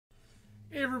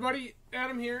Hey everybody,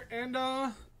 Adam here, and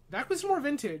back with some more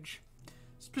Vintage.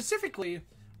 Specifically,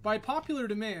 by popular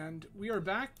demand, we are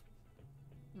back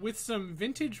with some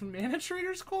Vintage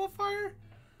ManaTraders Qualifier.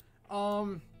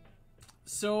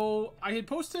 So I had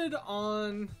posted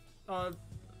on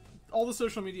all the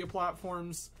social media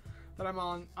platforms that I'm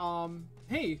on,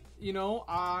 hey, you know,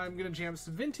 I'm gonna jam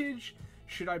some Vintage.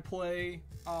 Should I play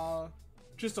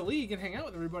just a league and hang out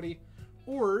with everybody,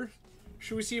 or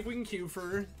should we see if we can queue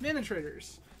for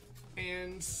ManaTraders?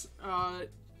 And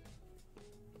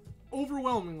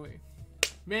overwhelmingly,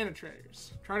 ManaTraders.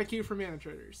 Try to queue for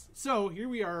ManaTraders. So here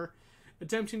we are,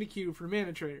 attempting to queue for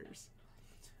ManaTraders.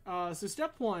 So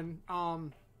step one,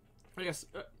 I guess,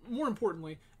 more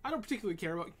importantly, I don't particularly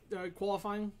care about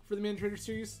qualifying for the ManaTraders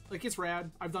series. Like, it's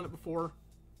rad. I've done it before.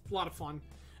 A lot of fun.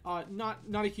 Not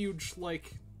a huge,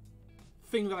 like,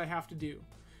 thing that I have to do.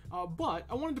 But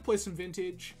I wanted to play some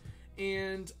Vintage.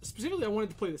 And specifically, I wanted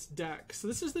to play this deck. So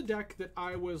this is the deck that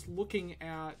I was looking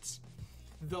at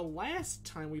the last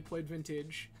time we played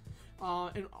Vintage.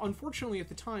 And unfortunately, at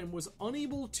the time, was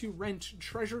unable to rent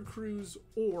Treasure Cruise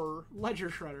or Ledger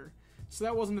Shredder. So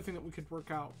that wasn't the thing that we could work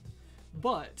out.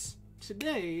 But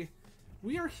today,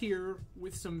 we are here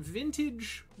with some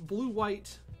Vintage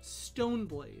Blue-White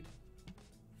Stoneblade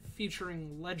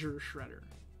featuring Ledger Shredder.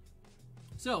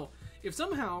 So, if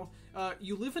somehow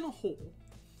you live in a hole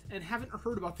and haven't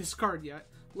heard about this card yet,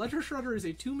 Ledger Shredder is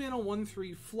a 2-mana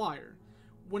 1/3 flyer.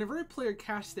 Whenever a player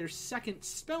casts their second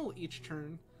spell each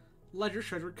turn, Ledger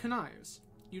Shredder connives.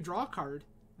 You draw a card,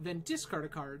 then discard a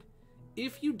card.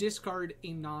 If you discard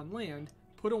a non-land,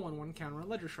 put a 1/1 counter on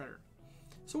Ledger Shredder.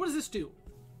 So what does this do?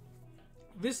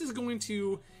 This is going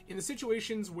to, in the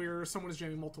situations where someone is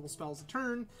jamming multiple spells a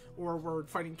turn, or we're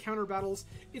fighting counter battles,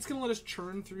 it's going to let us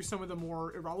churn through some of the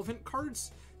more irrelevant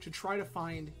cards to try to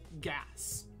find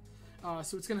gas.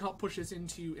 So it's going to help push us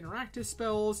into interactive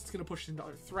spells, it's going to push us into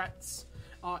other threats,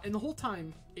 and the whole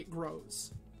time it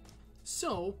grows.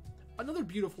 So, another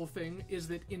beautiful thing is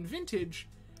that in Vintage,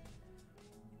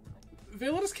 they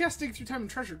let us cast Dig Through Time and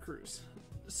Treasure Cruise.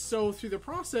 So through the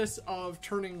process of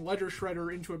turning Ledger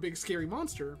Shredder into a big scary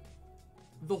monster,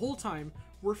 the whole time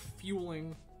we're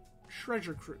fueling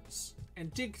Treasure Cruise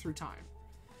and Dig Through Time.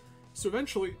 So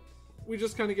eventually, we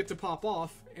just kind of get to pop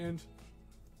off and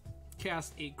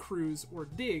cast a Cruise or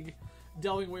Dig,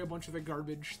 delving away a bunch of the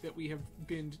garbage that we have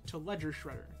binned to Ledger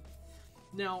Shredder.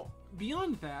 Now,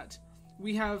 beyond that,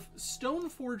 we have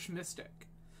Stoneforge Mystic.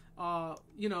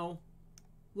 You know,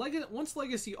 once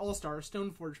Legacy All-Star,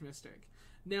 Stoneforge Mystic.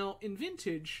 Now, in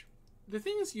Vintage, the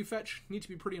things you fetch need to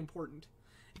be pretty important.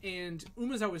 And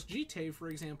Umezawa's Jite, for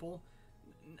example,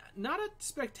 not a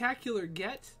spectacular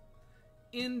get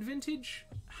in Vintage.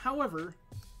 However,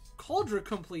 Cauldron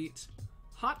Complete,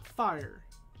 Hot Fire,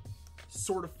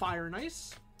 Sword of Fire and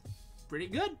Ice, pretty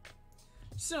good.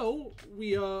 So,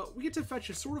 we get to fetch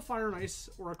a Sword of Fire and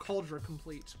Ice or a Cauldron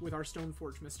Complete with our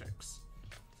Stoneforge Mystics.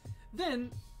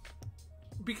 Then,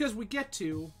 because we get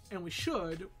to, and we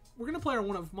should, we're going to play our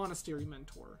one of Monastery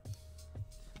Mentor.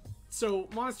 So,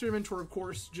 Monastery Mentor, of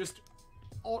course, just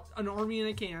an army in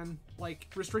a can, like,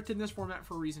 restricted in this format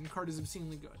for a reason. Card is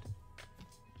obscenely good.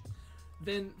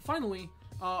 Then, finally,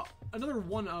 another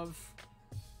one of...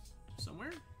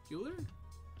 somewhere? Bueller?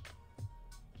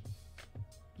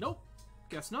 Nope.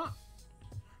 Guess not.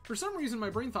 For some reason, my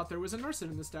brain thought there was a Narset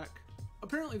in this deck.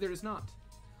 Apparently, there is not.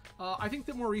 I think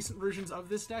that more recent versions of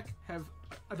this deck have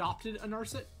adopted a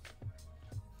Narset.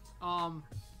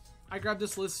 I grabbed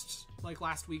this list like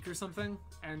last week or something,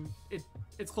 and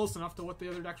it's close enough to what the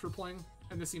other decks were playing,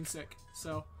 and this seems sick.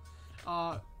 So,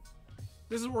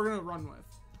 this is what we're gonna run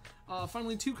with.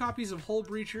 Finally, 2 copies of Hull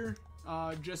Breacher,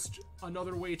 just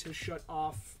another way to shut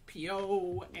off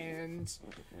PO and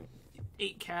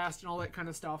 8 cast and all that kind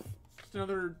of stuff. Just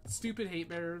another stupid hate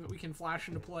bearer that we can flash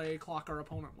into play, clock our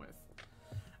opponent with.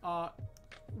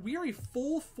 We are a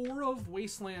full 4 of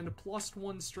Wasteland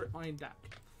 +1 Strip Mine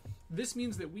deck. This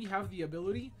means that we have the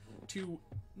ability to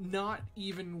not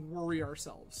even worry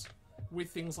ourselves with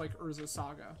things like Urza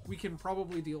Saga. We can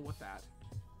probably deal with that.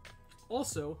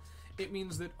 Also, it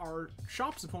means that our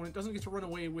shop's opponent doesn't get to run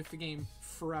away with the game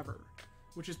forever,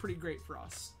 which is pretty great for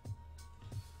us.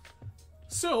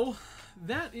 So,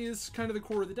 that is kind of the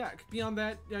core of the deck. Beyond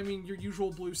that, I mean, your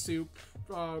usual blue soup,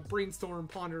 Brainstorm,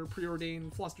 Ponder,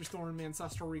 Preordain, Flusterstorm,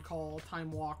 Ancestral Recall,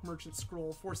 Time Walk, Merchant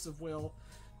Scroll, Force of Will,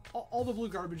 all the blue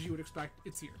garbage you would expect,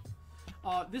 it's here.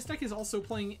 This deck is also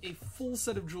playing a full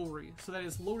set of jewelry, so that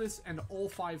is Lotus and all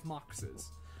 5 Moxes.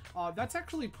 That's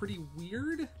actually pretty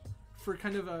weird for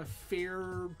kind of a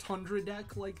fair Tundra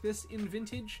deck like this in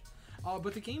Vintage,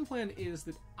 but the game plan is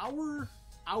that our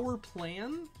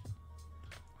plan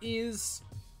is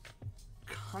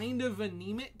kind of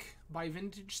anemic by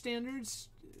vintage standards,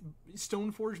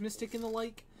 Stoneforge Mystic and the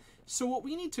like. So what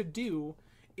we need to do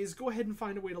is go ahead and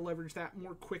find a way to leverage that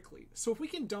more quickly. So if we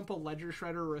can dump a Ledger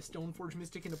Shredder or a Stoneforge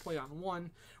Mystic into play on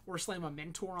one, or slam a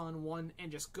Mentor on one,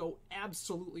 and just go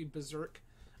absolutely berserk,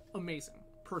 amazing.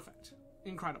 Perfect.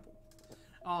 Incredible.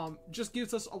 Just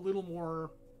gives us a little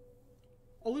more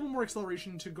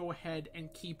acceleration to go ahead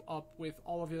and keep up with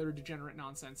all of the other degenerate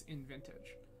nonsense in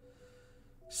Vintage.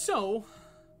 So,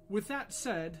 with that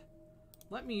said,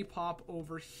 let me pop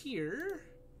over here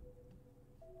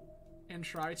and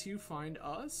try to find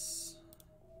us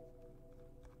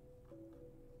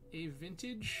a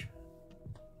Vintage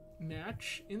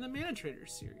match in the ManaTraders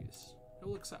series. I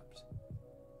will accept.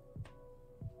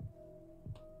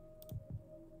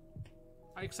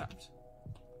 I accept.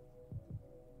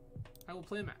 I will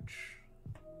play a match.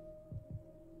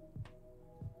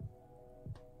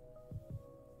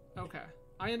 Okay.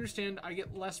 I understand I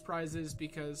get less prizes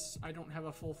because I don't have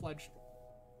a full-fledged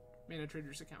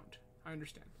ManaTraders account. I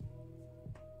understand.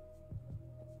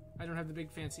 I don't have the big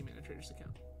fancy ManaTraders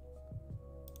account.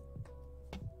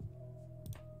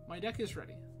 My deck is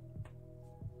ready.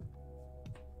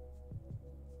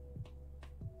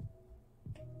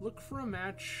 Look for a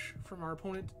match from our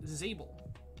opponent, Zabel.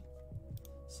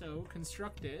 So,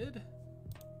 constructed.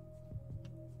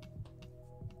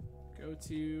 Go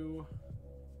to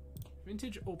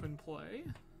Vintage Open Play.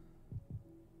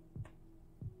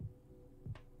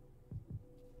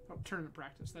 Oh, Tournament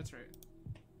Practice, that's right.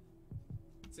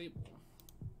 Zabel.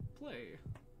 Play.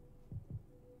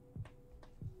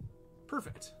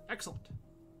 Perfect. Excellent.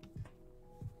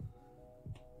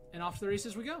 And off to the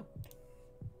races we go.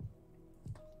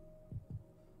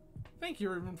 Thank you,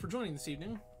 everyone, for joining this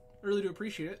evening. I really do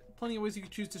appreciate it. Plenty of ways you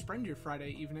could choose to spend your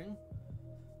Friday evening.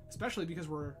 Especially because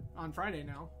we're on Friday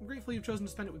now. I'm grateful you've chosen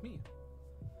to spend it with me.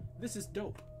 This is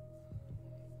dope.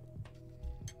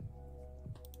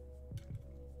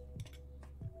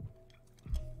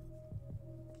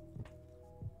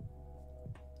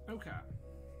 Okay.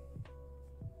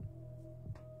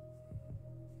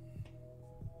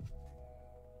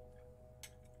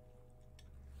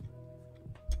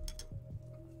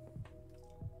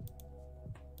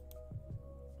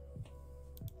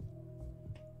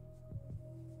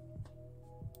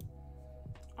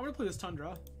 I'm gonna play this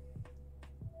Tundra.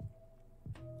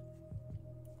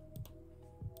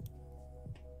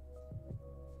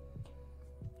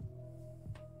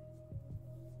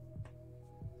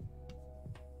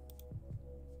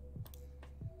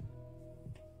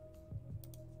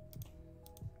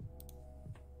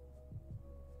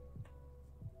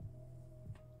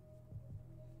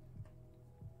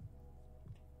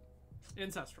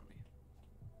 Ancestral me.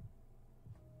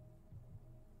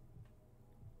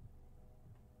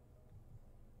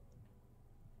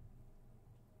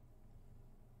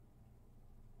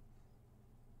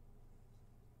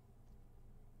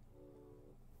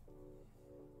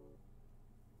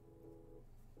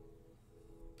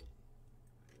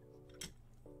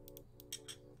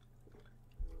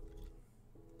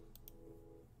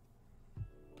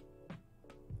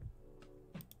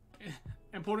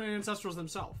 And put in Ancestrals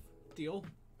themselves. Deal.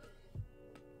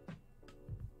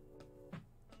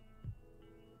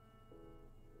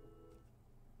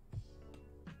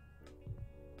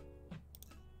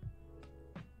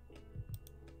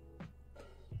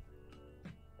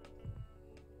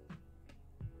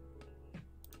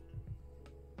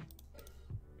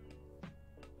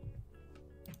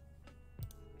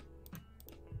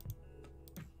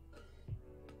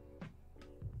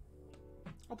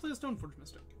 I'll play a Stoneforge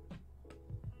Mystic.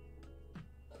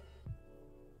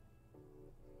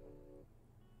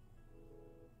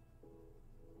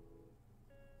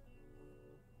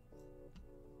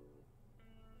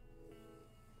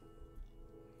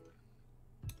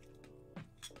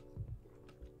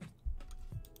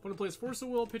 Opponent plays Force of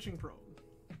Will, Pitching Probe.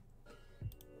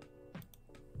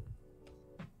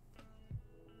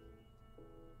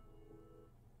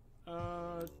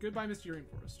 Goodbye, Misty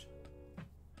Rainforest.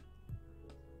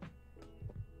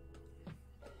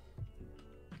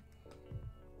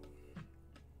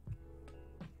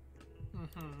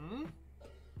 Mm-hmm.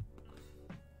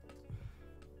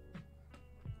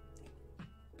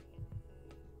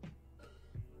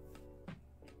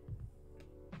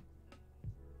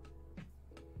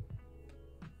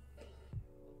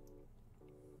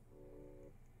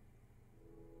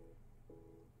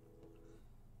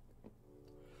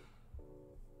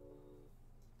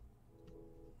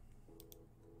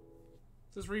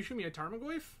 Does reissue me a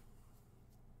Tarmogoyf?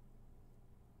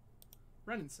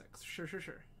 Renin 6. Sure.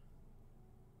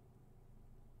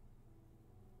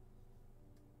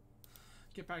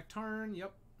 Get back turn,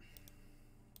 yep.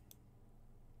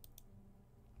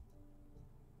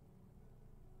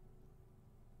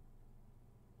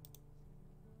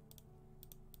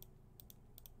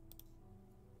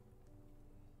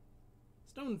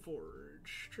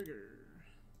 Stoneforge, trigger.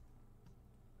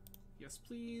 Yes,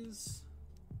 please.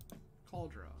 Call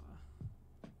draw.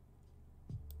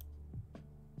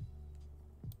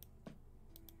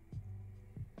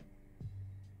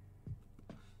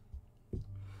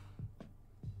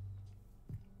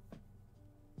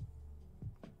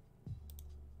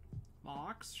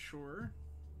 Mox, sure.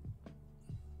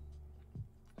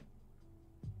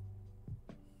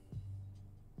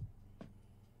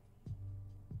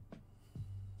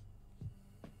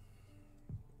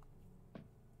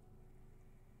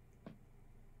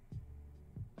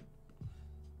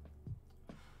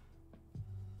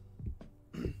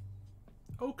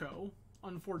 Oko,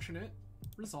 unfortunate,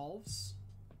 resolves.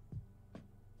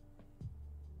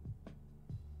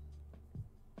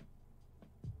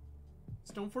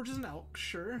 Stoneforge is an elk,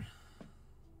 sure.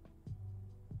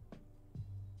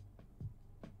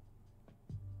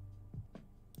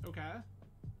 Okay.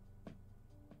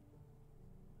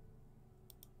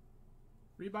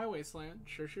 Rebuy Wasteland,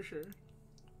 sure, sure, sure.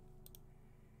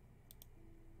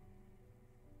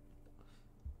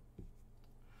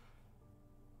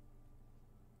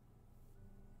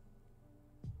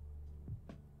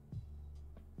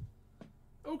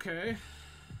 Okay.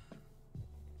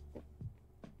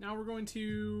 Now we're going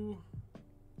to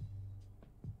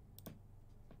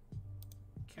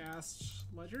cast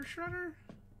Ledger Shredder.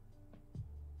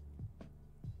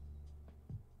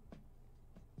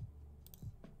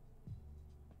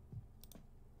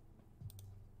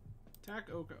 Attack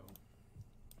Oko.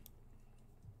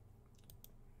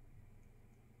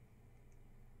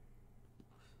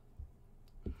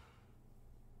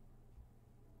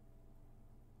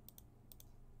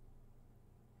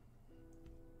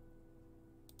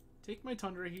 Take my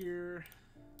Tundra here.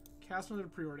 Cast another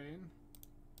Preordain.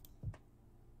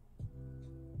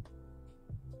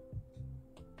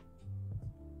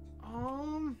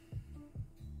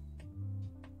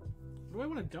 What do I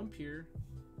want to dump here?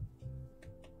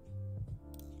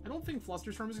 I don't think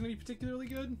Flusterstorm is going to be particularly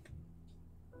good.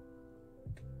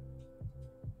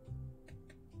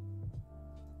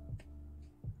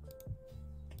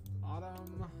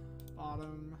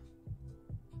 Bottom.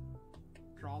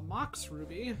 Draw Mox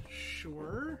Ruby,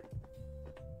 sure.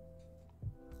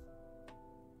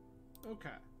 Okay.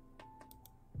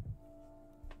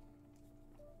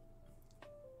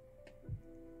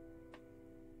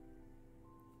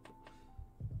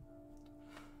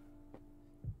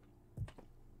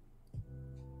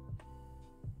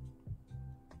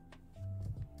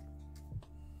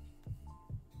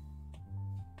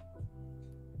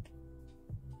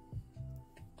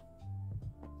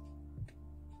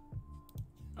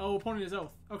 Oh, opponent is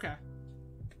Oath. Okay.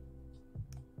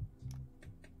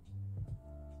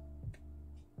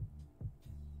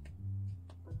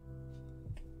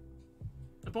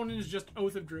 Opponent is just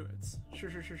Oath of Druids. Sure.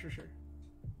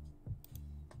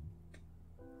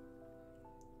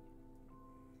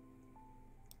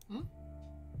 Hmm?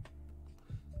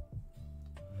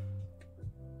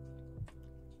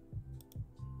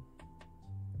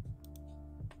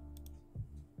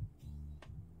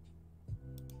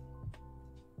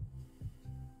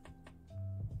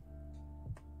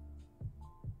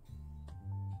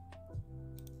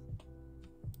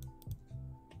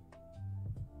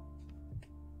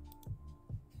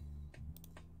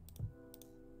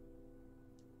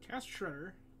 Cast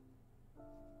Shredder.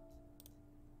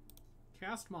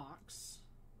 Cast Mox.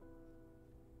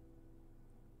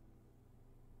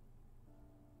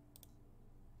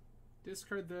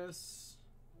 Discard this.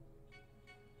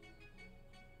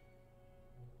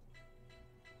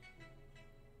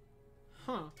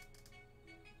 Huh.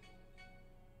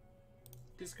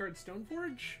 Discard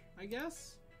Stoneforge, I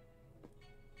guess?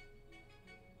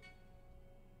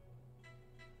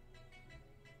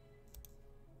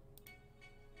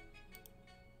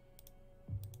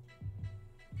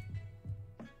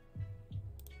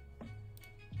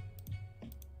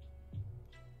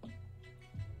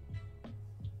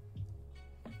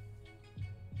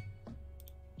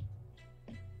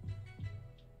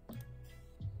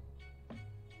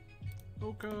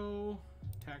 Oko,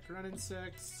 attack run in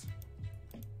 6.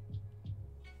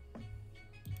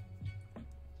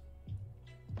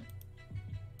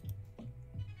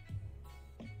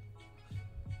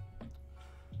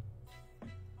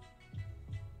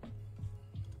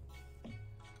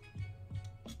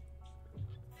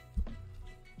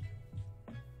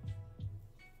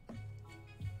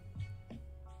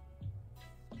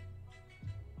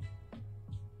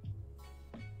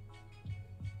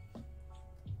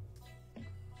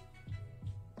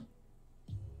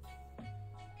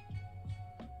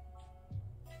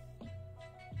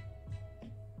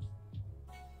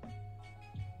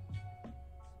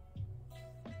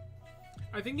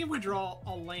 I think if we draw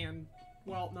a land...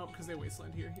 Well, no, because they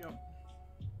wasteland here. Yep.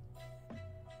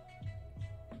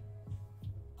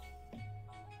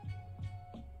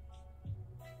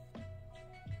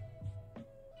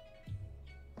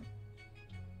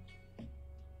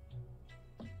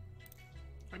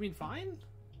 I mean, fine.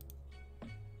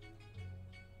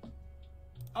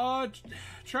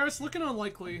 Travis, looking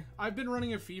unlikely. I've been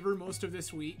running a fever most of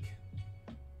this week.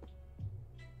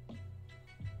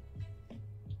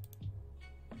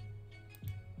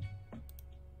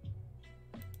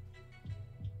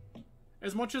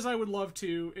 As much as I would love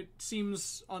to, it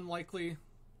seems unlikely.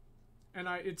 And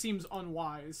it seems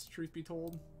unwise, truth be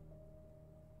told.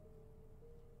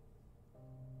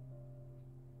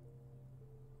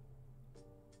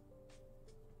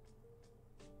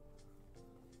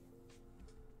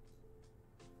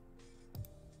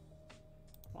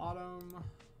 Bottom.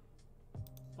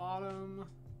 Bottom.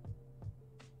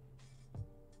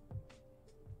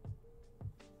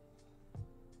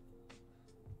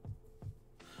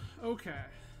 Okay.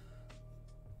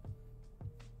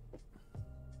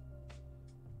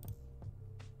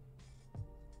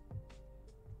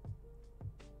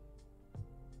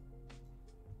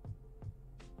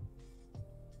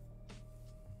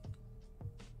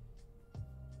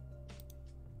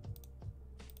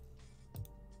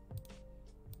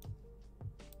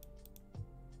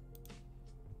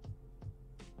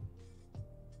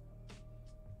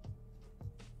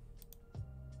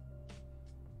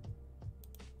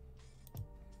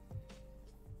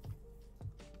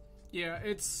 Yeah,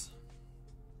 it's...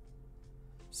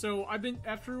 So,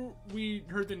 after we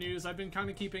heard the news, I've been kind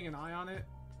of keeping an eye on it.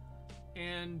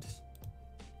 And,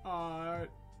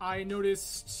 I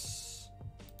noticed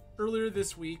earlier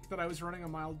this week that I was running a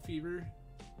mild fever.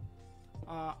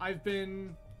 I've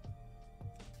been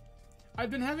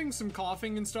having some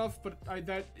coughing and stuff, but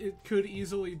that it could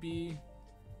easily be,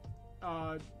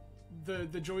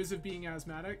 the joys of being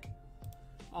asthmatic.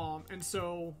 And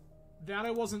so, that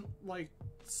I wasn't, like,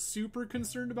 super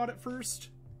concerned about at first.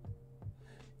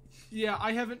 Yeah,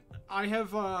 I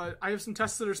have some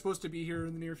tests that are supposed to be here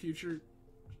in the near future.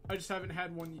 I just haven't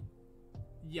had one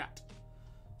yet.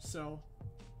 So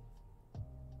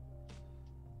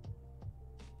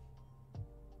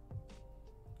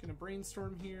gonna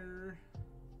brainstorm here.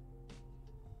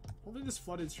 I don't think this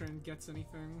flooded strand gets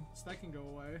anything, so that can go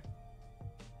away.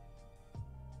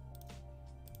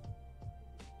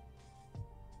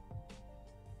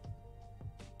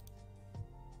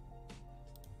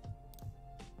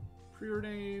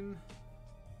 Preordain.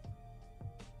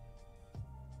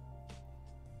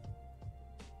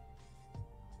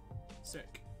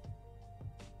 Sick.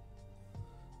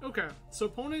 Okay, so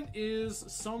opponent is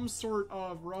some sort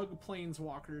of Rug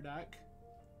Planeswalker deck.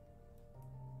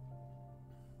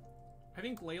 I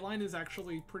think Leyline is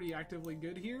actually pretty actively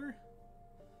good here.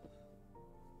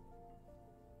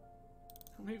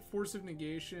 Force of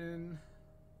Negation.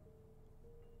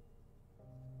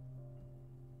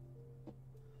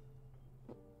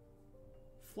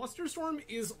 Flusterstorm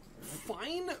is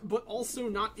fine, but also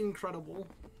not incredible.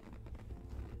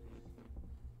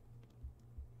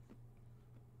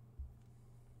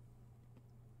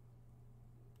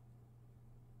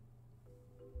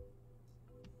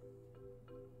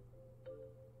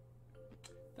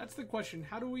 That's the question.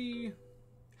 How do we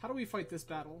fight this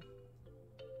battle?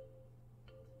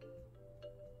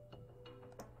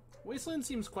 Wasteland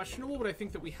seems questionable, but I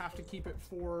think that we have to keep it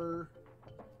for...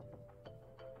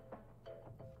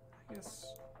 I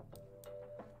guess...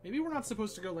 Maybe we're not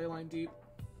supposed to go Leyline deep.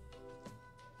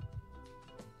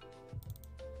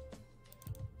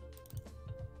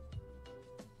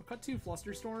 I'll cut 2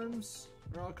 Flusterstorms,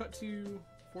 or I'll cut 2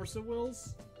 Force of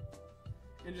Wills,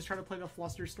 and just try to play the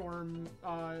Flusterstorm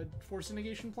Force of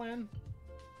Negation plan.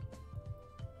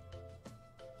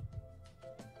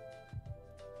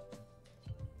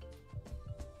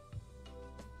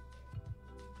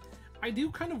 I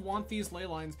do kind of want these ley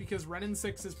lines because Renin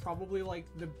 6 is probably like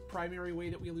the primary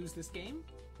way that we lose this game.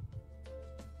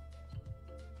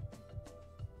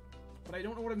 But I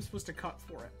don't know what I'm supposed to cut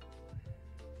for it.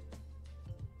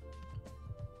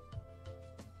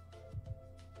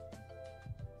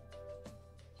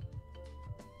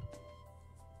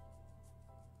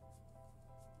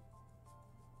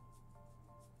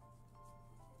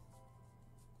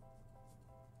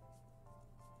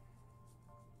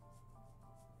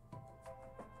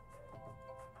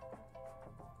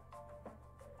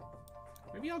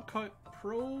 Maybe I'll cut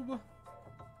Probe,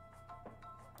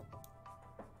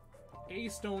 a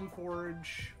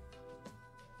Stoneforge,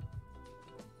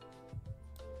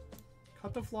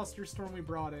 cut the Flusterstorm we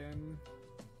brought in,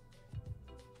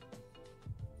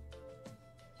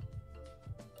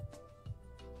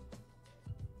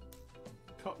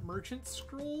 Cut Merchant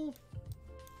Scroll.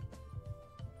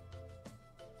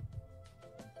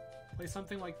 Play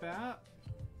something like that.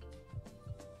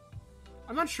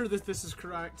 I'm not sure that this is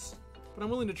correct, but I'm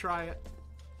willing to try it.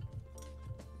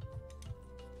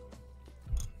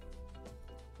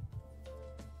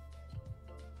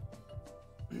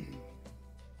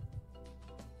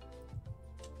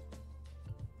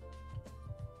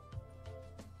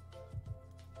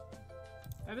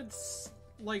 That it's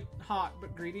like hot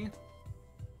but greedy.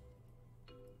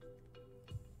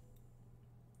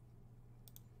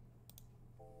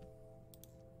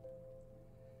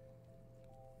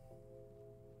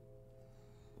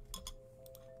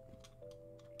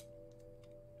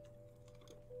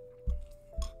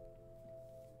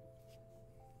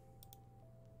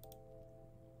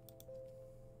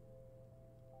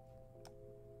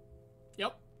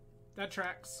 Yep, that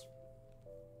tracks.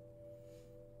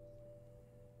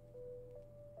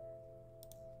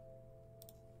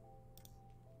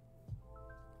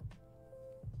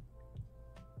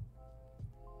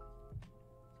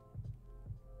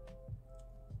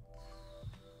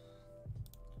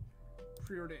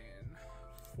 Preordain.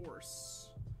 Force.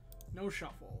 No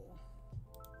shuffle.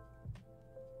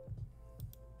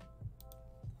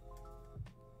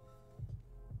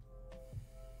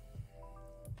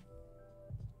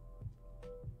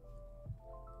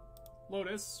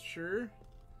 Lotus, sure.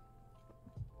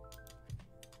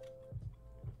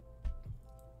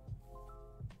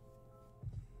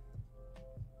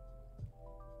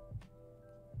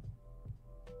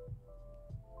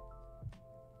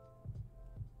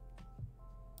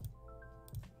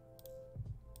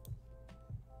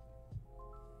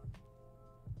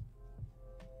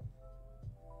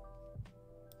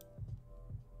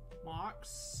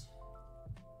 Mox.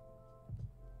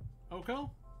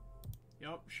 Oko?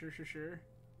 Yup, sure.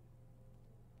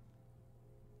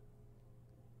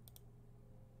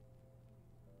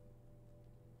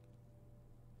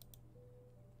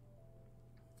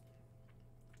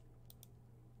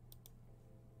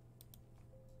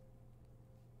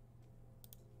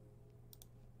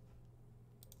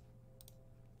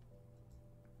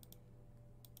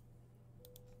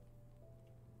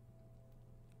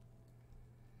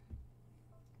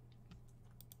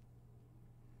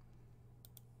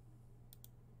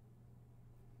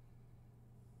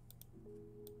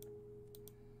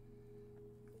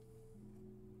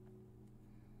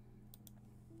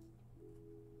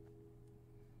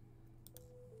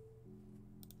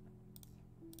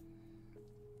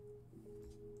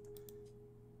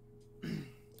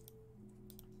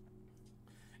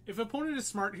 If opponent is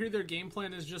smart here, their game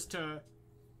plan is just to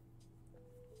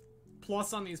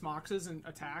plus on these moxes and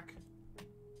attack.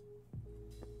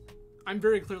 I'm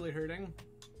very clearly hurting.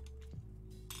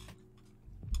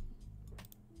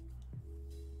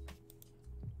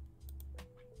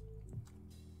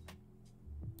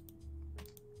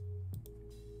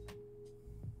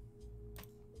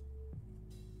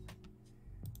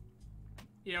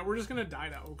 Yeah, we're just gonna die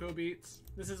to Oko beats.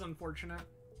 This is unfortunate.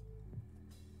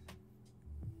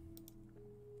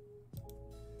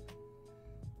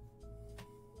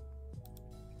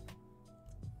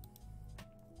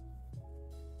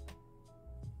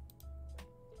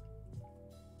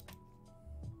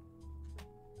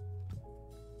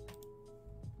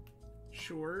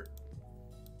 Sure.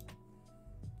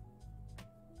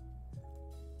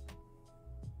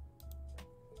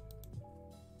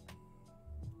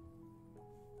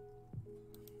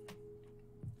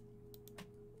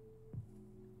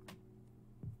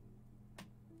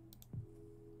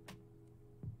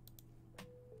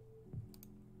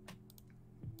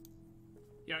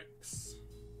 Yikes.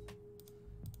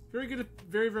 Very good,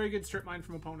 very good strip mine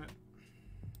from opponent.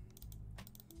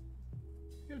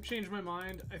 I'm gonna change my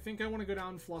mind. I think I want to go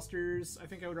down Flusters. I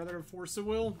think I would rather have Force of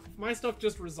Will. If my stuff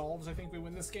just resolves, I think we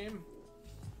win this game.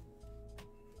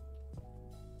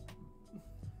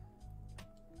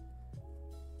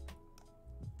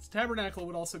 This Tabernacle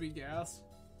would also be gas.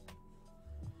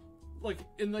 Like,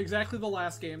 in exactly the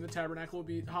last game, the Tabernacle would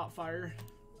be hot fire.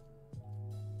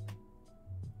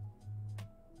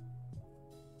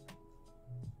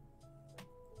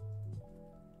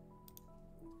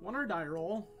 One or die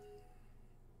roll.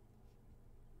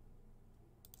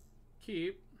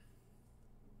 Keep.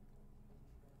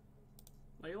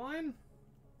 Leyline?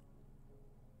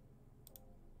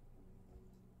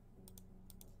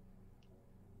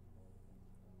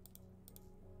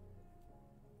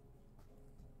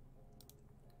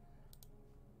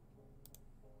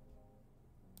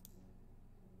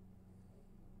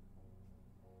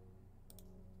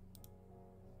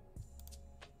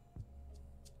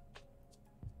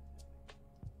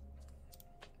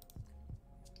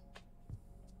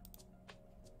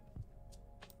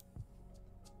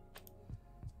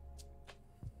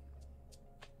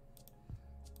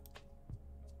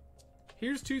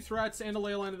 Here's 2 threats and a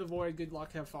Leyline of the Void. Good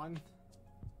luck, have fun.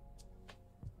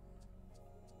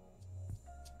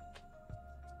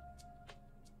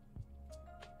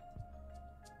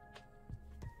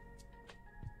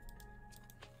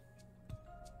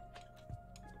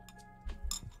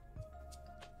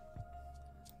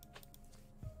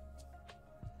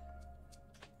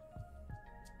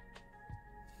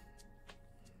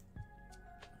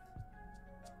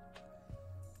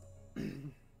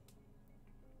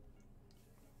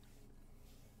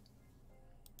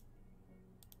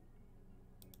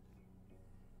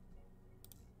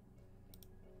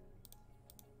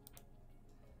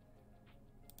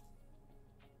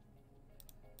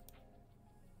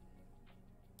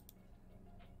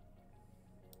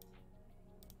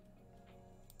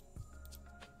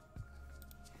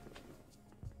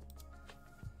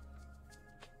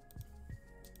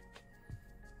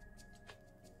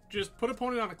 Just put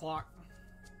opponent on the clock.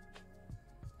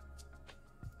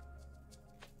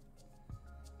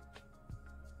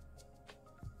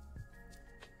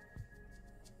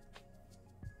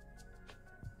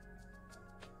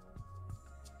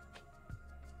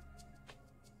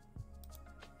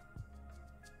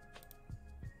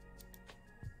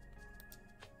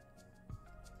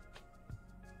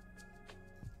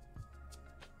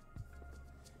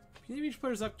 Can you each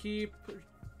player's upkeep?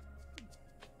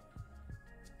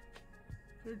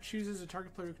 Player chooses a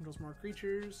target player who controls more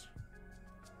creatures.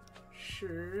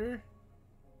 Sure.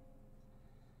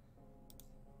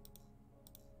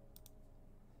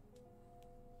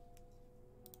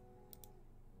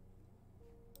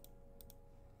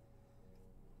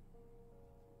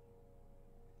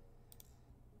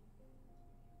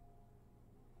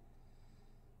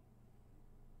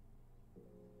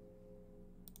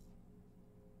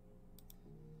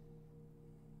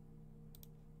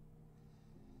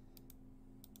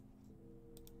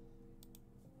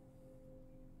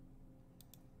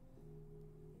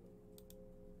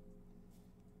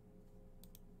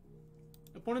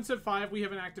 Opponent's at 5. We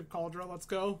have an active Cauldron. Let's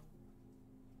go.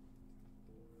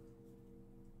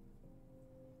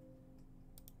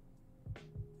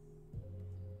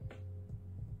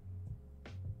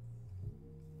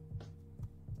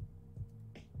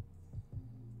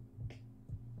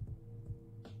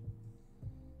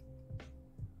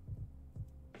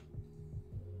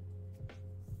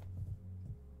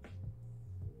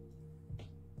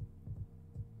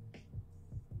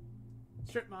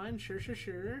 Strip Mine. Sure, sure,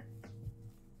 sure.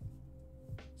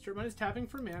 Strip Mine is tapping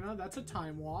for mana. That's a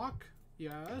Time Walk.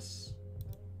 Yes.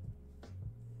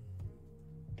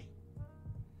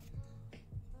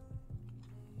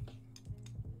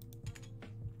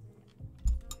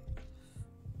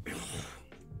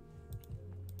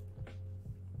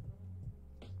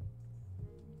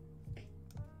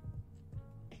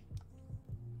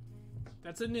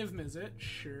 That's a Niv Mizzet.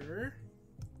 Sure.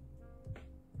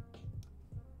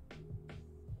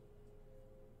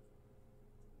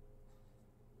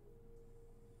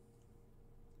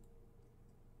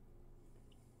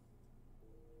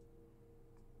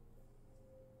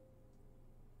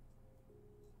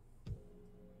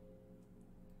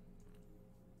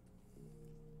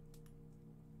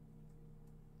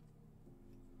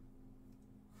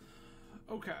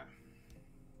 Okay.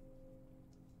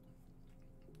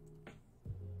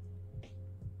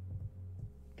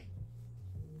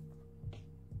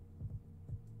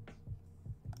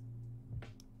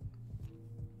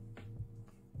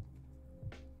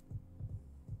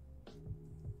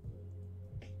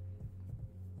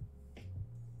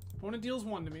 Opponent deals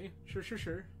 1 to me. Sure, sure,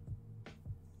 sure.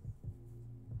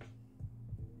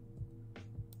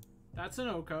 That's an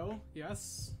Oko.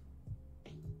 Yes.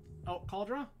 Oh,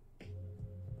 Cauldron?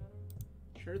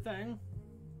 Sure thing.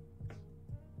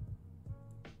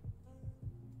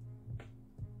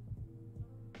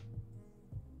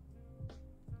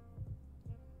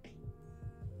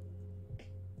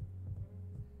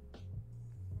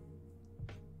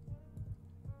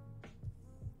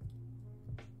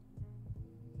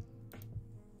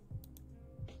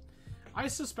 I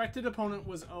suspected opponent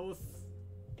was Oath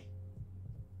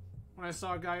when I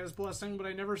saw Gaia's Blessing, but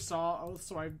I never saw Oath,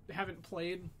 so I haven't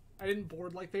played. I didn't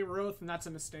board like they were Oath, and that's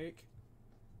a mistake.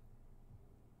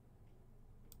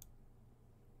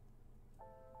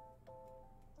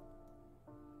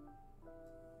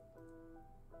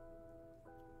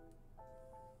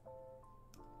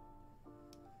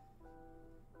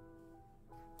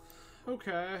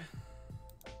 Okay.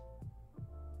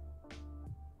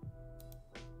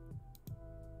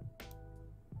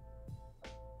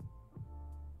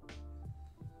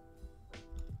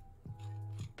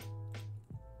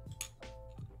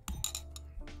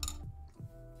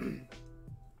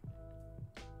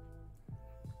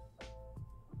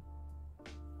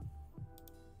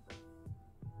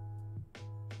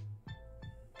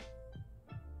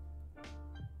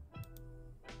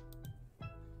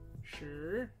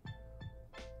 Sure.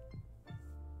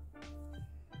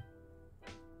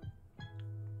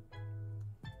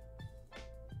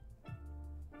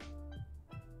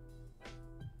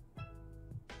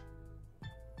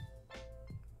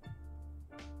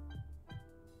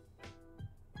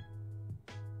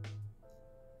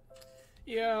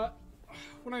 Yeah,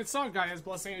 when I saw Gaia's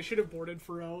Blessing, I should have boarded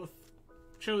for Oath.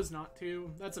 Chose not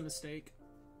to. That's a mistake.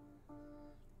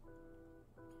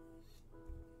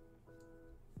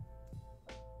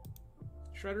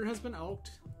 Shredder has been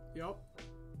elked. Yep.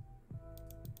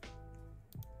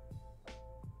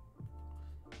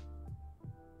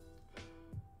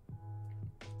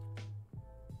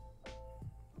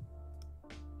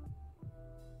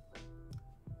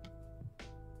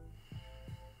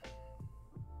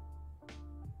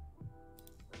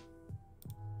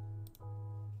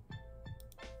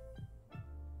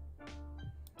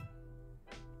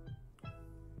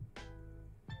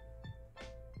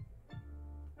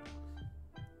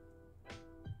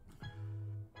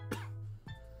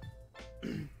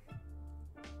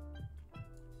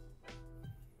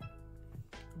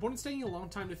 Opponent's taking a long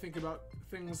time to think about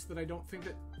things that I don't think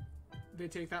that they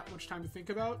take that much time to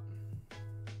think about.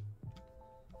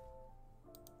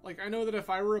 Like, I know that if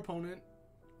I were opponent,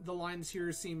 the lines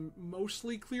here seem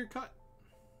mostly clear-cut.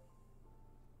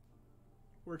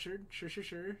 Orchard, sure.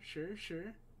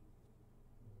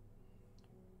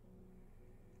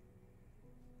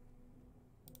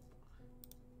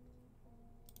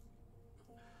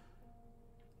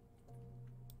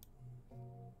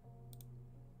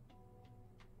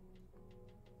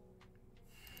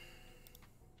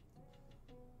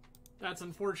 That's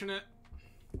unfortunate.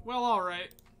 Well,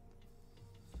 alright.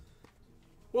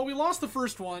 Well, we lost the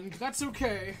first one. That's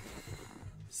okay.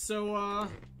 So,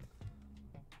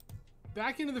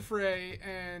 back into the fray,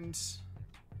 and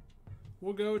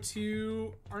we'll go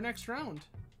to our next round.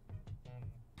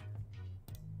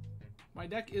 My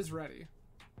deck is ready.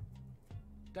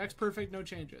 Deck's perfect, no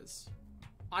changes.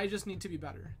 I just need to be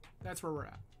better. That's where we're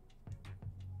at.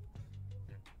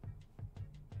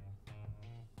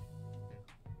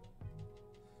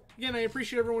 Again, I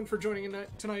appreciate everyone for joining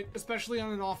tonight, especially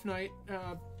on an off night.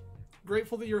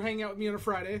 Grateful that you're hanging out with me on a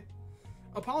Friday.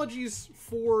 Apologies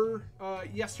for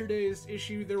yesterday's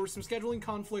issue. There were some scheduling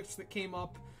conflicts that came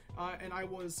up, and I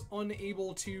was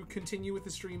unable to continue with the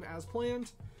stream as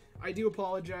planned. I do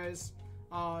apologize.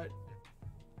 I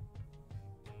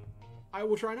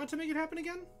will try not to make it happen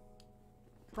again.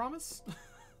 Promise.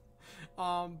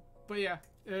 But yeah,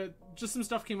 just some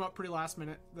stuff came up pretty last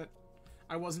minute that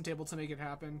I wasn't able to make it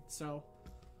happen, so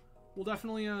we'll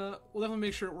definitely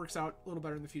make sure it works out a little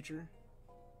better in the future.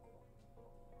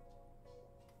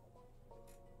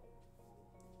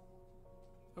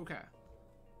 Okay.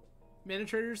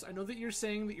 ManaTraders, I know that you're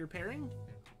saying that you're pairing.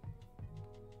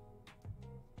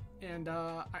 And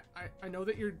I know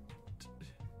that you're...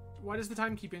 Why does the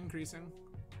time keep increasing?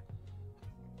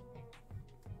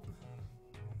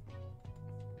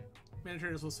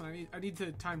 ManaTraders, listen, I need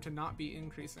the time to not be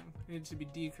increasing. I need it to be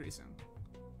decreasing.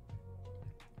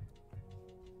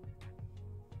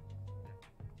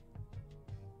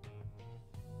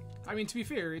 I mean, to be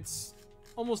fair, it's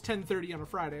almost 10:30 on a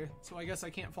Friday, so I guess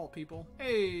I can't fault people.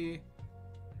 Hey!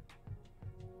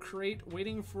 Crate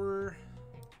waiting for...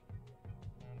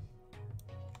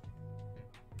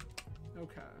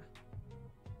 Okay.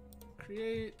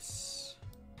 Create...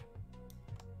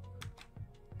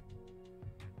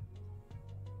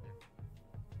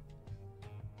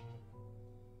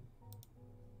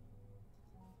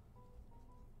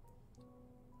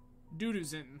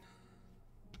 Doo-doo's in.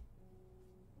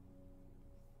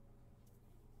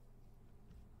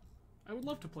 I would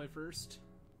love to play first.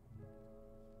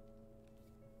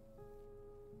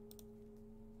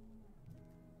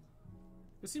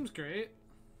 This seems great.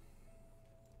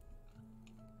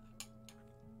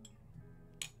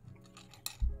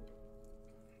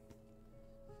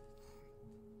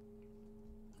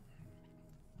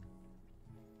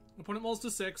 Opponent mulls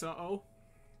to 6, uh-oh.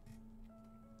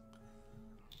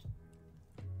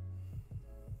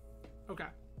 Okay.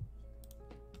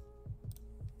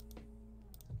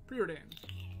 Preordain.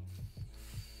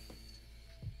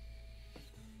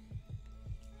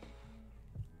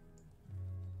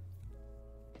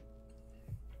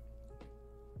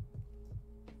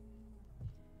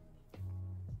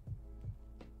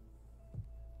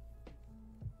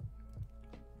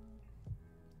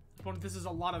 Opponent, this is a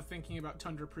lot of thinking about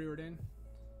Tundra Preordain.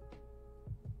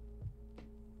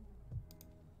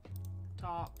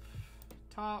 Top.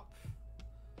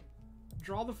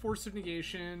 Draw the Force of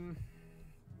Negation.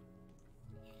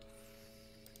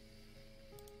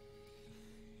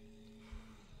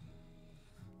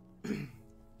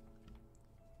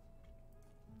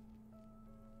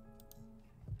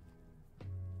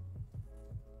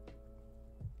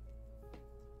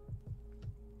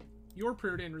 your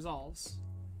preordained resolves.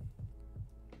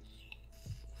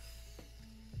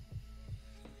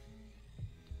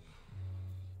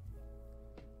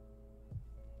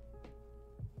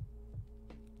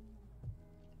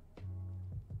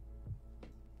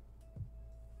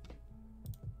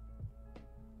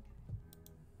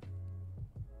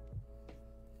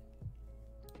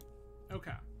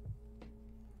 Okay.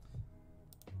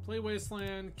 Play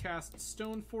Wasteland, cast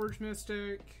Stoneforge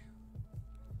Mystic.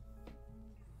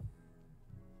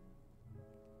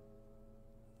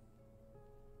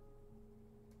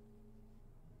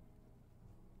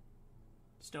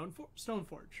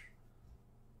 Stoneforge.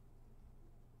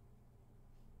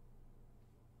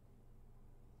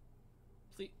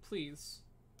 Please.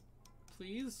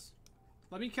 Please?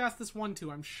 Let me cast this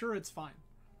 1/2. I'm sure it's fine.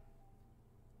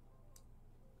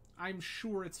 I'm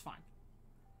sure it's fine.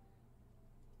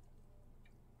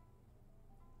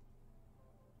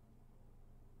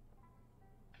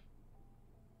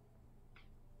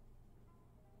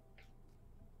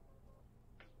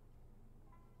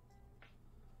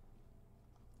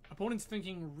 Opponent's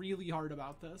thinking really hard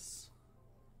about this.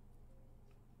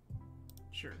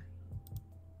 Sure.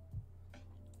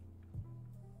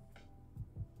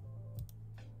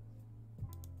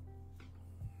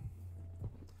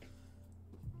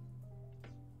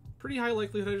 Pretty high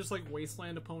likelihood of just like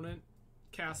Wasteland opponent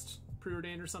cast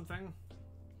Preordained or something.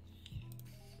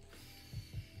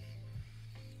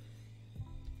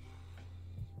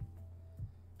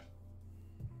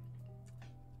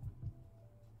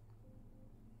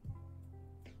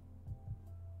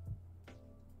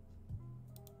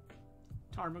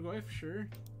 Tarmogoyf, sure.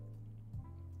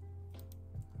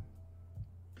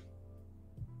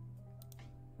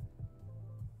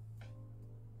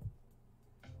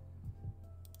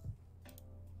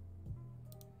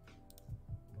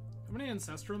 How many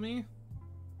Ancestral me?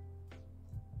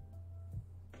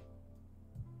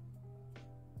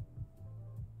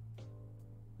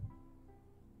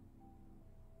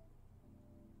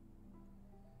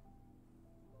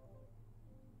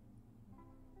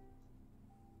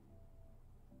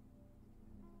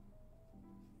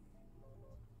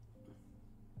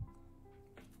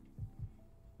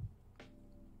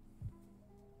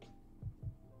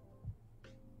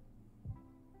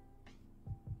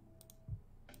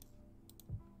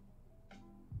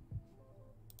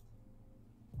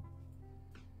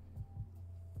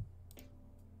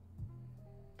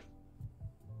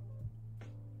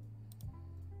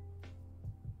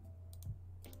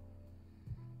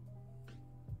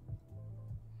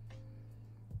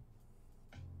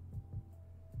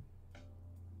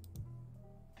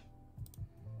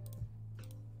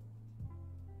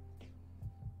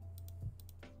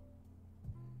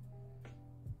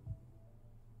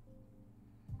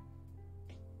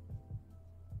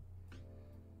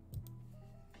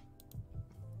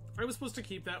 I was supposed to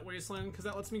keep that Wasteland because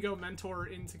that lets me go Mentor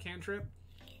into Cantrip.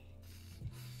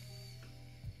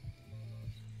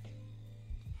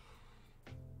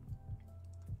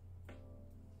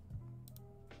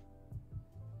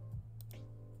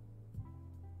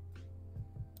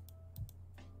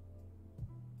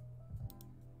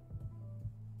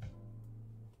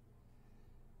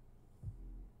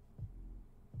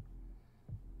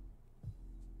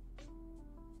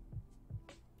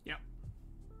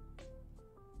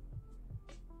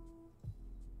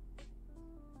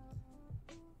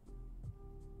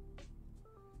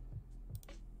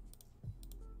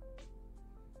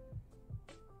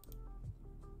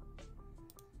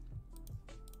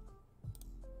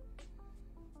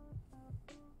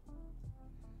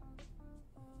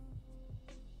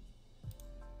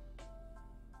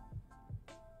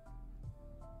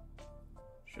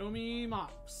 Show me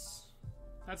Mox.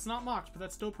 That's not Mox, but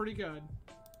that's still pretty good.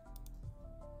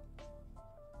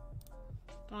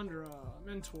 Tundra,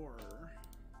 Mentor.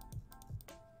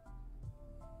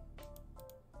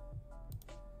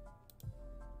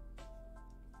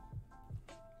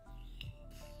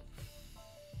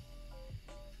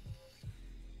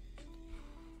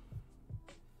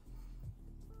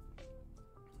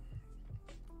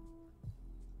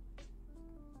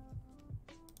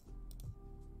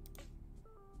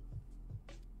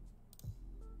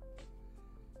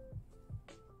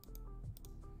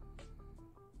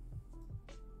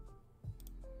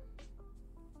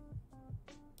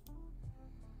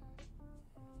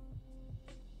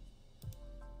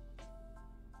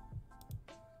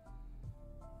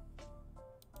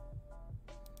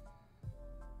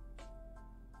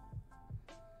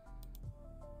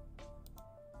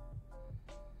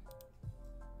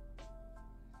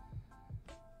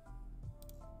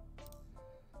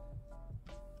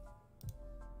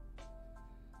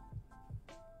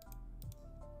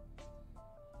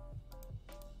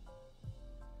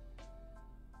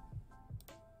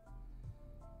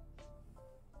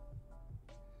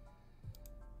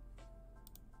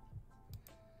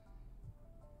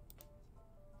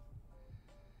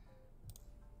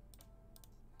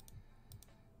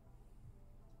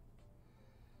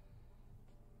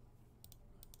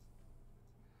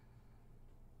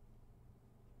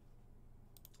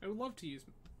 would love to use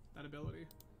that ability.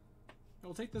 I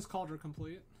will take this Cauldron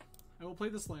Complete. I will play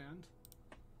this land.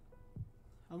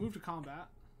 I'll move to combat.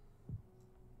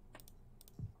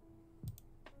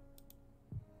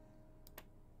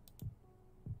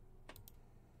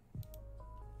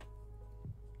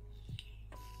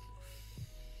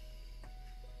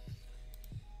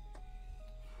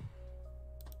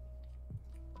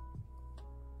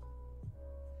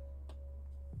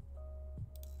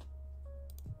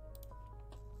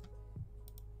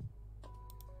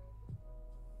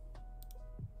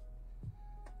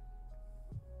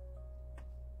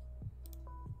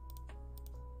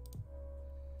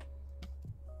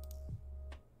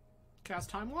 Cast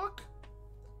Time Walk?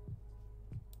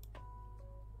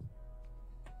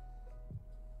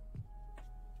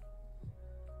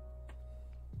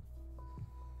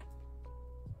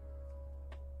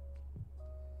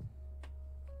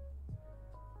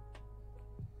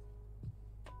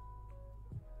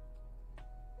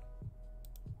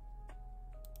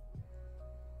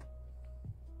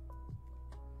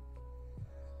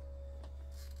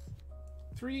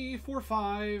 Three, four,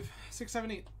 5, 6,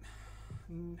 7, 8.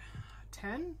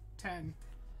 10? 10.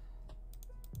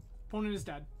 Opponent is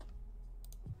dead.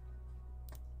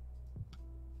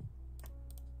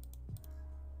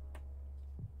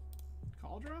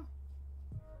 Cauldron?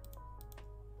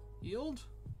 Yield?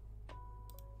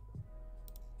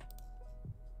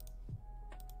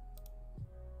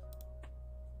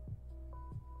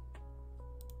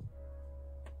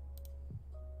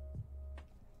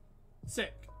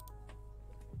 Sick.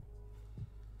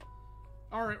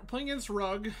 Alright, we're playing against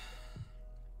Rug.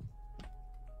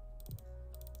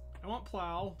 I want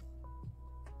Plow.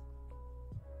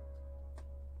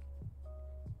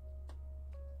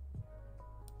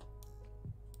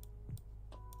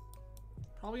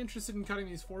 Probably interested in cutting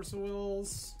these Force of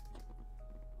Wills.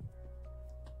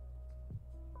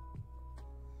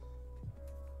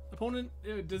 Opponent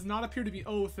does not appear to be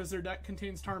Oath, as their deck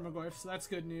contains Tarmogoyf, so that's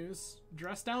good news.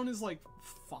 Dress Down is like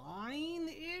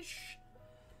fine-ish.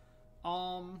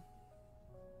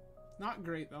 Not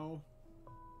great though.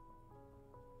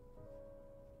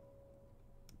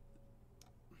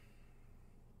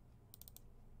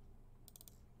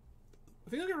 I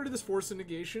think I'll get rid of this Force of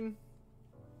Negation.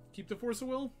 Keep the Force of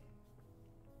Will.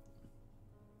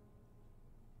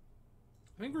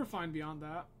 I think we're fine beyond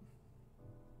that.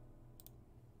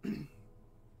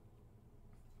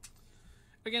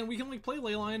 Again, we can like play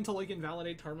Leyline to like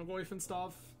invalidate Tarmogoyf and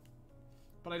stuff,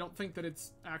 but I don't think that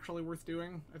it's actually worth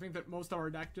doing. I think that most of our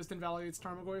deck just invalidates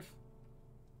Tarmogoyf.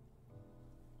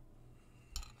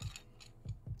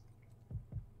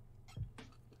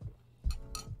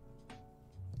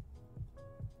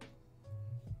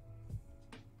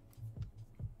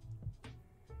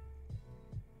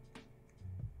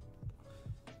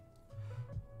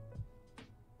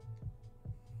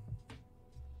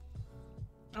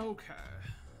 Okay.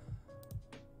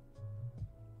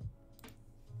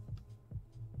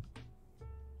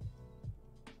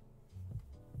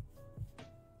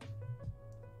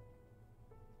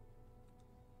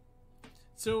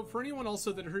 So, for anyone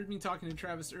also that heard me talking to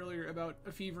Travis earlier about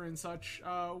a fever and such,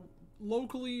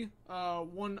 locally,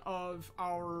 one of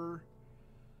our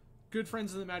good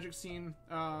friends in the Magic scene,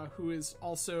 who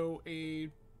also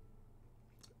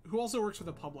works with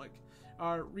the public,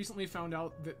 recently found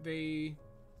out that they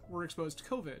were exposed to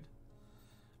COVID.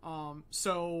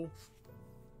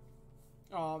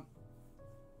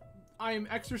 I am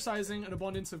exercising an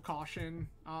abundance of caution.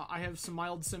 I have some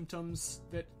mild symptoms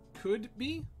that could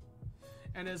be,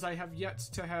 and as I have yet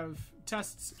to have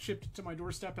tests shipped to my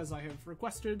doorstep as I have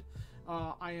requested,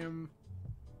 I am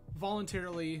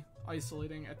voluntarily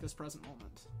isolating at this present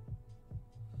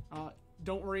moment.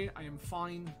 Don't worry, I am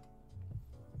fine.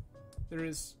 There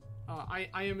is... I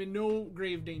am in no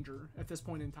grave danger at this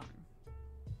point in time.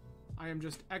 I am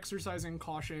just exercising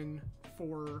caution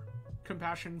for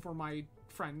compassion for my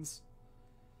friends.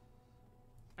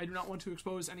 I do not want to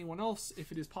expose anyone else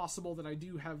if it is possible that I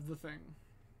do have the thing.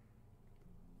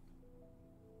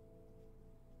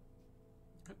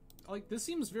 Like, this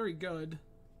seems very good.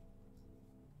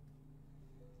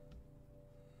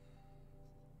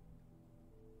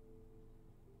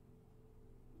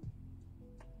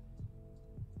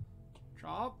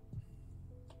 Drop.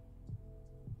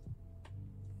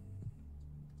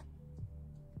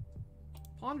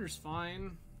 Ponder's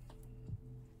fine.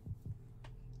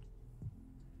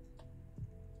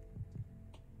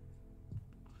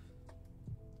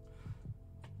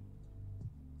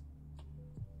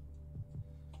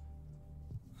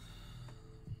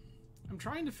 I'm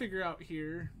trying to figure out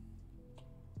here.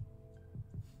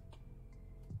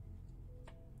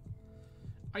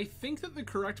 I think that the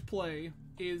correct play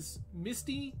is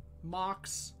Misty,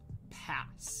 Mox,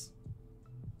 pass.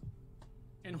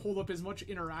 And hold up as much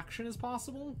interaction as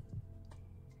possible.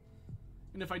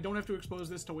 And if I don't have to expose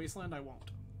this to Wasteland, I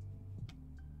won't.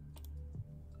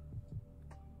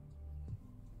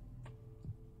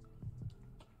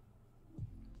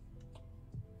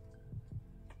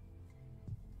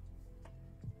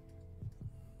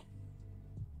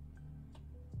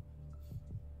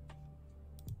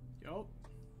 Yup.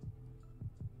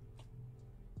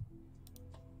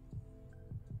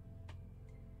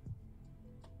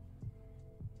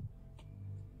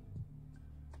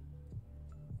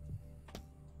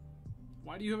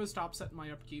 Why do you have a stop set in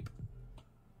my upkeep?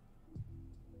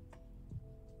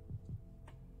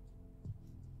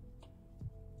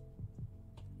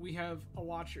 We have a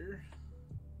Watcher.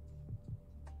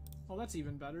 Oh, that's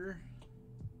even better.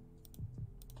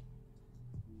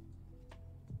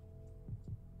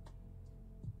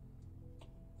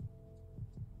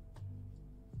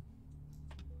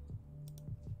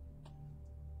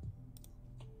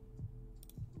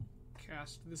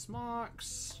 Cast this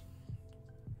Mox.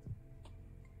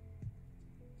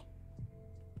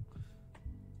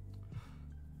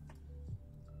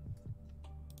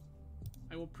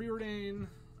 I will preordain.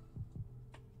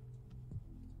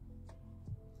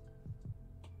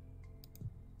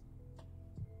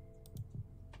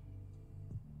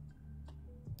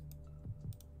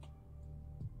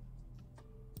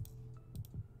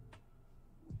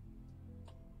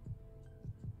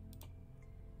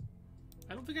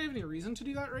 I don't think I have any reason to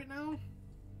do that right now.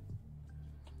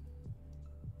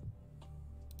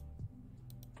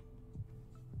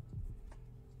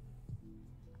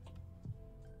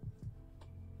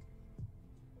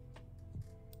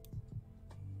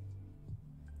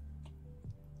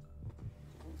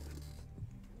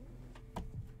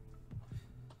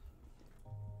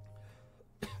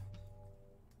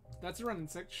 That's a running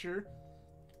 6, sure.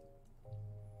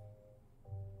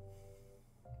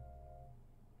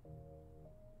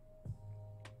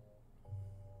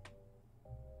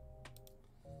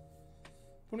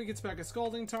 Opponent gets back a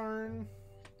Scalding Tarn.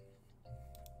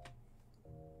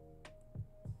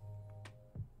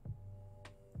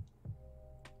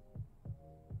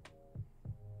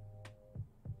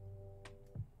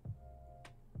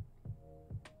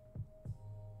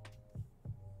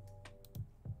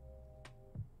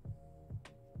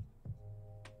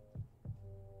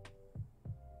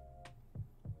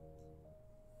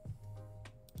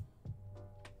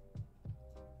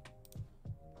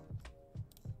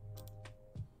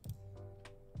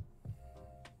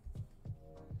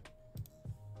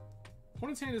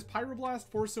 Opponent's hand is Pyroblast,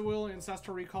 Force of Will,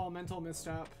 Ancestral Recall, Mental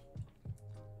Misstep.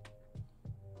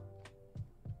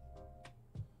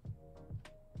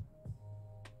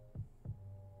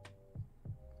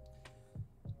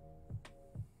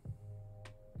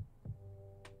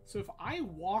 So if I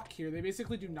walk here, they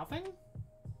basically do nothing?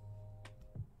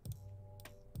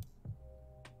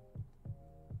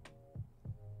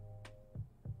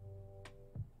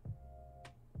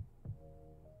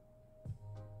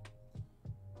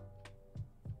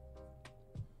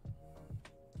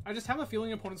 I just have a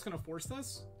feeling opponent's gonna force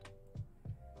this.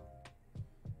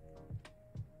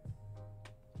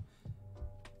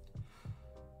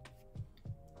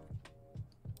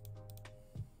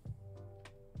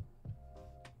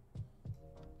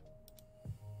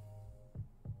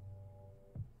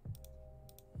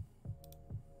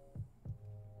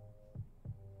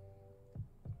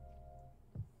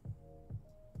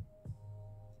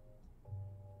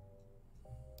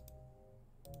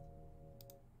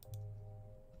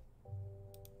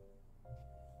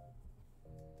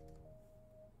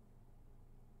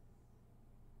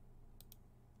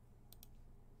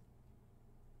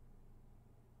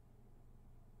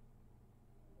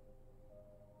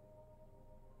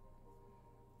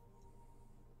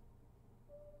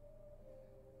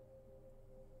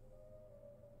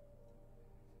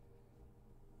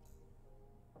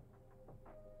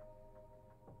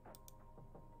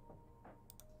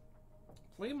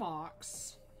 Play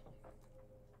Mox.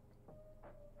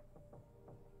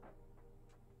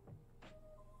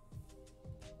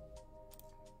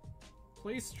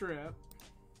 Play Strip.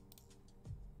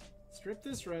 Strip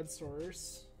this red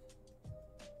source.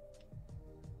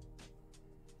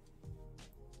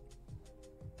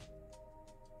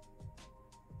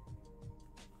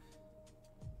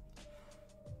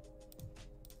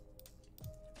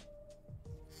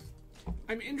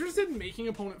 I'm interested in making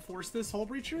opponent force this Hull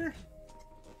Breacher.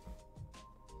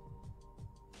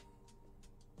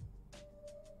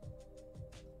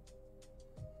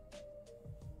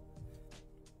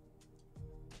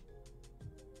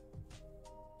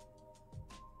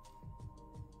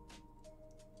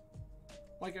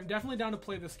 Like, I'm definitely down to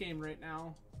play this game right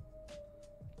now.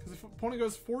 Because if opponent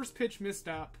goes force pitch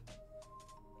misstep,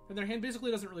 then their hand basically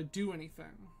doesn't really do anything.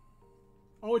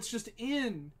 Oh, it's just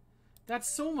in. That's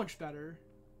so much better.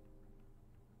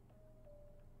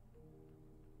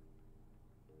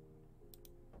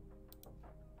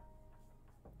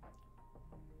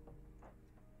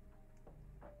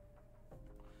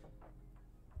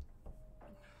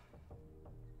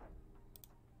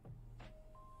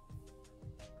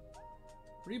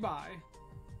 Rebuy.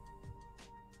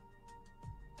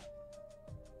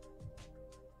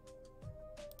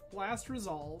 Blast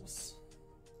resolves.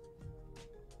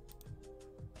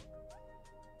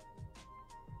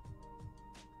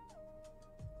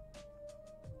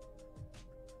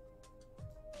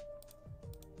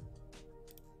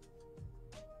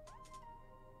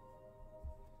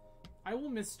 I will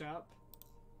misstep.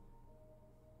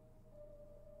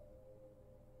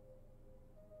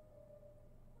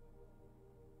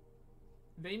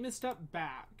 They misstep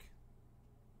back.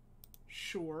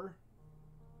 Sure.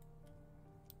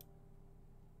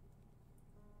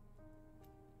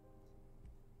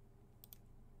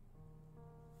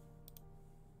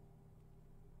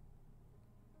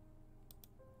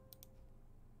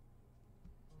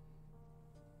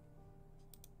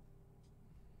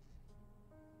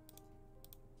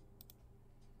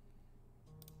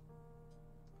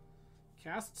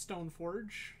 Cast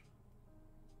Stoneforge.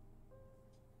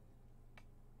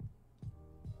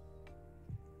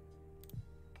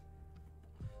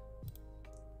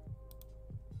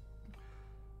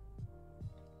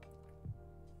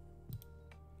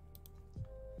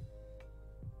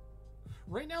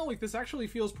 Right now, like, this actually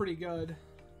feels pretty good.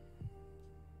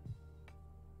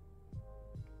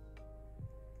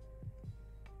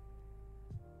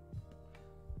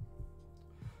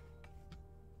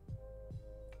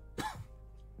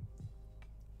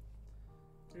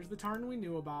 There's the Tarn we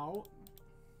knew about.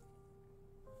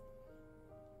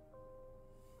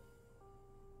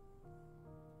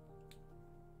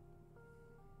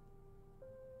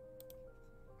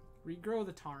 Regrow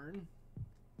the Tarn.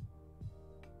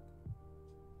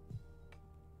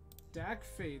 Dak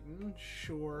Faden,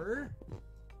 sure.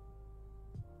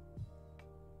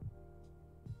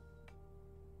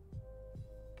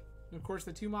 And of course,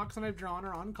 the two mocks that I've drawn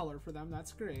are on color for them.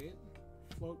 That's great.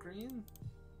 Float green.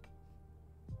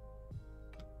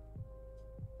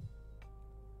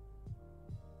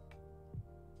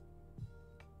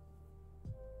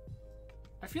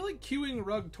 I feel like queuing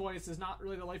Rug twice is not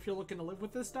really the life you're looking to live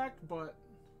with this deck, but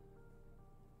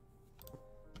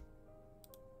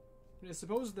I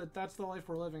suppose that that's the life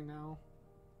we're living now.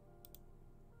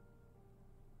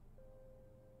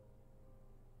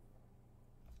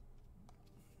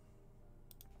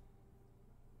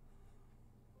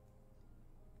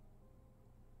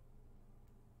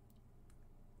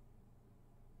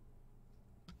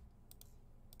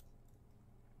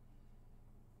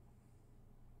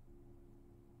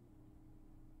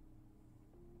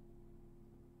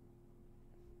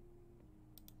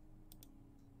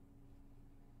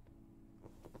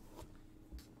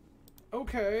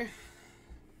 Okay.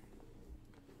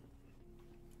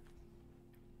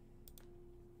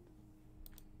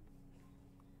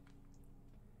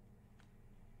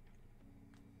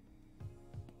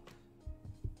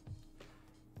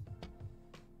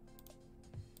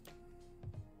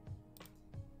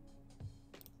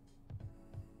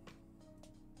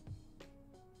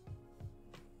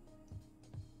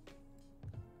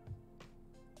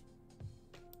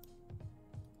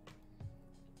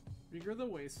 Regrow the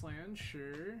Wasteland,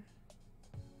 sure.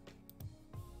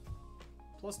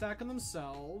 Plus stack on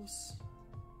themselves.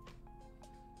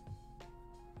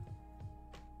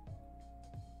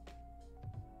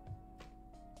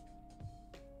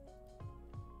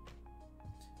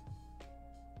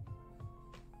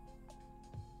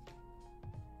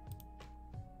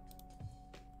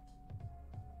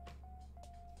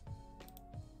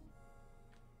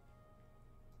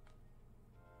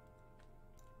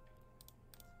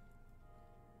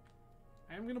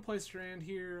 I'm gonna play Strand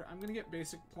here. I'm gonna get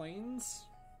basic planes.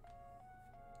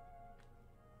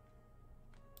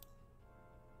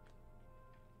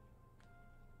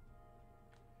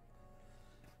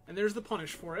 And there's the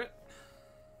punish for it.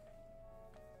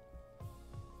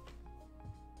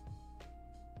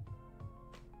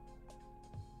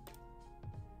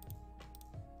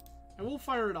 I will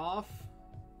fire it off.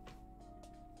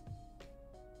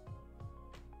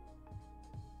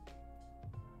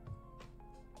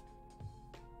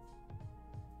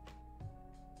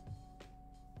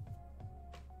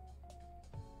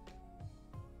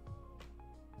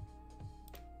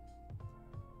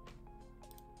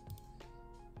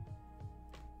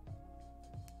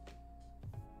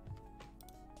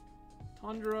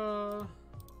 Tundra,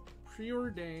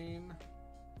 Preordain.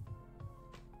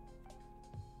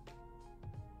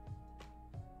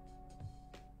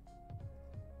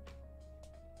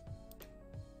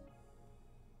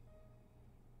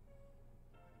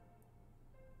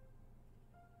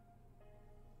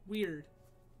 Weird.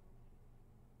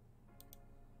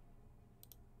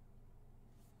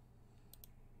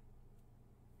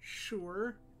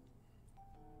 Sure.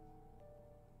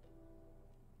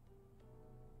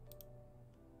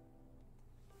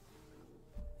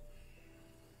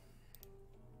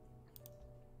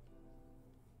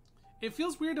 It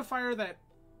feels weird to fire that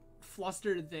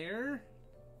Fluster there.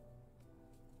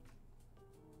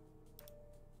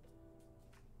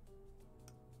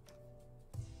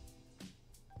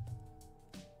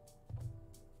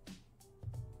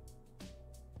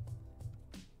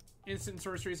 Instant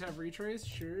sorceries have retrace,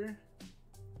 sure.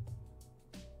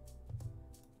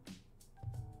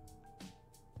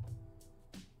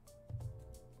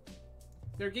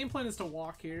 Their game plan is to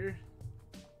walk here.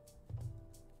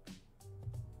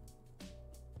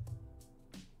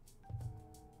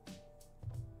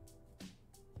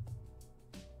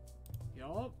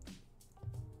 Yup.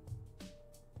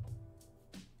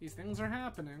 These things are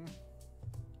happening.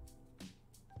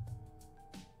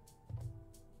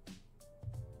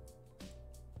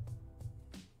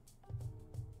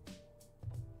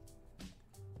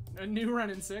 A new run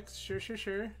in 6, sure, sure,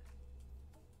 sure.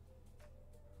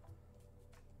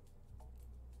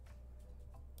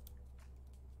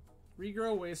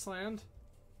 Regrow Wasteland.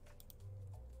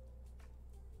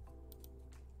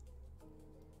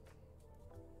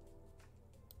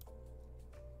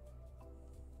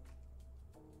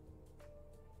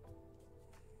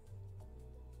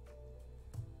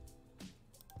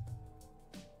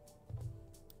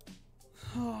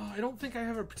 I don't think I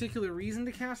have a particular reason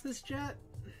to cast this jet,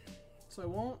 so I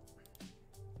won't.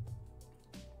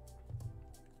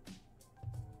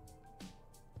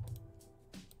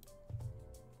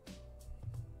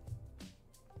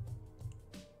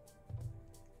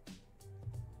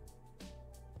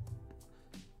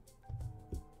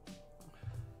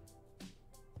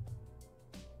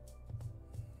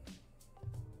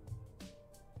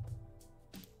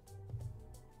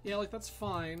 Yeah, like, that's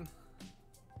fine.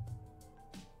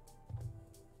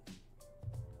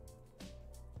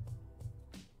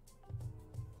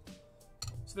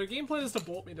 So their game plan is to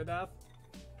bolt me to death.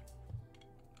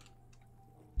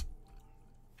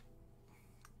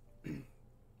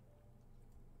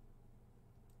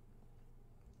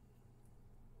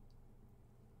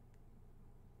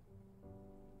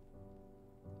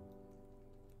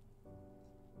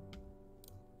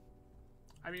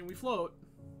 I mean, we float.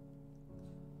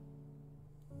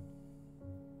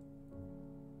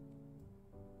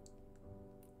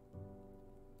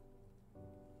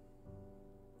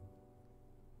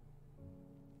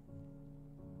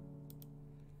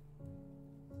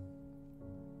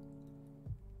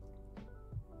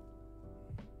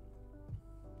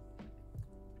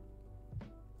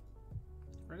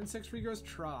 Ren 6 regrows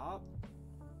Trop.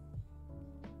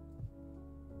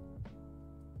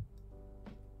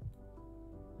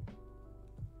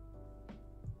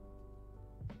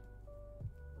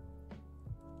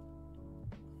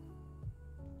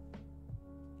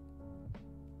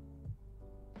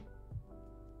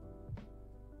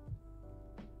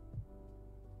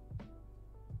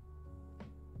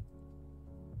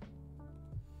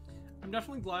 I'm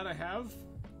definitely glad I have.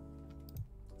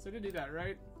 So I did do that,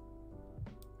 right?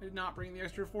 I did not bring the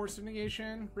extra force of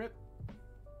negation. Rip.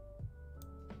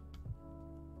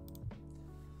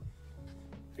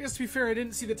 I guess to be fair, I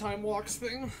didn't see the time walks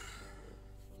thing.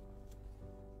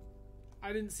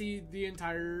 I didn't see the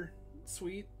entire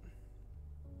suite.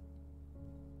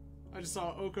 I just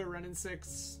saw Oka, Renin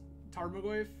 6,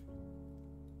 Tarmogoyf.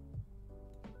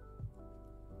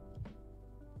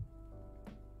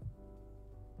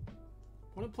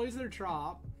 When it plays their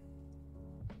Trop,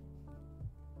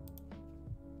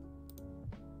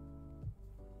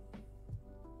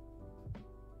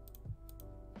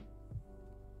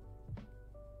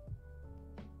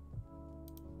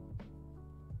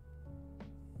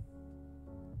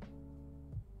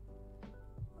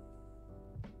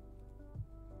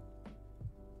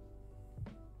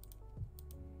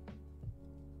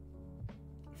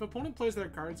 if opponent plays their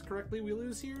cards correctly, we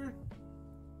lose here.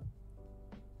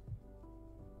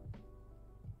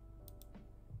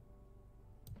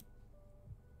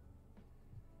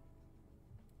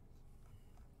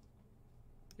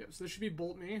 Yep, so this should be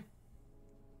bolt me.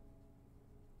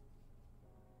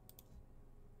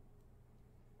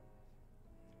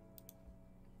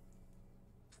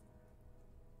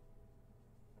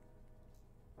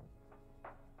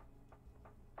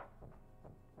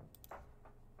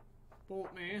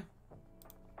 Bolt me.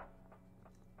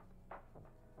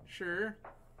 Sure.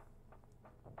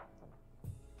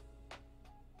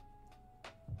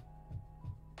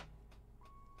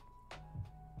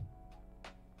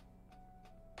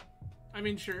 I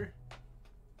mean, sure.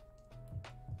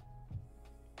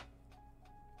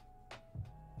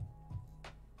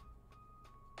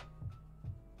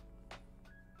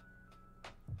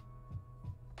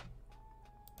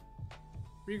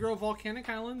 Regrow Volcanic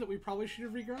Island that we probably should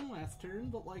have regrown last turn,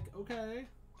 but like, okay.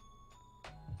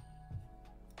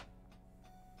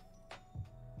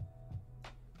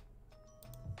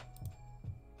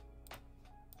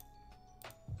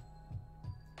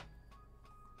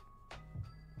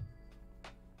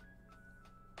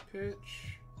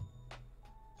 Pitch.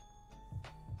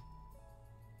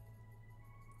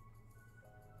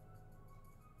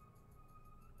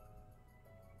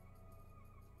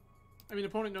 I mean,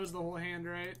 opponent knows the whole hand,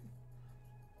 right?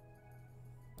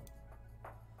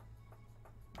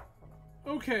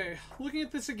 Okay, looking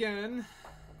at this again.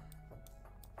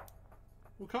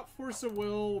 We'll cut Force of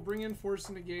Will, we'll bring in Force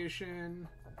of Negation.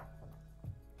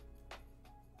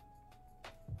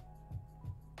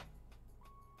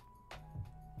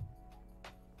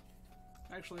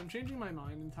 Actually, I'm changing my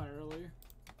mind entirely.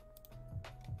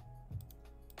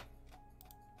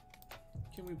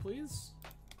 Can we please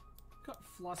cut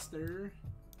Fluster?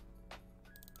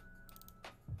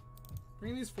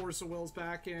 Bring these Force of Wills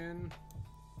back in.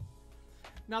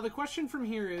 Now the question from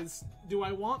here is, do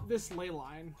I want this ley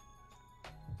line?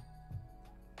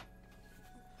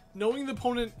 Knowing the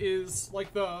opponent is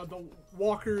like the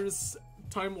Walker's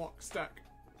Time Walk stack,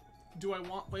 do I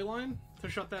want leyline to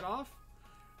shut that off?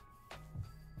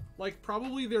 Like,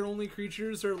 probably their only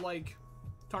creatures are, like,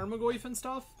 Tarmogoyf and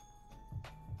stuff.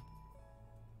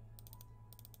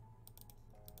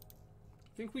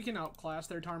 I think we can outclass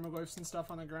their Tarmogoyfs and stuff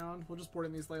on the ground. We'll just board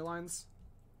in these ley lines.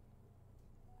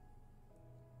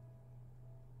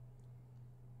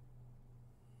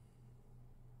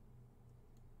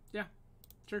 Yeah,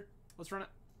 sure. Let's run it.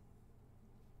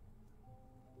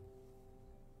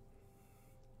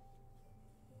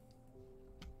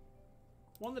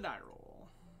 Won the die roll.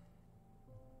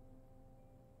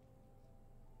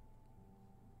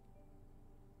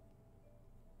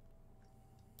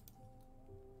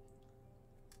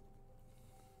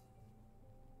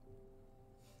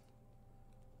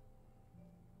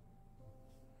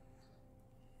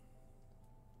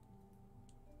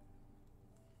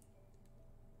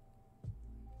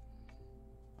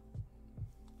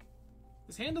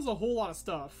 This hand does a whole lot of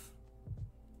stuff.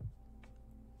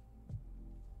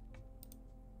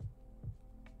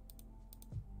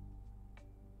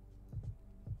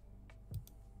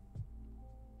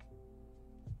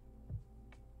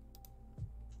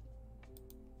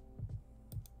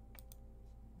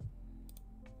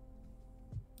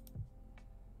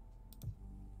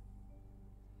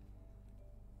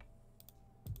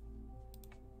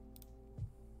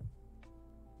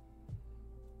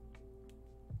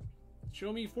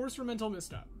 Show me Force for Mental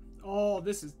Misstep. Oh,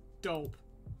 this is dope.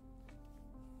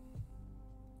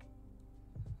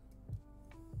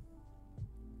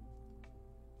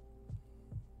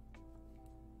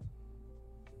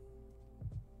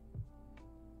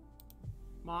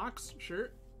 Mox, sure.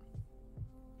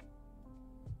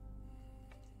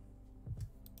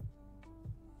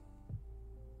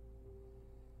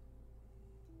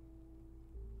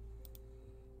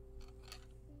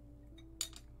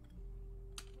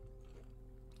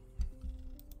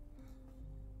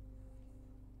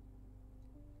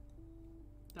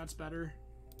 That's better.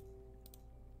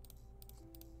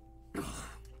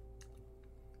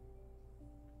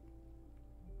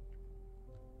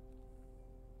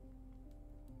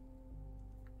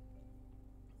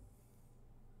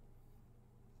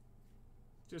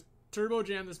 Just turbo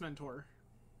jam this Mentor.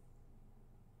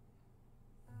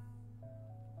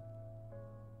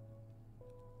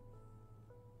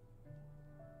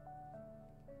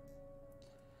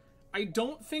 I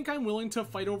don't think I'm willing to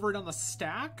fight over it on the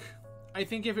stack. I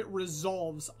think if it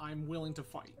resolves, I'm willing to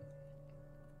fight.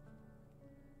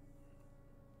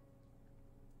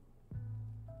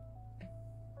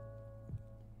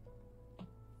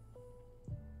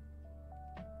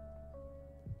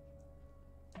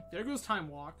 There goes Time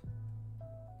Walk.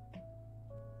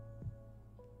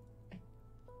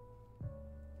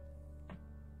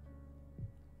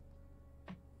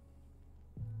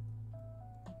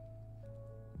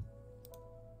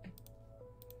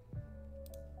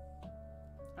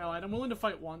 Alright, I'm willing to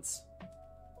fight once.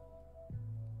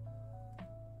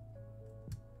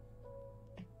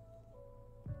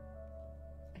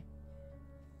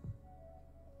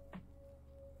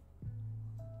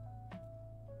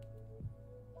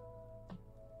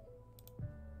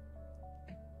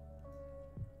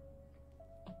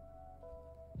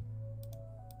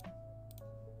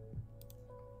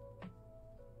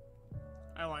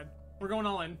 We're going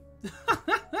all in.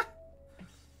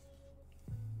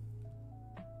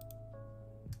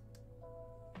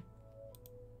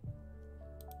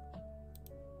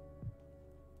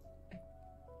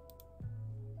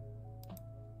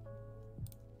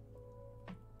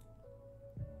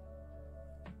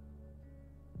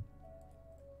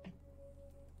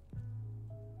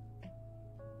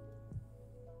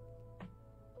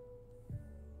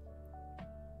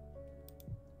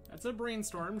 That's a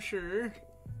brainstorm, sure.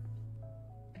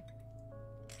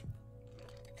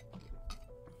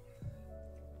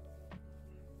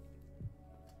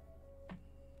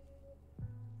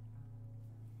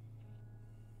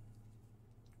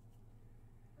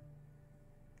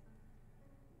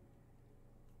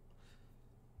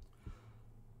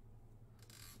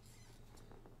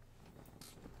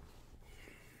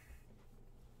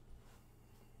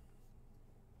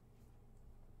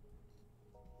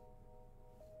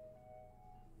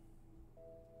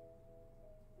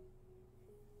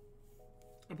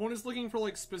 Opponent's looking for,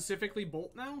 like, specifically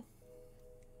Bolt now?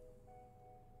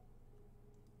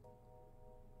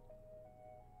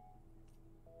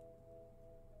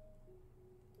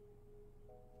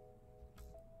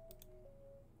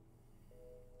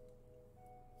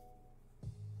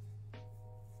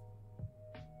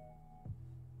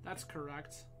 That's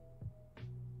correct.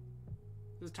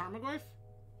 Is it Tarmogoyf?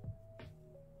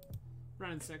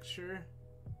 Running 6, sure.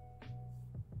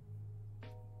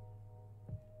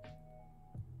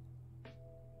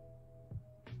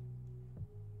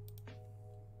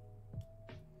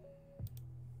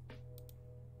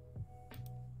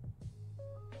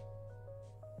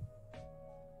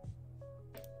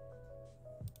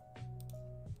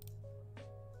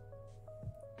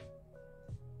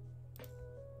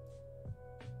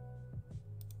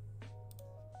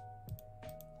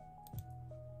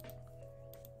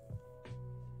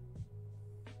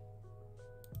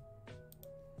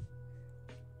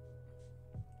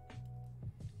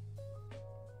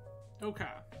 Okay.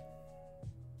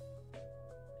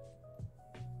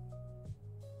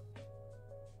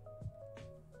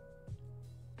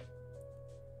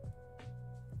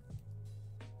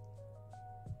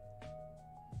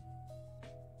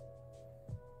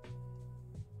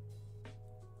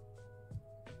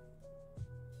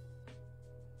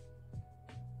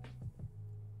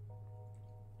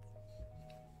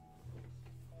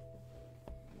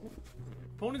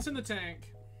 Opponent's in the tank.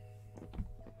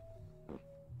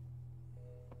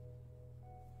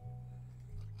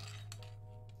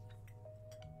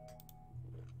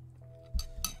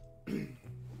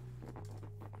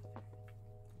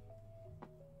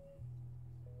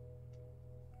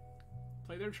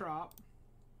 Play their trop.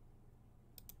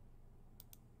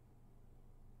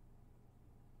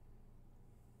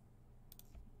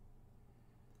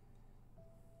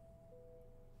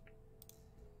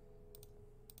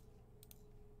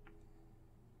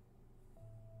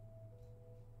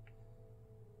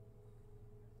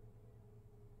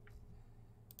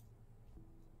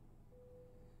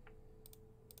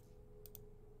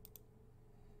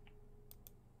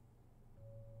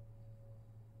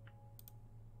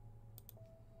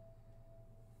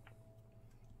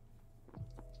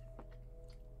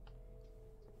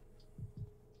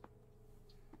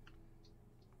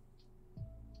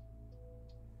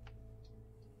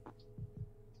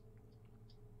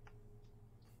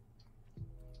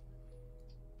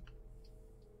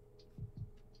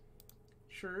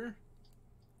 Sure.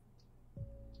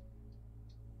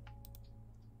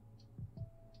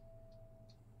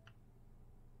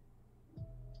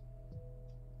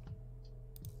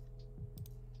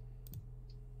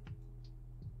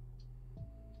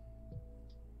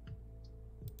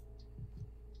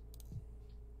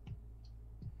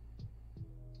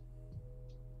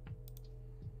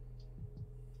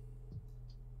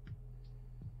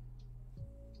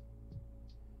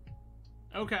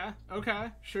 Okay, okay.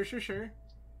 Sure, sure, sure.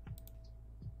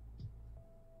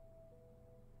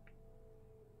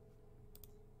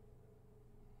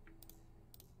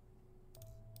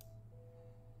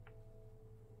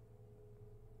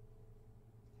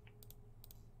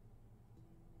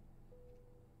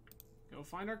 Go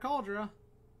find our Cauldra.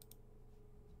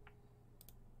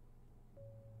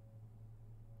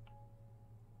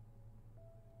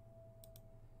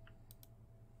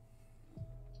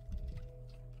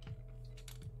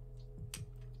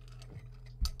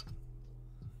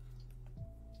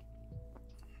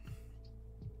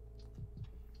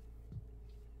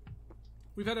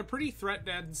 We've had a pretty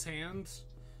threat-dense hand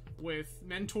with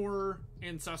Mentor,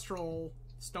 Ancestral,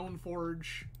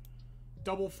 Stoneforge,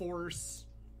 Double Force,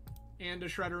 and a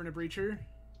Shredder and a Breacher.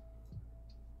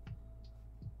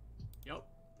 Yep,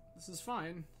 this is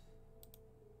fine.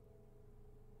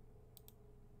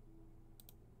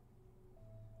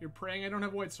 You're praying I don't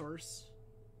have white source.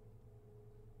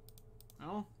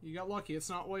 Well, you got lucky. It's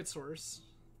not white source.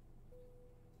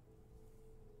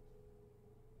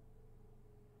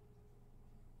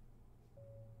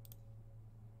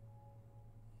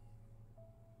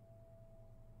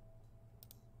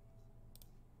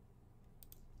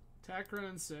 Attack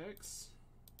run 6.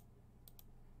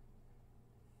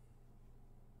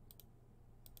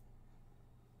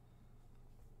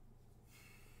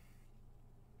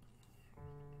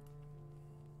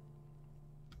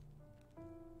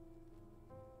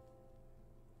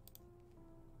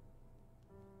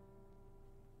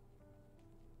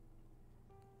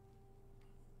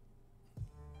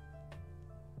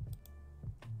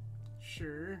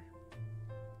 Sure.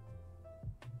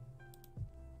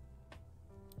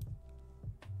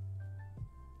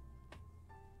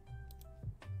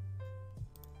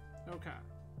 Okay.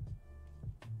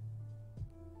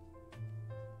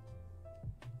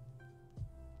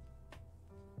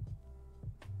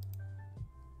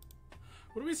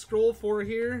 What do we scroll for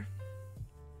here?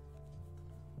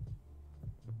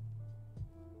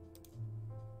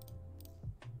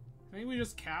 I think we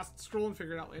just cast scroll and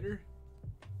figure it out later.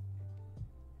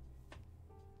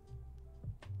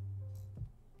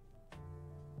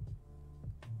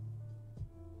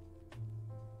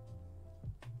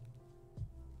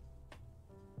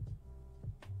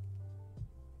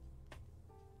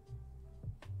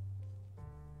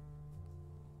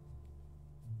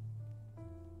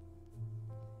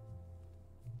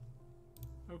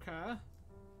 Okay.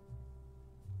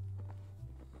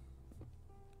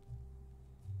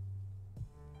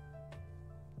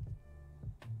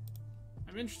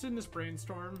 I'm interested in this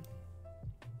brainstorm.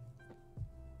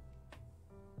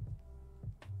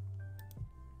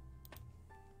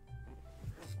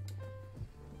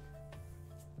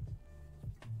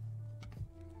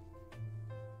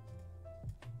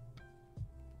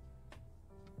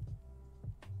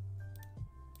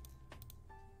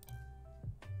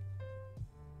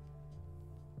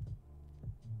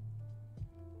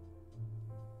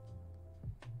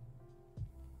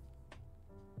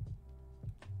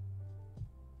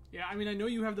 Yeah, I mean, I know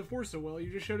you have the Force so well.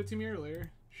 You just showed it to me earlier.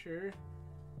 Sure.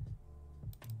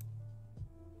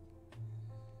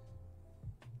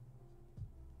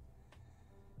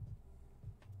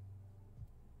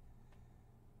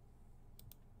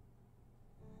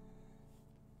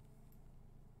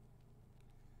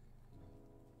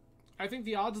 I think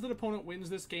the odds that opponent wins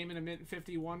this game in a mint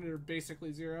 51 are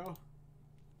basically 0.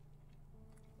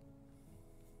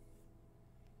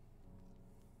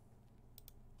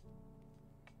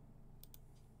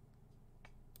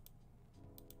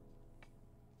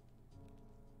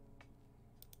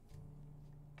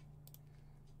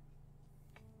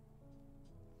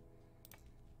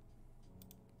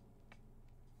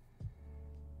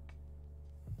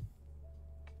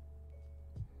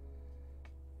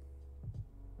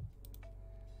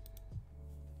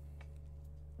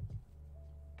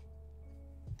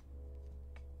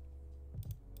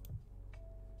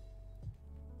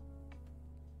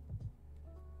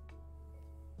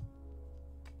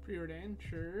 Preordained,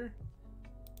 sure.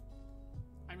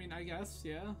 I mean, I guess,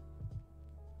 yeah.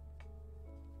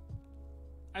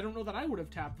 I don't know that I would have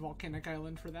tapped Volcanic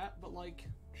Island for that, but, like,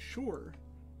 sure.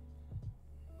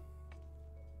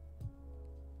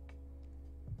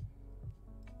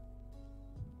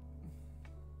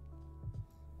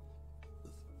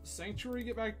 Sanctuary,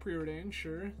 get back preordained,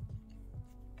 sure.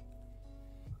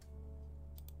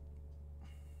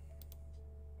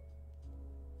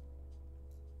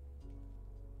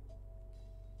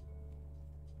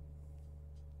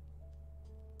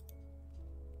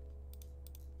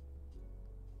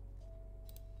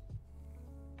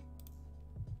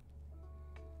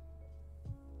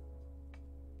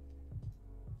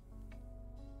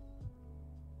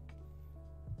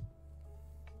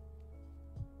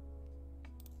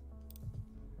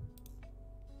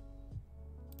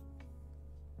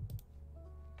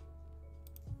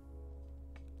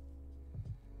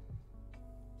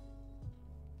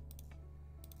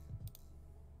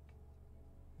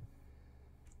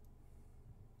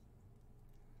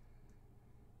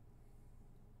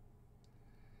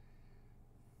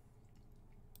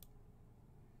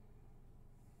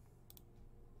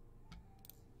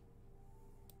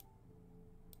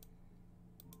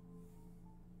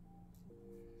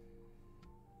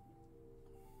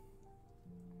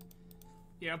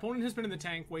 Yeah, opponent has been in the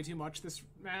tank way too much this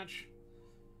match.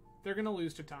 They're gonna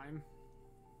lose to time.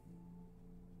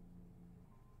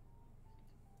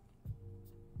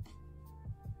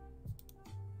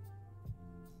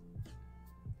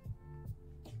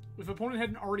 if opponent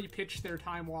hadn't already pitched their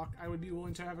time walk, I would be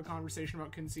willing to have a conversation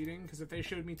about conceding, because if they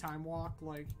showed me time walk,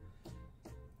 like,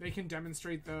 they can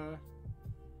demonstrate the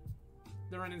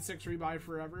run in 6 rebuy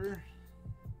forever.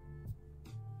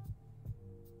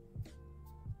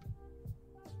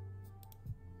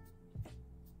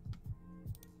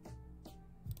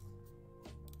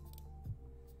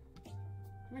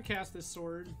 I'm gonna cast this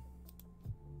sword.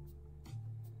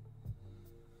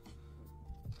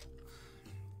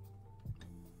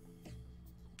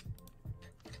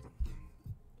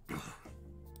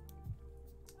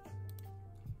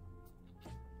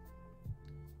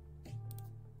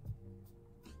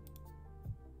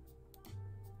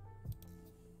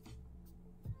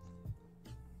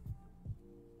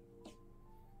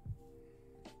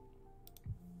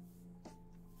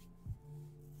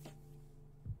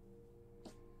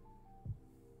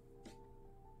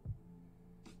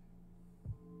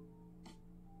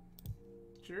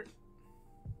 Sure.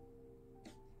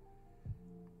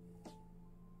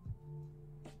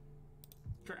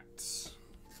 Correct.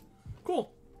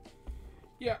 Cool.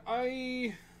 Yeah,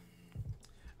 I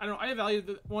don't know. I evaluated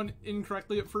the one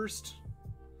incorrectly at first.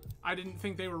 I didn't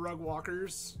think they were rug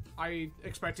walkers. I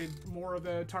expected more of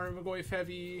the Tarmogoyf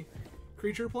heavy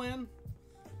creature plan,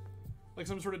 like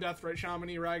some sort of Deathrite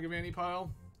Shaman-y Ragavan pile,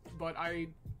 but I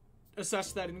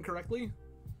assessed that incorrectly,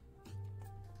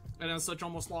 and as such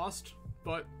almost lost.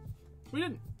 But we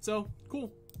didn't, so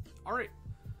cool. All right,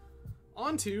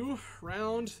 on to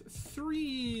round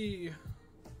 3.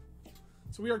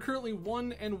 So we are currently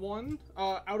 1-1.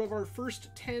 Out of our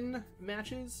first 10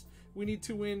 matches, we need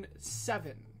to win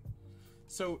 7.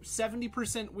 So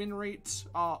 70% win rate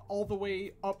all the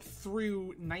way up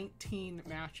through 19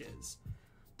 matches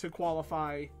to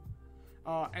qualify.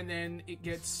 And then it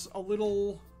gets a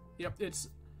little... Yep, it's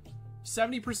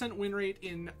 70% win rate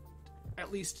in at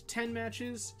least 10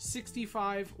 matches,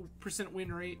 65%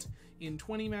 win rate in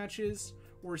 20 matches,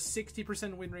 or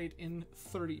 60% win rate in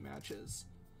 30 matches.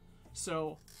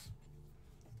 So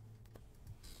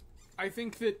I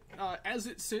think that as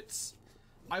it sits,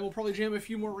 I will probably jam a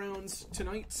few more rounds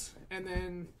tonight, and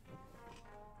then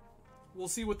we'll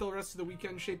see what the rest of the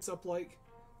weekend shapes up like.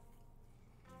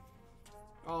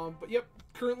 But yep,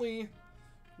 currently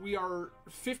we are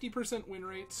 50% win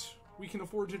rate. We can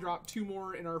afford to drop 2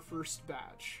 more in our first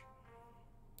batch.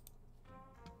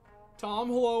 Tom,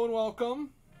 hello and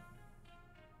welcome.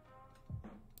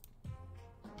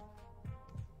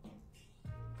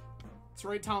 That's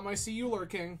right, Tom, I see you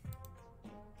lurking.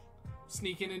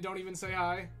 Sneak in and don't even say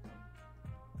hi.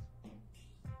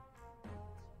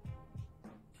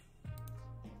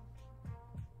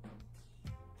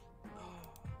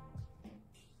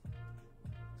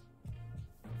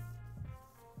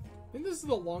 I think this is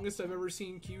the longest I've ever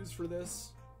seen queues for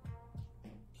this.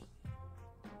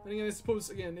 And again, I suppose,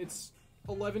 again, it's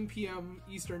 11 p.m.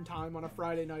 Eastern time on a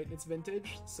Friday night and it's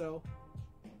vintage, so...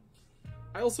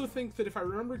 I also think that if I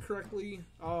remember correctly,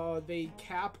 they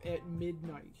cap at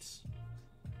midnight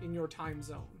in your time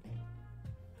zone.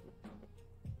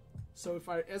 So if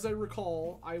as I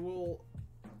recall, I will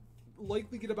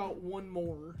likely get about 1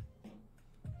 more.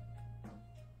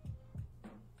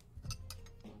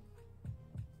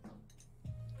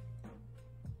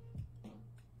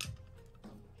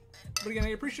 But again, I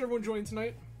appreciate everyone joining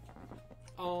tonight.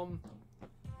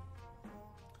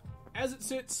 As it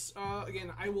sits,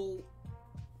 again, I will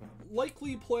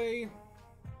likely play...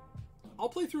 I'll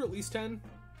play through at least 10.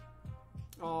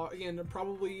 Again,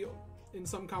 probably in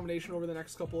some combination over the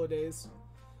next couple of days.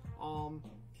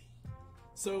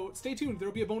 So stay tuned.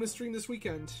 There'll be a bonus stream this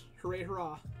weekend. Hooray,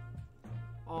 hurrah.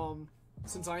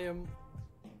 Since I am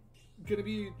going to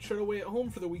be shut away at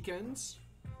home for the weekends,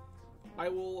 I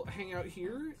will hang out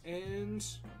here and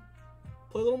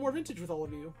play a little more vintage with all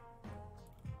of you.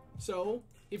 So,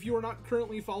 if you are not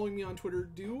currently following me on Twitter,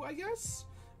 do, I guess?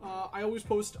 I always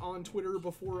post on Twitter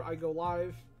before I go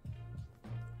live.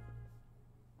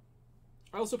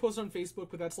 I also post on Facebook,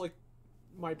 but that's like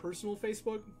my personal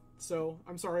Facebook, so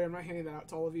I'm sorry I'm not handing that out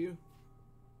to all of you.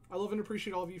 I love and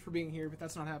appreciate all of you for being here, but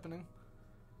that's not happening.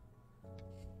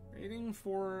 Rating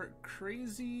for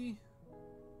Craze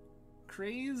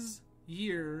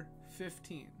Year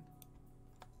 15.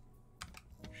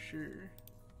 Sure.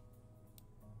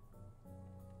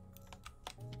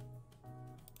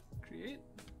 Create.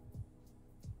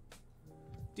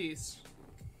 Dece.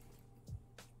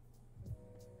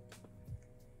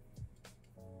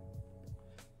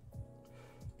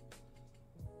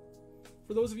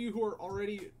 For those of you who are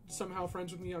already somehow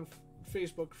friends with me on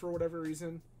Facebook for whatever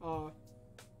reason, I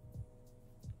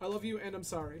love you and I'm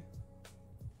sorry.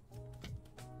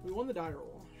 We won the die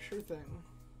roll. Sure thing.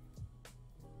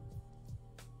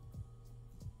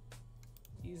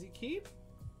 Easy keep.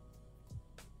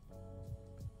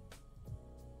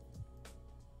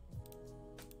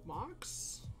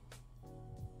 Mox.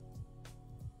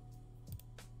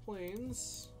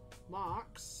 Plains.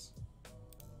 Mox.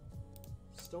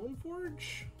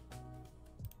 Stoneforge.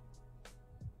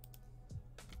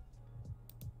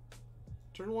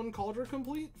 Turn 1 Cauldron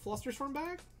complete. Flusterstorm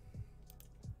back.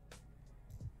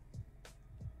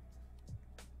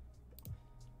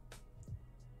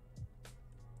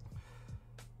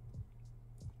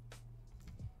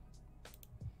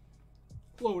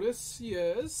 Lotus,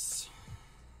 yes.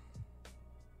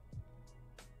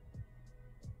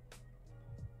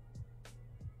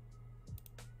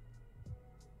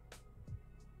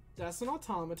 That's an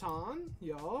automaton,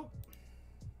 yup.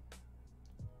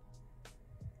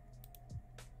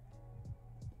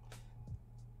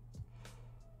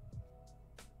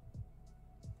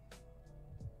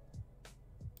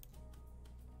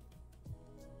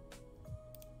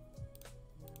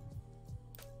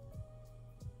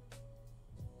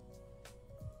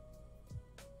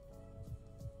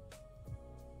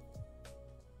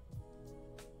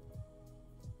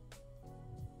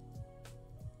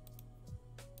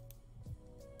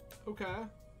 Okay.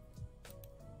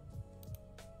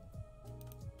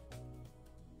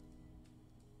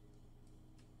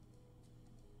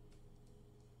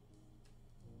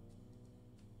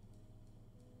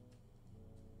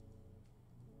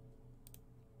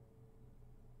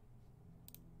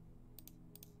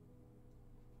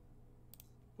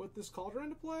 Put this Cauldron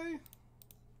into play.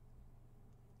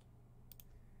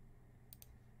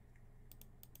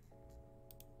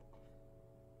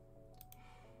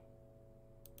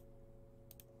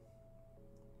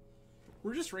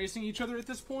 We're just racing each other at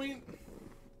this point.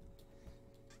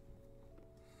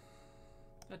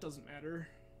 That doesn't matter.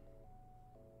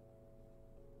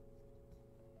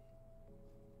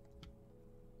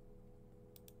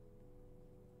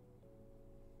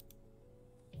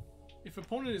 If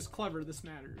opponent is clever, this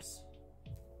matters.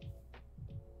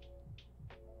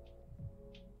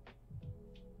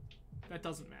 That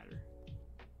doesn't matter.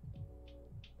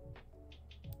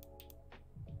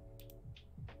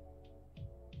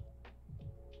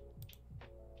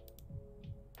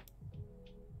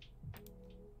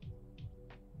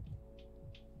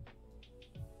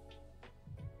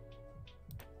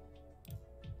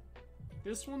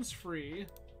 This one's free.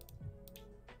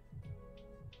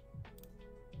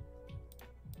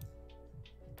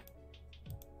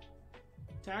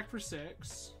 Attack for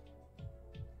 6.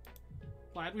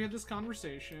 Glad we had this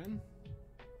conversation.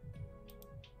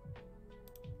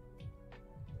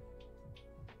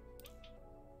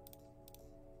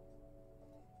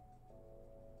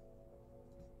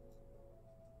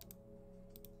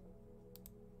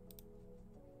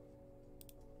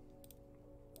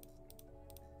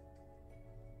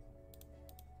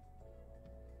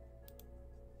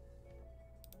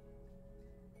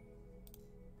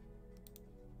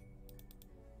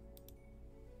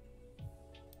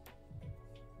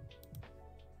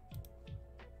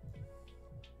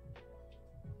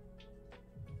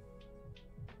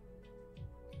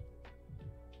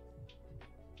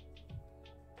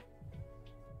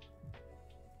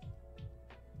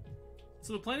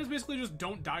 So the plan is basically just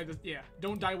don't die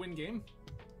don't die, win game.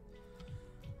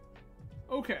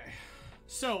 Okay.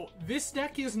 So this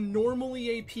deck is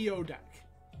normally a PO deck.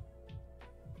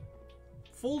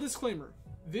 Full disclaimer,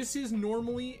 this is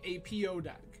normally a PO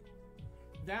deck.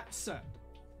 That said,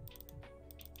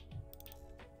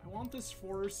 I want this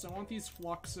force, I want these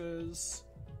fluxes.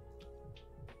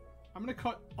 I'm gonna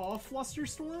cut off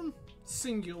Flusterstorm,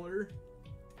 singular.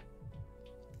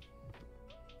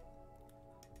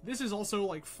 This is also,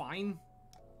 like, fine.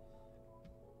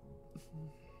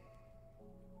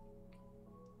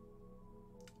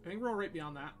 I think we're all right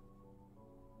beyond that.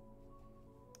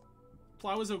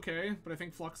 Plow is okay, but I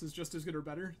think Flux is just as good or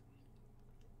better.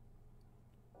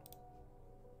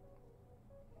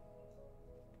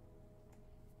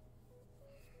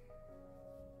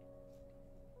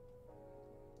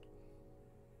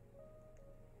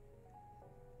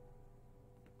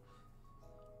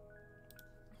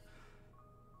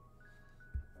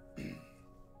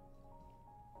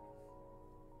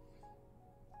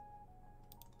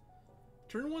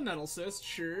 Turn 1 Nettle Cyst,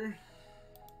 sure.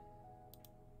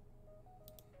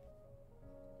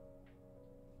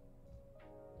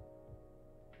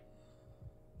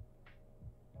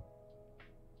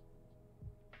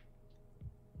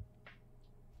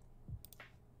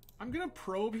 I'm gonna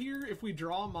probe here. If we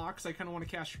draw Mox, I kind of want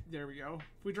to cast... There we go.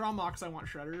 If we draw Mox, I want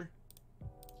Shredder.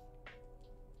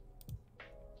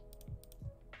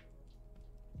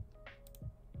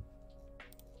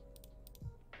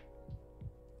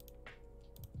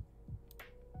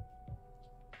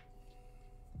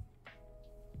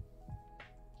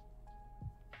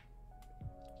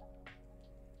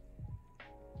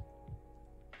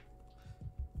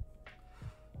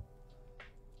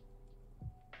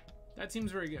 That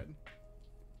seems very good.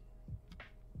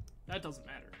 That doesn't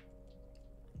matter.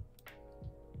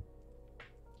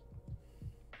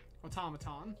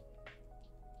 Automaton.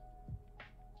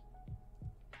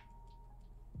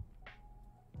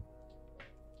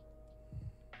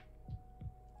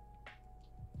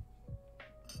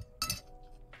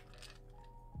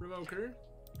 Revoker.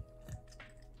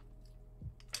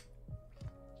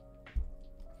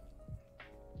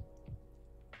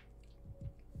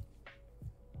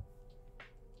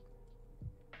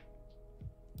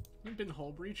 Been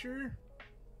Hull Breacher.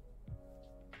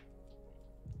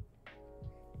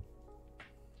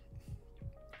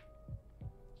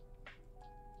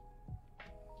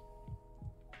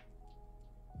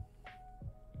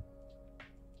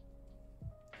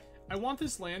 I want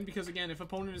this land because, again, if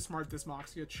opponent is smart, this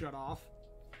Mox gets shut off.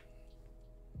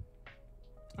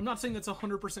 I'm not saying that's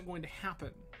 100% going to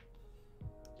happen,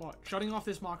 but shutting off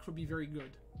this Mox would be very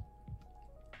good.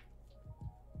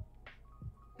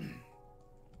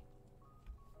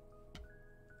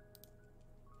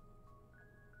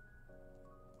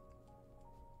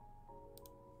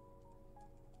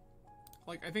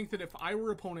 Like, I think that if I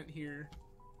were opponent here...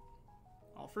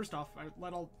 Well, first off, I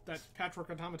let all that Patchwork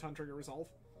Automaton trigger resolve.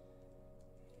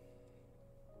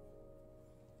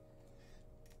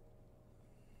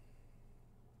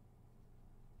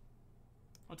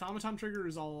 Automaton trigger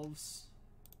resolves.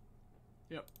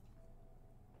 Yep.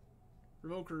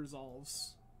 Revoker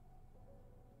resolves.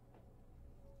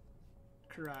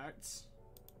 Correct.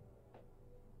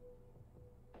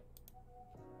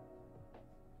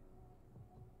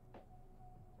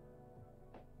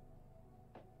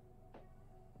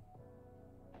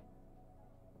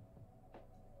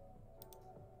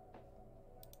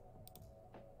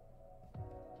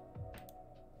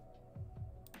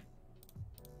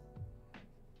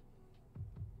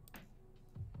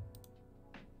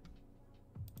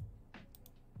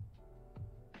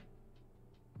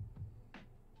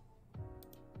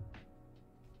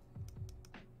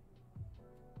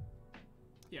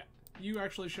 Yeah, you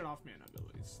actually shut off mana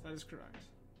abilities. That is correct.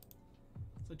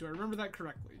 So do I remember that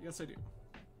correctly? Yes, I do.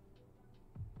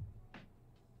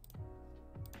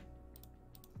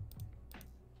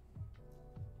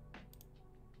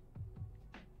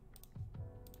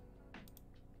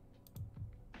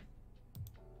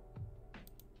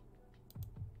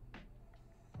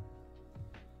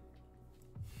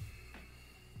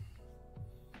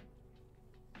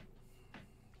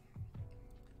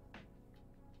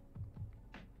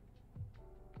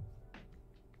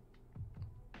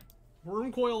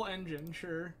 Wormcoil Engine,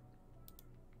 sure.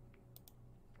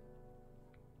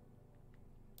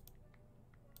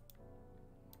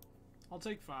 I'll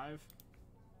take 5.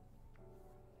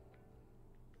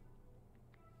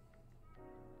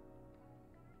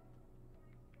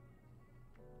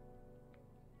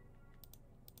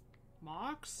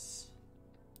 Mox?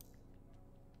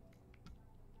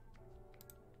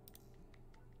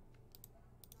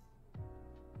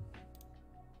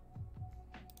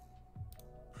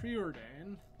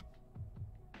 Preordain.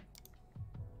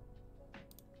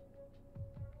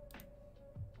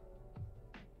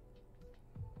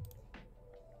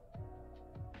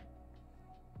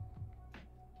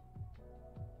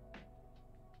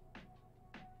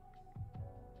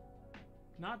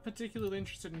 Not particularly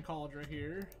interested in Cauldra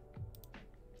here.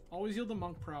 Always yield the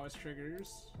Monk Prowess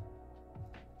triggers.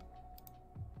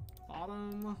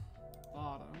 Bottom.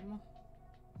 Bottom.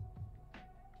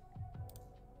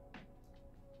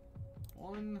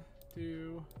 1,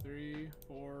 2, 3,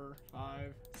 4,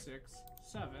 5, 6,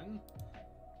 7.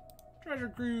 Treasure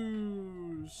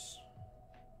Cruise!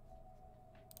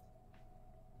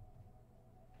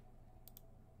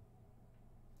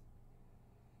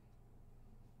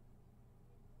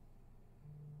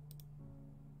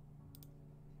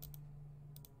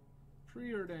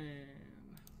 Preordain.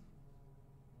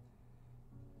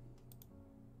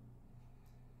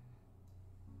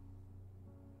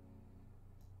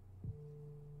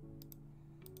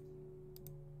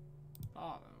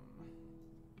 Bottom.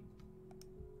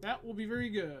 That will be very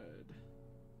good.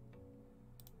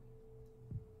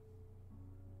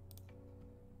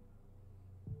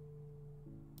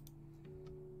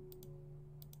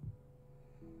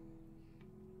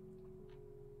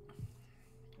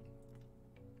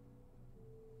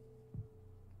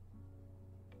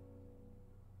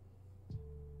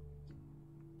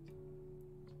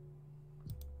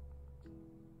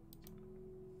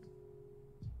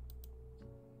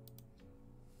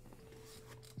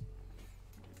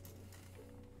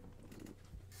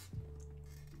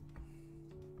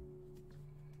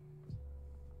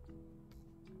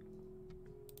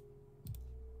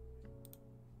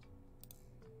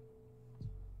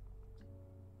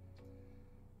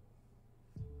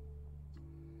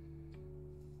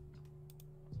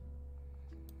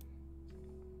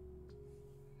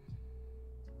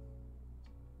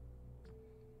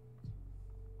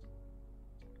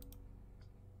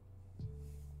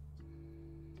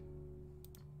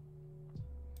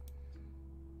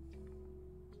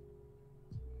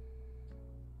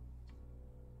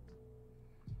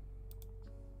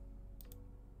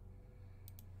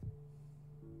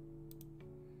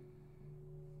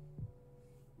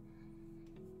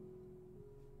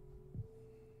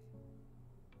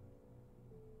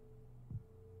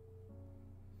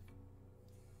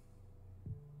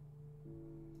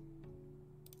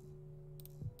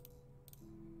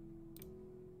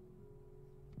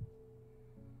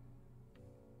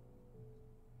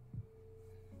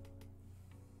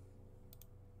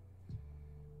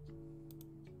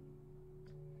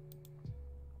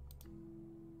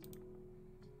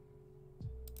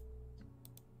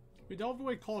 We delved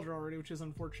away Cauldron already, which is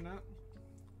unfortunate.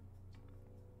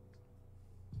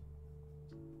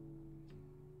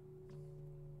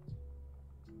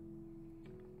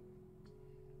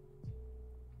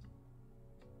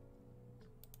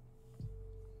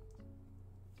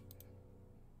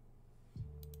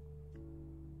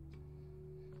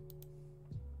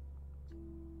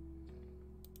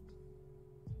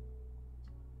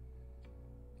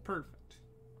 Perfect.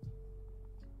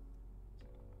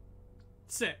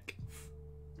 Sick.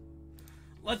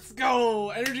 Let's go!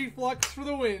 Energy Flux for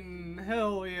the win.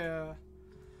 Hell yeah.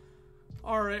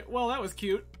 Alright, well that was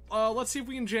cute. Let's see if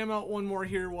we can jam out one more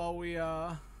here while we,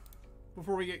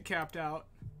 before we get capped out.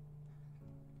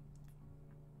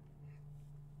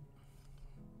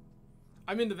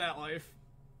 I'm into that life.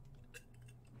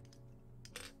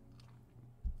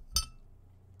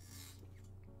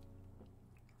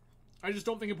 I just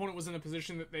don't think opponent was in a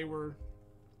position that they were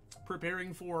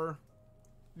preparing for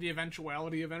the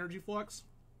eventuality of Energy Flux.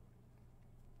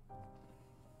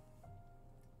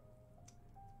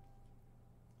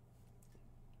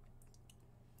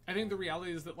 I think the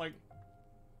reality is that, like,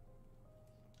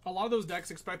 a lot of those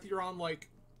decks expect that you're on, like,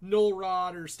 Null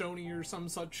Rod or Stony or some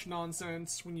such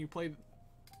nonsense when you play,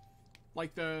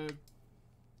 like, those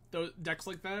decks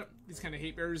like that. These kind of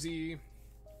Hate Bearsy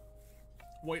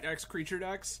White X creature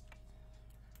decks.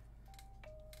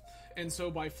 And so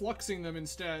by fluxing them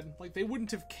instead, like, they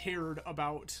wouldn't have cared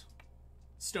about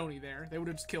Stony there. They would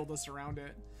have just killed us around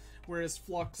it. Whereas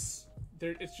Flux,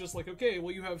 it's just like, okay,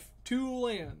 well, you have 2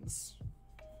 lands.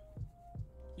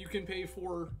 You can pay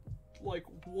for, like,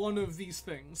 one of these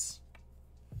things.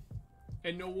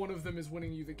 And no one of them is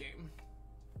winning you the game.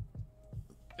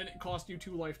 And it cost you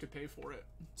 2 life to pay for it.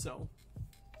 So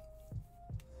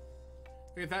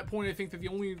at that point, I think that the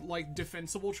only, like,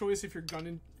 defensible choice, if you're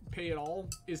gonna pay at all,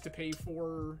 is to pay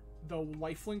for the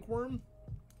lifelink worm.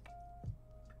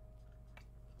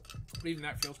 But even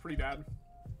that feels pretty bad.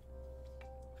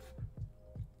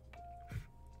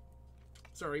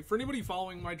 Sorry, for anybody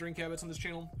following my drink habits on this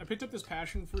channel, I picked up this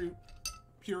passion fruit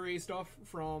puree stuff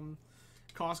from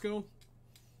Costco,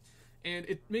 and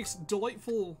it makes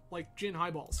delightful, like, gin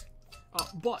highballs.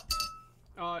 But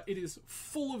it is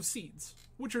full of seeds,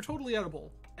 which are totally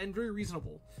edible and very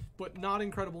reasonable, but not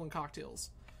incredible in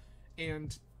cocktails.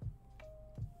 And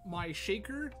my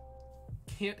shaker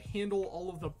can't handle all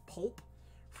of the pulp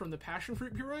from the passion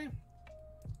fruit puree,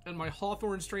 and my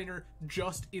Hawthorne strainer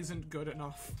just isn't good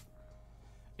enough.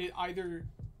 It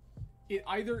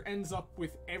either ends up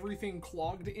with everything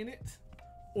clogged in it,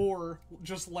 or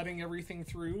just letting everything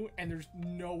through, and there's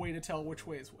no way to tell which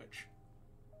way is which.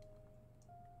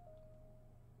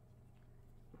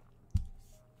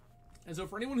 And so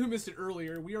for anyone who missed it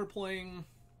earlier, we are playing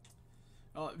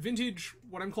vintage,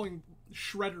 what I'm calling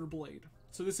Shredder Blade.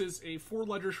 So this is a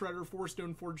 4-ledger Shredder,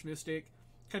 4-stone Forged Mystic,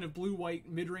 kind of blue-white,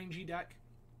 mid-rangey deck.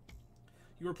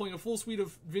 You are playing a full suite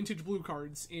of vintage blue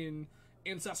cards in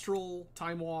Ancestral,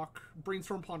 Time Walk,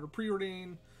 Brainstorm Ponder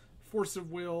Preordain, Force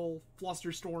of Will,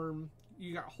 Flusterstorm.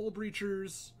 You got Hull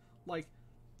Breachers. Like,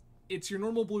 it's your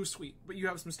normal blue suite, but you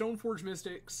have some Stoneforge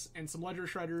Mystics and some Ledger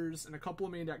Shredders and a couple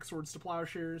of main deck Swords to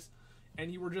Plowshares,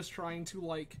 and you were just trying to,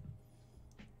 like,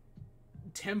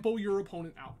 tempo your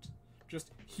opponent out. Just,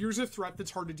 here's a threat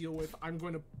that's hard to deal with. I'm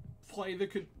going to play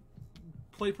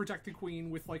Protect the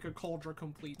Queen with, like, a Cauldron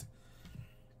complete.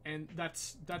 And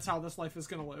that's how this life is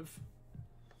going to live.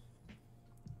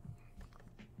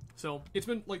 So, it's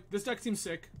been, like, this deck seems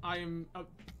sick. I am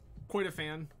quite a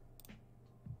fan.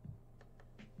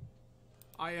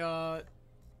 I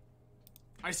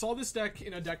saw this deck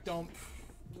in a deck dump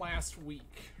last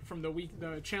week, from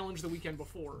the challenge the weekend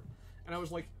before, and I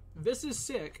was like, this is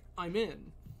sick, I'm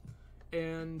in.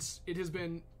 And it has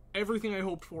been everything I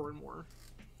hoped for and more.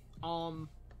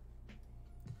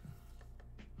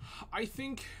 I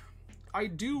think I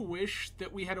do wish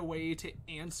that we had a way to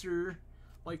answer,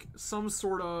 like, some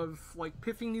sort of, like,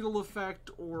 Pithing Needle effect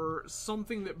or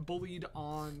something that bullied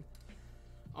on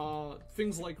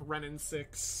things like Renin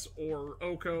 6 or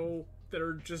Oko that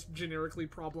are just generically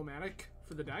problematic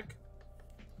for the deck.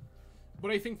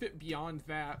 But I think that beyond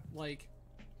that, like,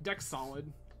 deck's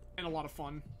solid and a lot of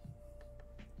fun.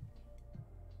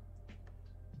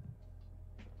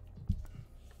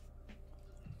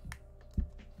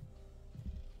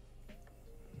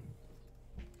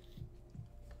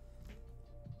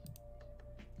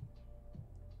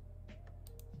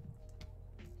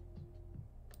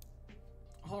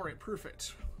 Alright,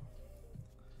 perfect.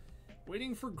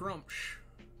 Waiting for Grumsh.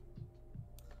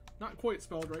 Not quite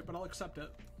spelled right, but I'll accept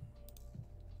it.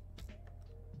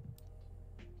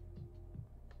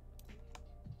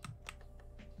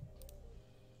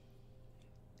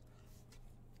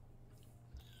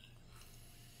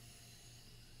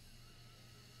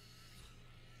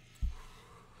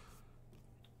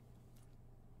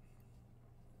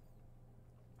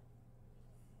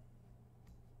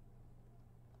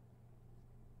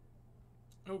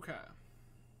 Okay.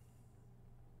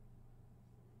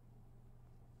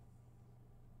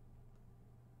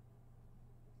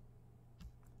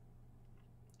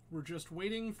 We're just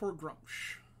waiting for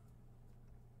Grumsh.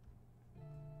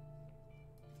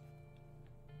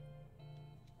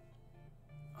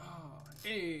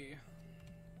 Hey.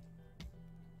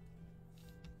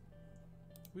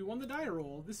 We won the die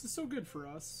roll. This is so good for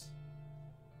us.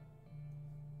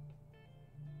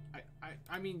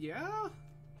 I mean, yeah?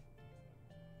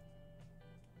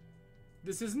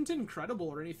 This isn't incredible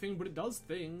or anything, but it does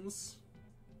things.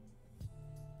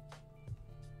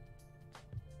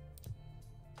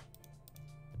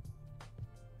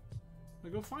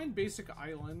 Like, go find basic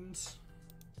island.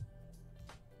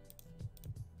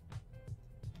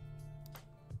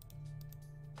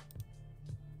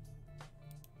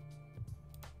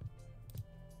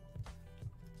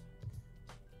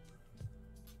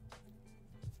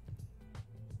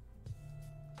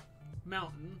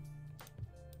 Mountain.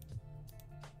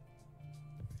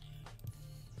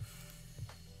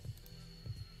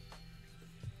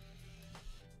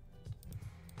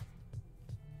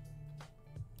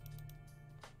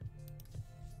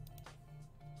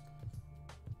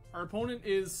 Our opponent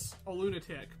is a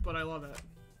lunatic, but I love it.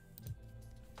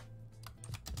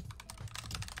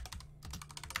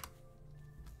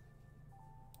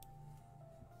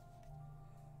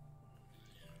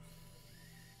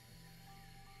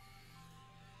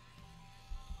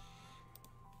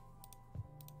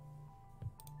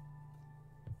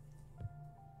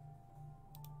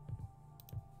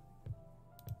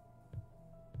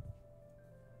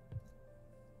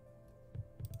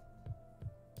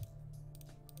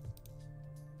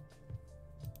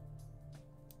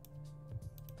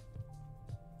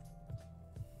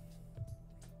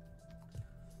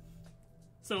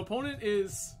 So opponent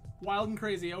is wild and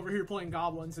crazy over here playing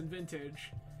goblins in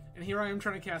Vintage, and here I am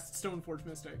trying to cast Stoneforge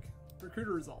Mystic.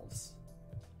 Recruiter resolves.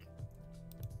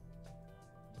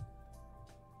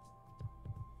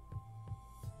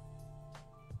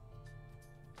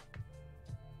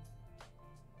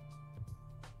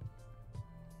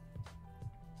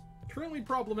 Currently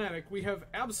problematic. We have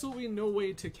absolutely no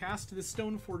way to cast this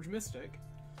Stoneforge Mystic,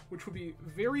 which would be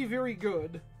very, very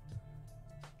good.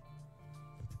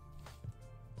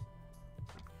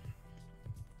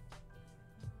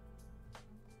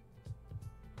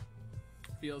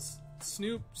 Feels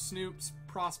Snoop, Snoops,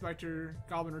 Prospector,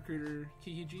 Goblin Recruiter,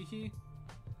 Kiki Jiki.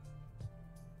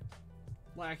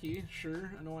 Lackey,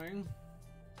 sure, annoying.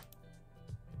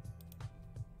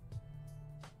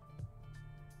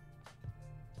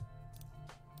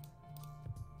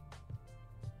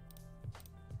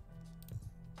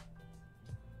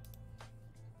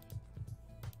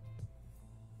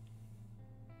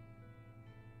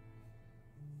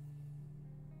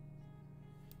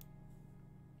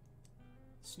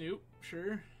 Snoop,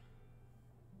 sure.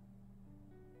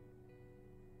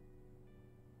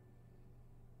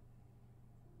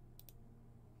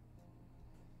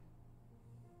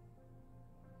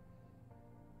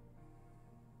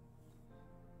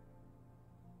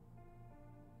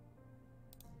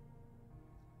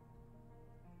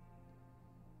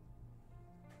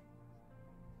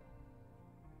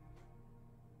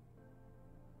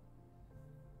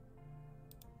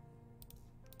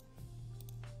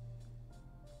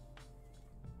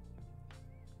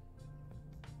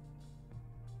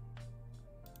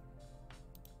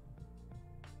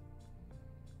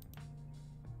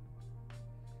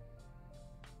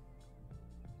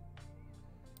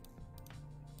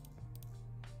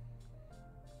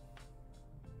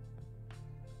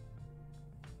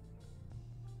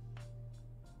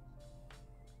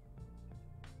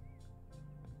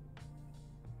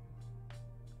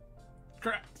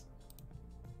 Correct.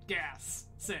 Gas.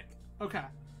 Sick. Okay.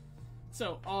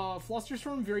 So,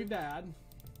 Flusterstorm, very bad.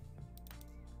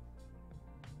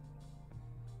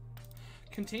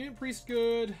 Containment Priest,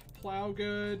 good. Plow,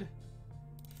 good.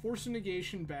 Force of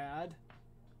Negation, bad.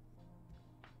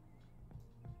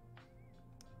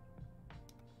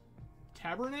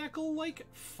 Tabernacle, like,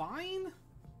 fine?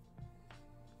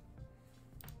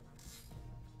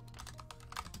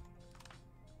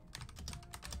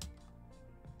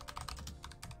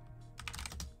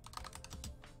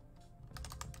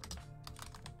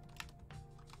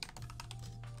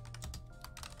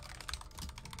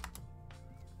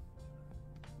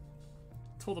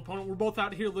 Told opponent, we're both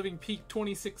out here living peak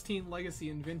 2016 legacy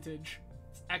in Vintage.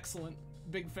 It's excellent.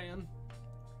 Big fan.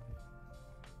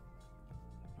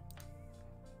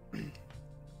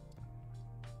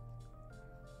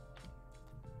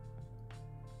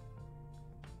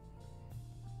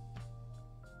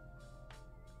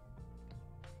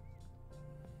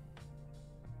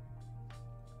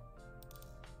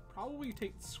 probably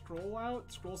take Scroll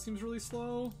out. Scroll seems really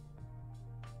slow.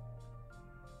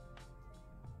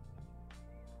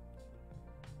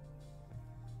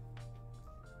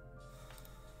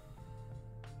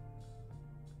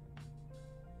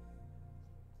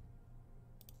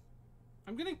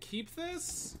 I'm gonna keep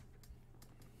this.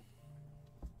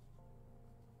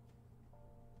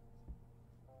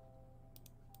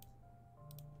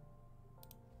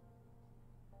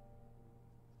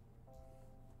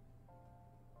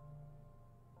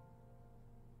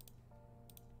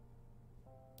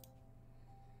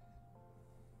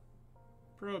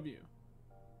 Probe you.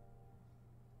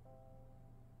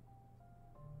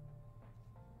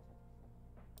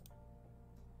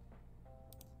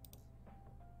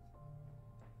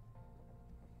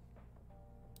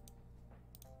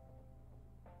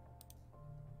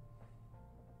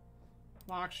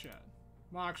 Mox Shed.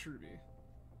 Mox Ruby.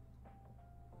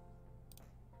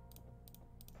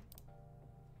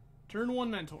 Turn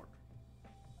 1 Mentor.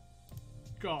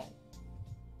 Go.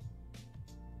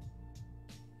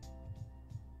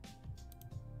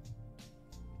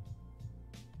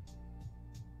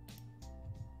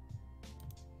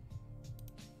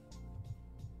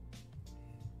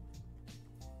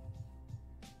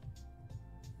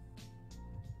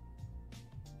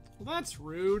 Well, that's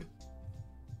rude.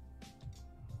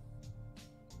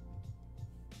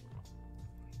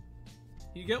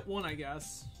 You get one, I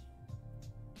guess.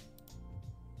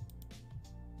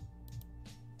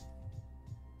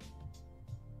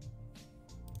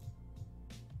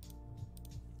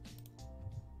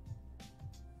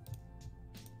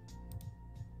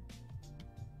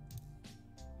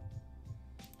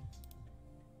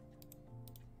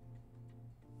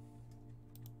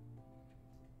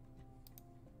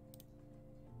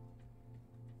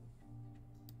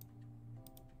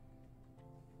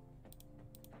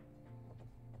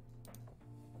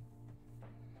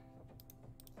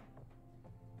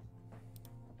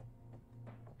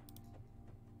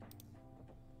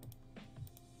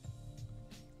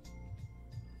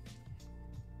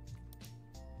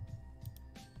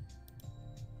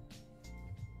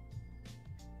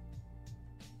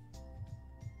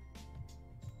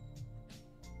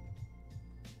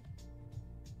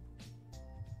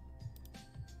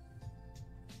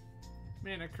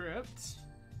 Mana Crypt.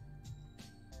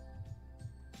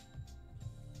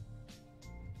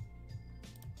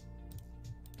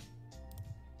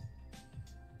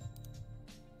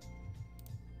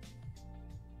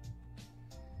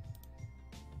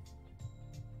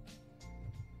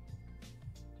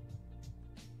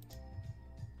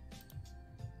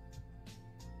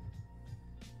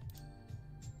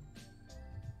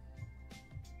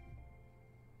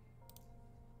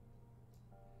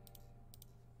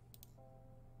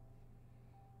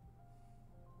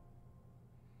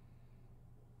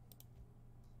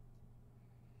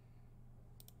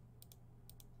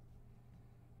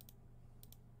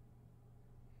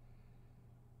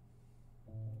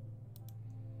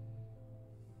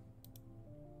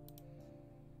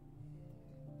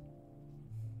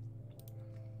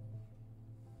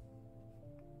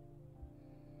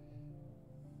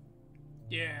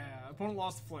 Yeah, opponent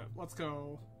lost the flip. Let's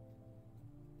go.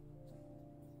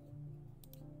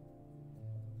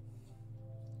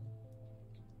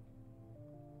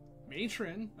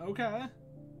 Matron, okay.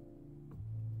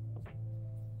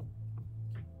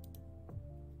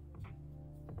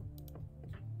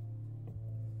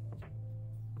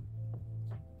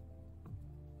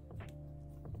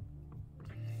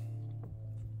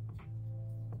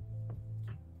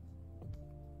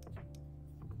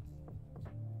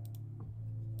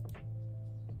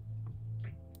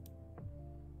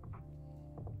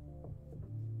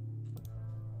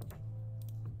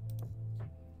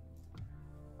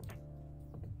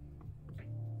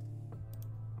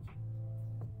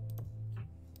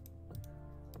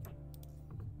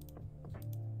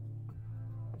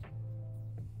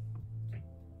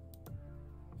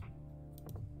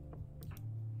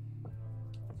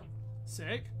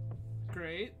 Sick.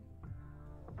 Great.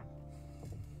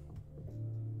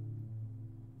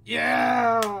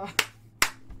 Yeah!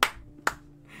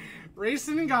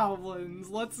 Racing and Goblins.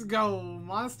 Let's go.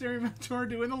 Monastery Mentor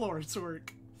doing the Lord's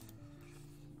work.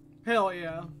 Hell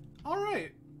yeah.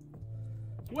 Alright.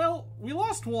 Well, we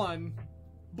lost one,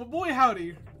 but boy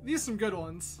howdy, these are some good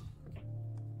ones.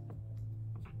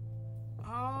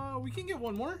 We can get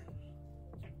one more.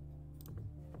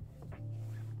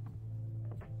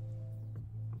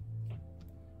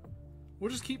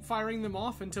 We'll just keep firing them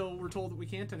off until we're told that we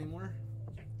can't anymore.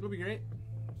 It'll be great.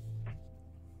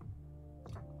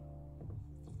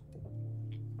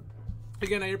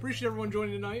 Again, I appreciate everyone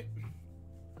joining tonight.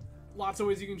 lots of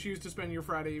ways you can choose to spend your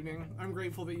Friday evening. I'm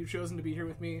grateful that you've chosen to be here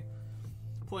with me,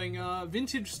 playing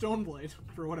vintage Stoneblade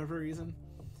for whatever reason.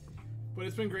 But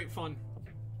it's been great fun.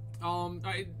 While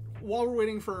we're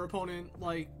waiting for our opponent,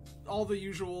 like, all the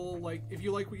usual, like, if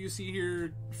you like what you see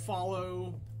here,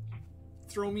 follow,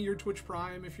 throw me your Twitch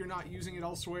Prime if you're not using it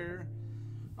elsewhere.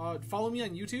 Follow me on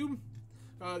YouTube.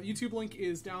 The YouTube link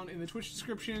is down in the Twitch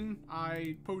description.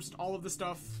 I post all of the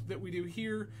stuff that we do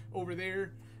here over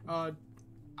there.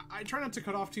 I try not to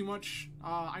cut off too much.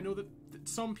 I know that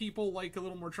some people like a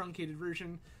little more truncated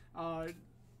version.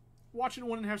 Watch it at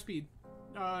 1.5 speed.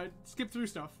 Skip through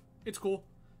stuff. It's cool.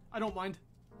 I don't mind.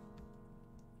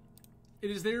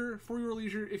 It is there for your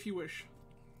leisure if you wish.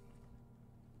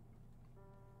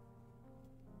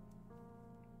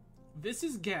 This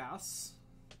is gas.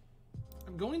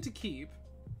 I'm going to keep.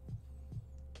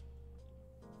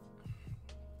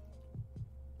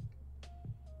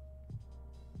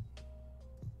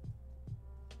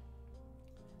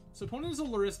 So opponent is a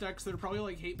Luris decks that are probably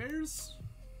like Hate Bears.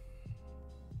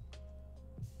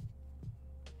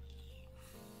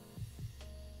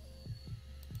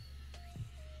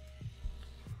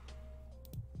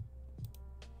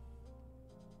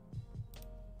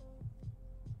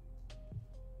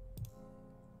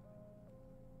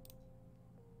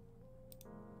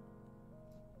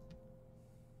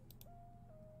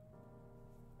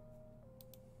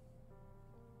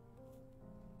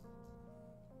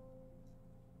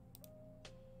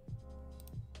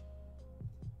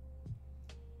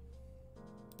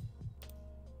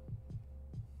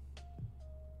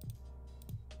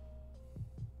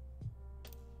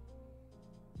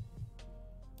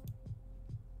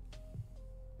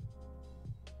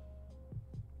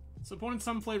 So opponent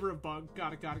some flavor of bug.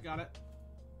 Got it.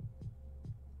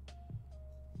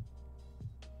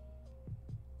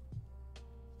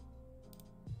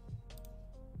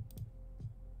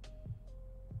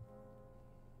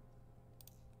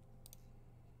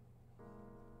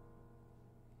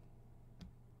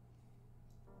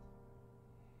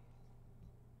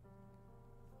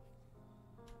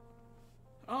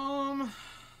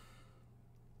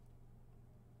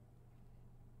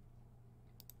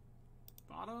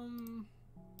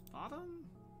 Bottom?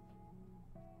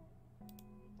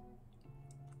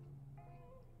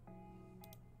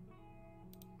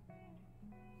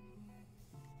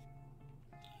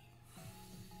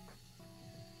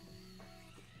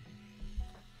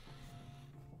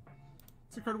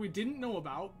 It's a card we didn't know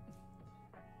about.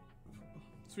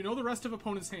 So we know the rest of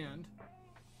opponent's hand.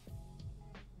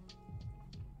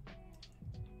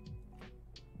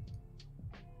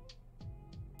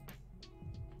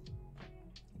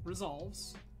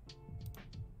 Resolves.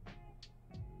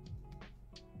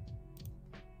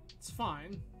 It's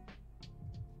fine.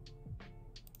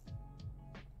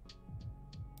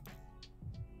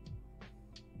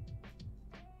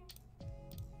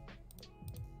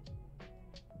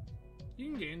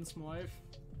 You can gain some life.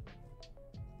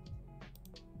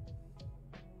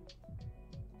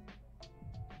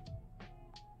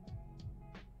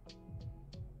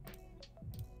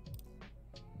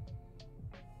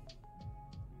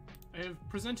 I have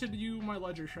presented you my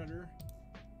ledger shredder.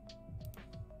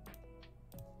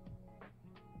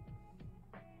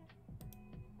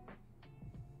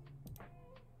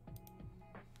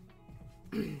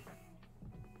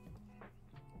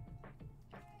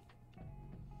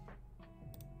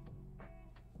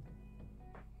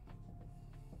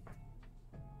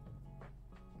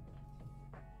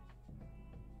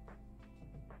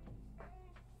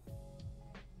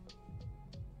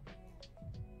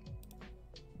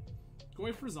 Go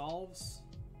away for resolves.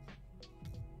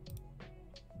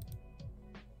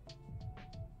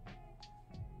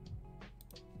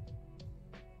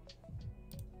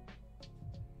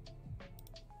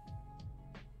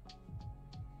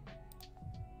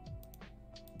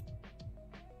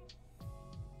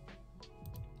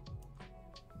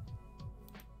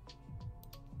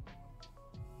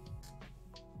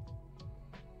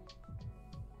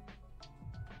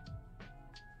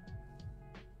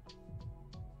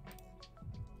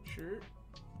 Sure.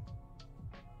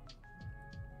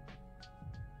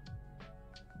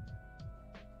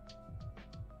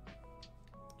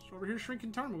 Just over here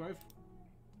shrinking Tarmogoyf.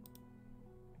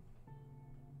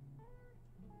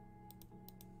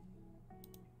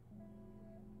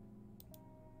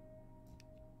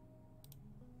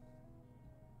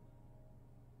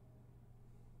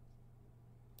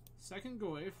 Second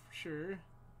Goyf, sure.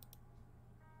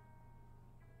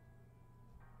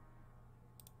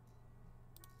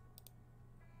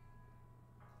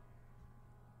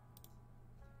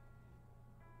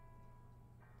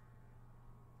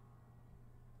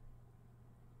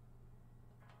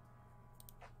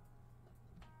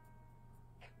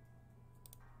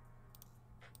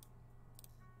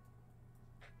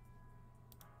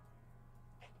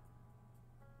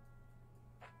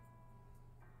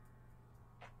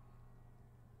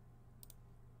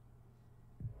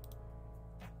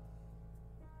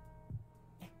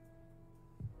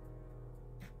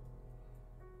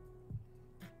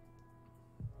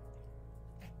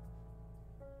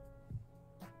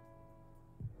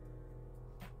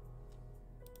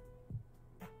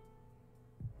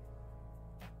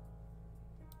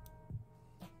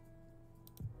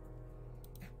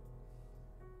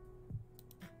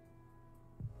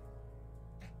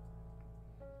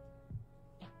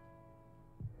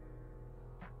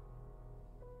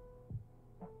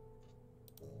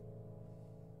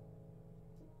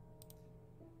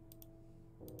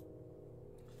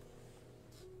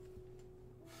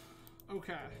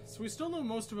 Okay, so we still know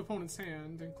most of opponent's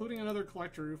hand, including another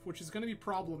Collector Roof, which is going to be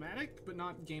problematic, but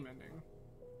not game-ending.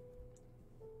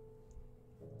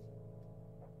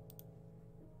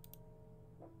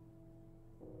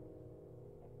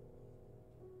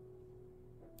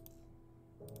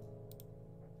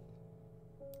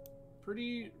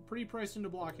 Pretty priced into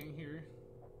blocking here.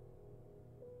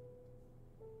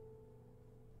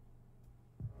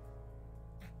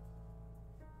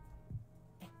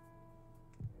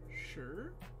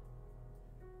 Sure.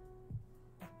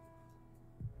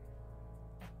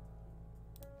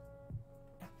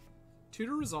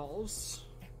 Tutor resolves.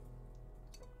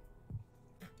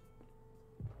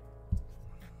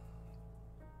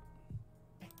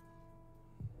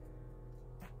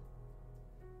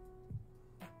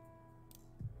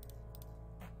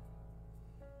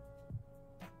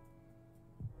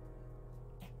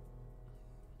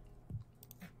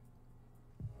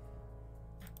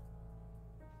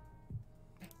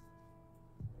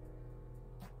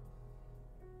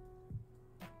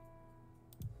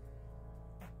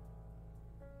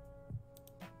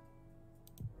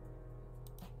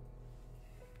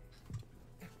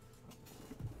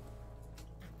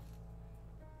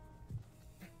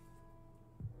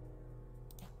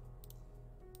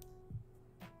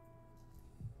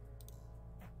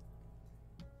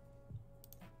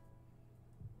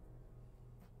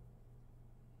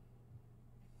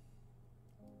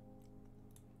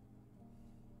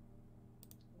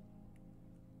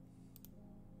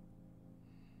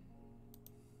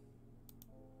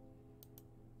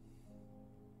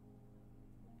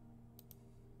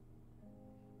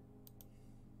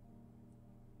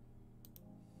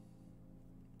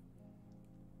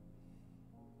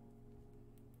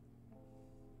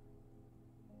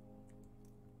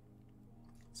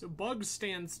 So bugs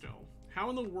standstill. How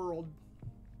in the world?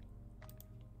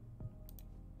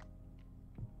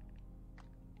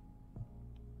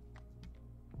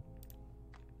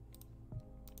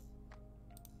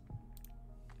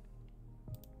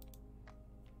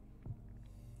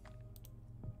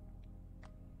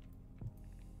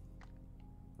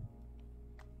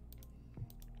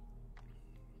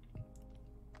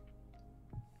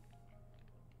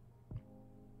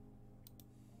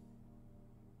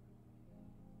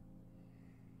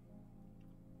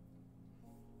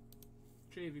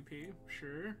 JVP,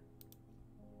 sure.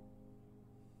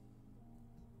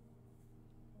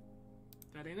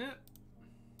 That ain't it.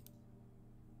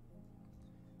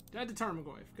 Dead to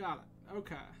Tarmogoyf, got it.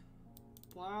 Okay.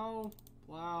 Plow,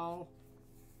 plow.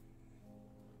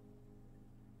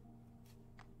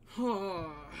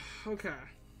 Okay.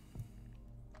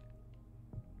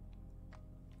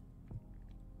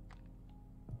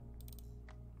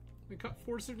 We cut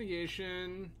Force of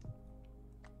Negation.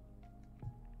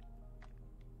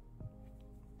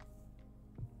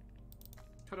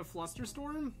 Cut a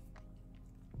Flusterstorm?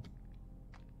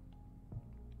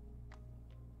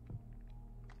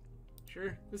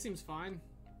 Sure, this seems fine.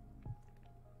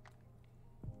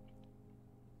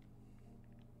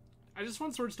 I just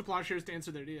want Swords to Plowshares to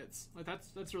answer their idiots. Like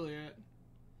that's really it.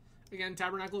 Again,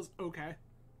 Tabernacle is okay.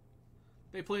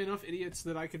 They play enough idiots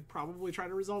that I could probably try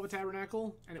to resolve a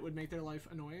Tabernacle, and it would make their life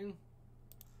annoying.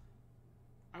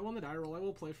 I won the die roll. I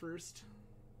will play first.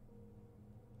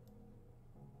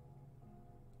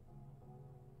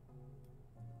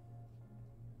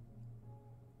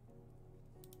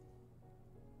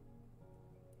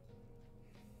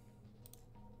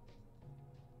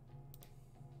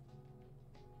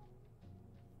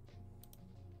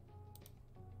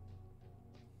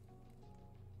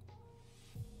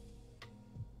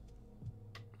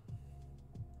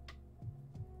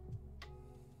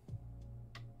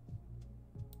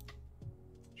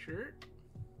 Sure.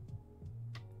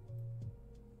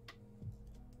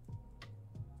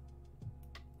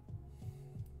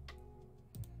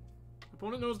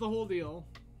 Opponent knows the whole deal.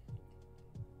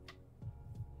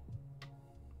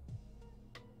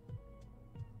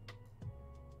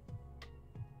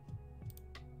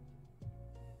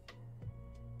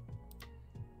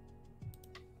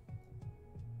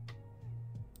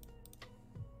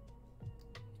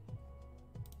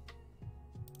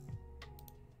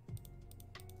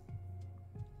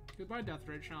 Goodbye,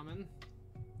 Deathrite Shaman.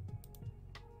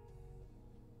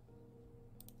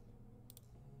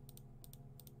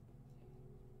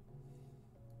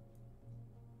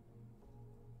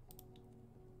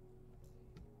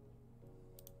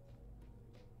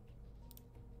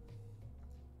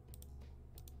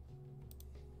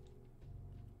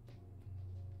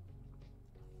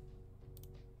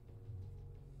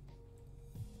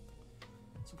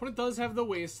 So opponent does have the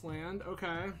Wasteland.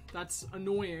 Okay, that's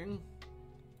annoying.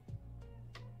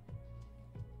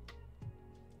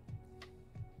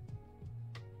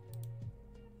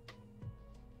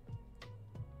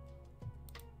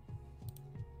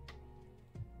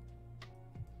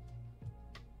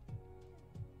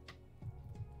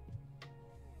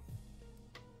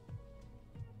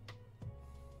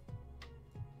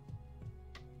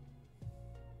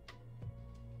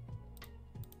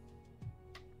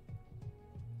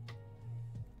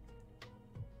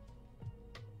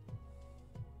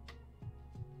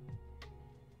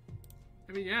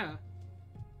 I mean, yeah.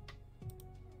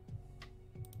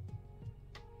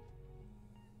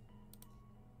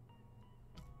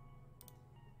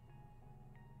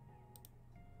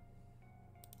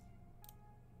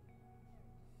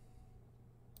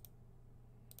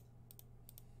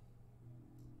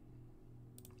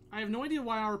 I have no idea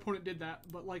why our opponent did that,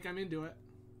 but, like, I'm into it.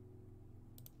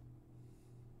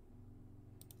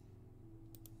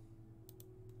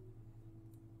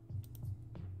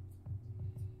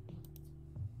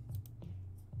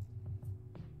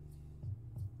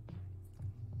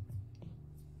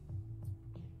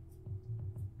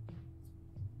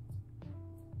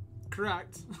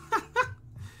 Correct.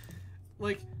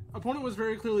 Like, opponent was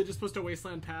very clearly just supposed to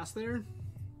wasteland pass there.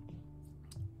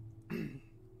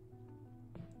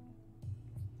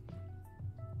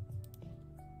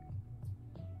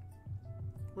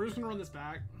 We're just gonna run this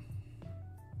back.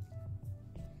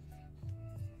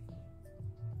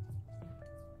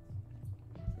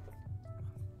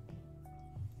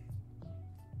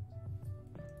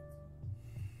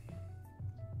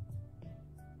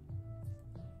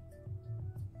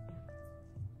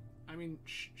 I mean,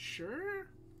 sure?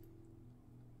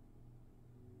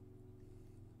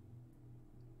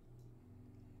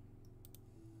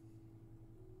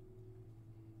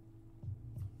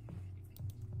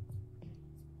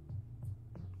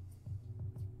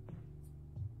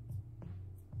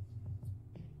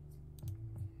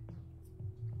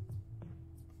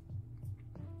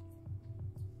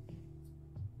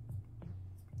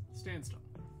 Stand still.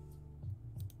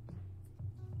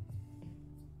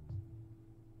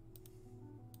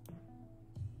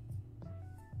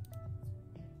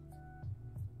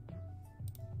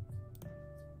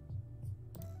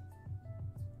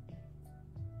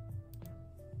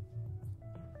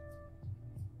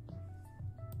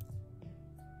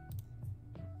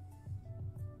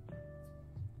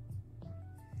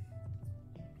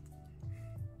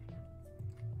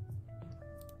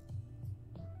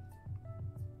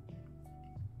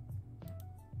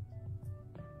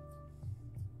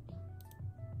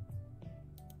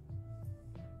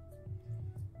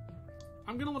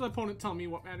 I'm gonna let the opponent tell me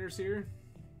what matters here.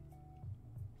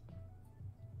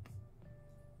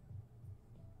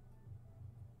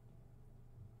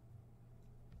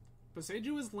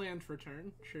 Boseiju is land for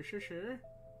turn. Sure, sure, sure.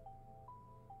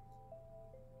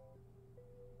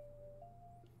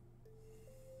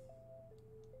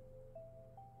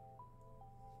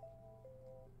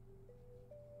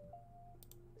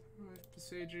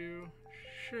 Boseiju.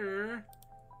 Sure.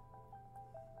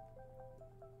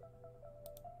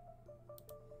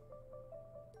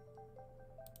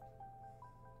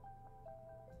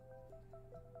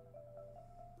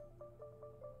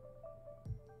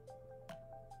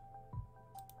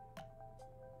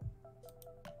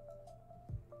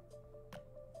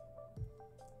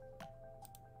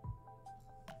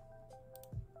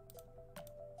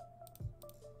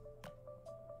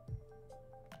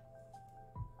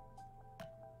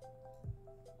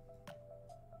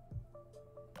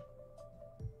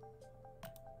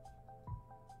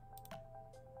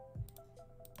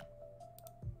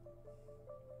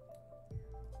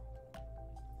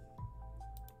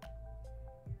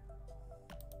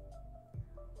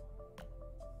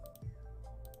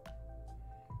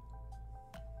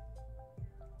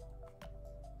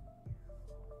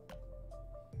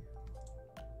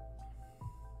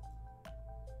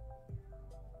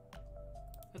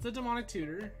 That's a demonic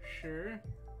tutor, sure.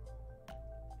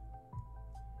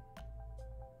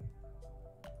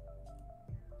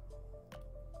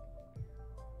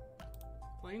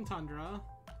 Playing Tundra.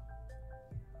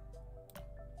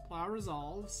 Plow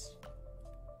resolves.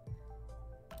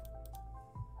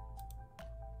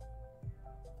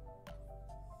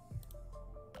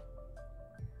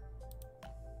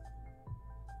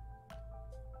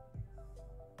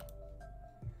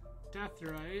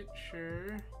 Deathrite,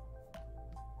 sure.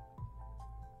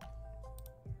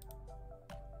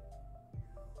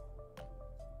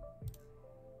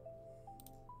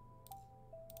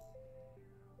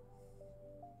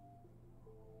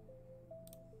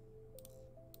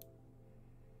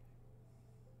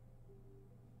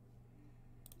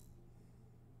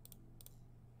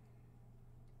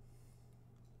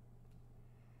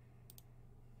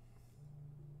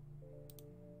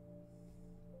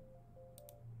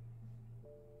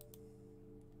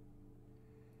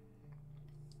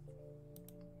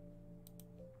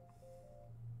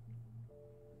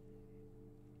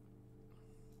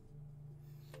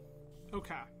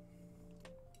 Okay.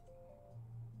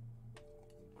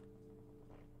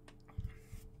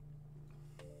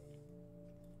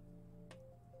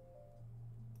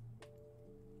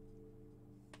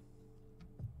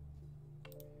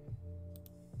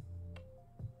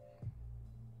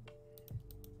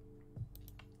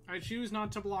 I choose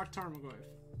not to block Tarmogoyf.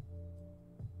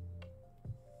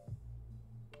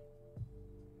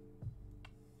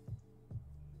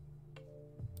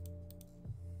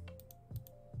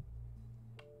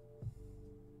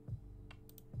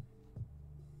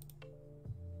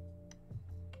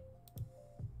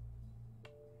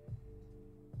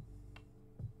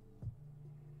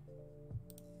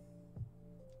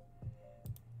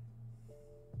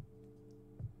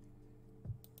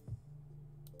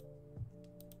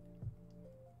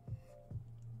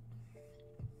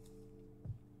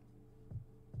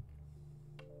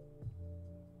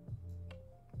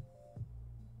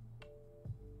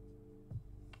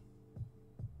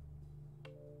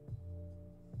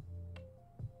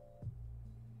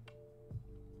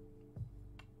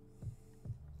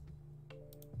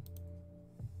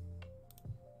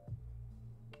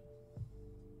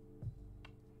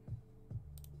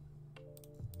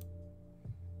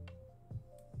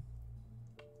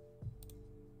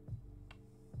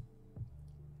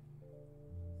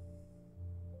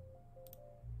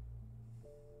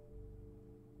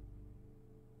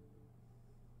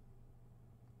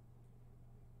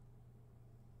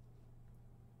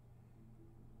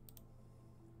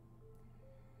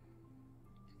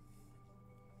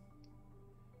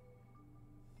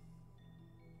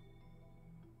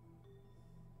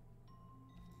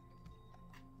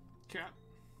 Okay.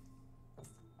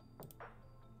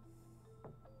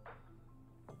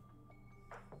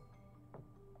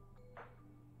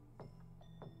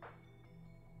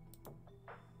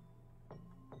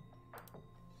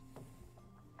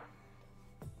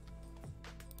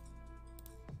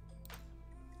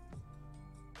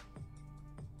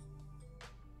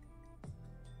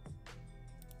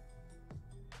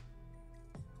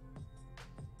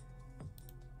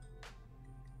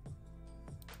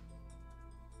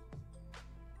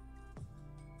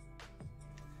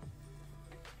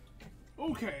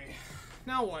 Okay,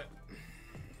 now what?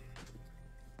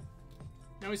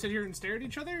 Now we sit here and stare at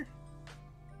each other?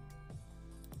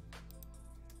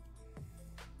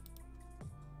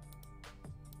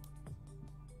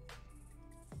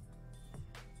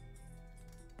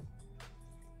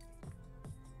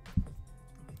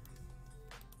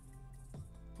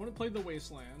 Opponent played the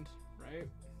Wasteland, right?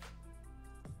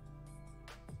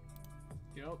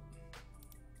 Yep.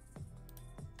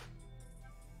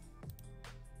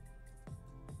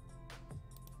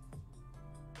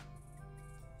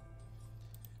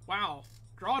 Wow.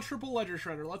 Draw a triple Ledger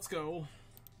Shredder. Let's go.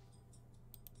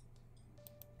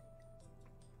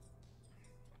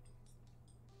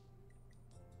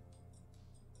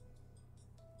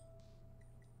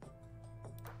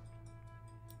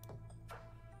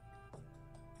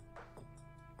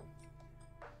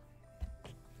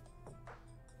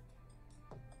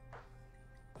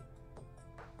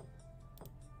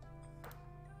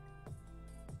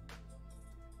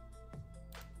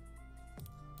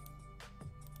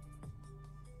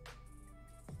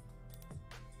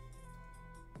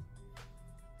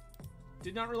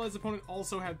 Did not realize the opponent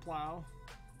also had Plow.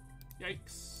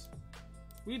 Yikes.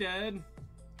 We dead.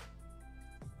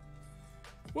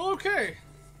 Well, okay.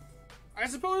 I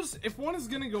suppose if one is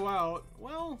gonna go out,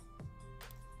 well...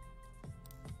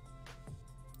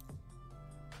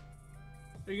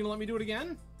 Are you gonna let me do it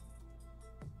again?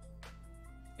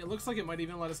 It looks like it might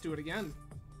even let us do it again.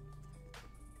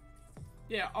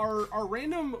 Yeah, our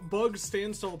random bug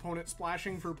standstill opponent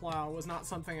splashing for Plow was not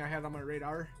something I had on my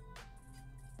radar.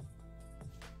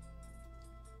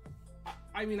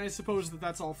 I mean, I suppose that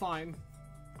that's all fine.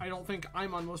 I don't think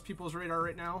I'm on most people's radar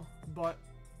right now, but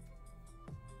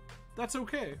that's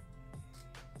okay.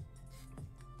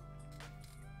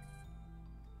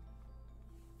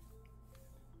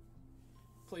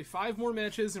 Play 5 more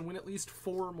matches and win at least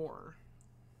 4 more.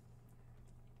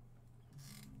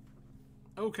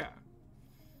 Okay.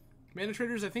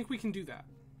 ManaTraders, I think we can do that.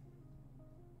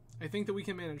 I think that we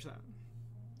can manage that.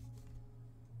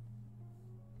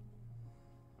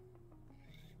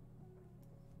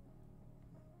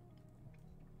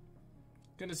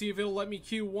 Gonna see if it'll let me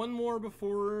queue one more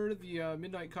before the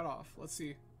midnight cutoff. Let's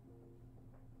see.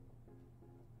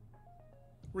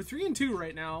 We're 3-2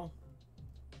 right now,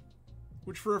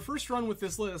 which for a first run with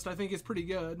this list, I think is pretty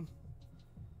good.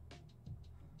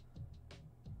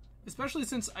 Especially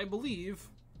since I believe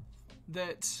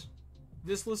that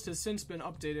this list has since been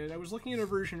updated. I was looking at a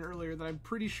version earlier that I'm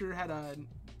pretty sure had a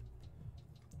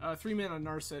 3-mana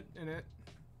Narset in it.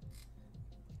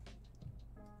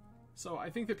 So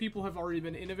I think that people have already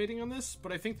been innovating on this,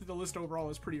 but I think that the list overall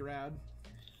is pretty rad.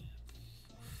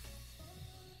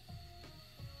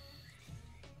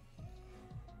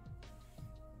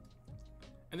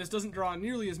 And this doesn't draw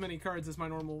nearly as many cards as my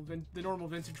the normal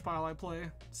vintage pile I play,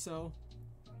 so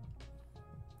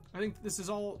I think this is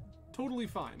all totally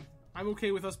fine. I'm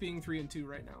okay with us being 3-2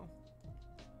 right now.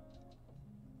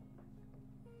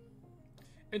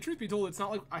 And truth be told, it's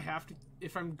not like I have to,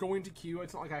 if I'm going to queue,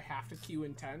 it's not like I have to queue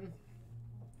in 10.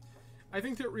 I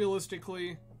think that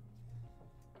realistically,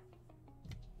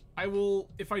 I will,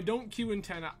 if I don't queue in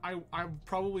 10, I'll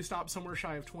probably stop somewhere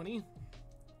shy of 20.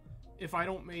 If I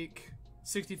don't make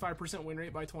 65% win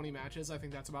rate by 20 matches, I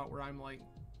think that's about where I'm, like,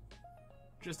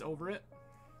 just over it.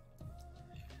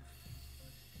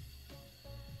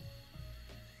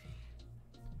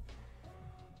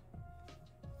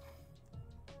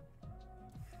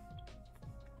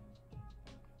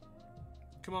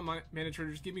 Come on,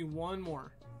 ManaTraders, give me one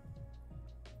more.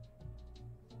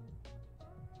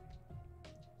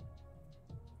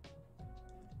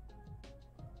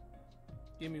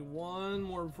 Give me one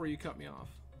more before you cut me off.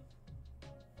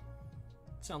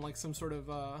 Sound like some sort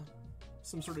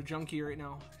of junkie right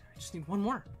now. I just need one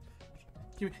more.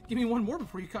 Give me one more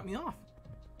before you cut me off.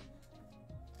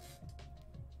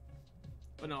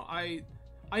 But no, I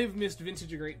have missed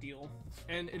Vintage a great deal,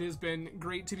 and it has been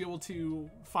great to be able to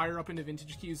fire up into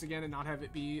Vintage queues again and not have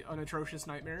it be an atrocious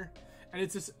nightmare. And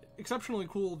it's just exceptionally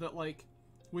cool that, like,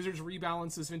 Wizards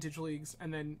rebalances Vintage leagues,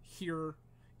 and then here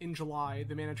in July,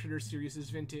 the ManaTraders series is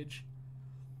Vintage.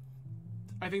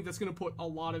 I think that's going to put a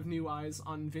lot of new eyes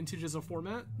on Vintage as a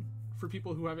format for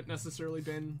people who haven't necessarily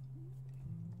been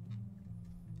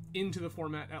into the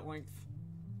format at length.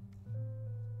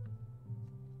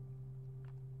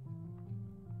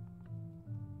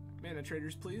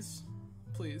 ManaTraders, please.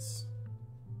 Please.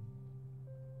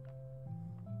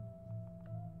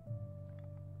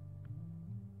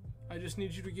 I just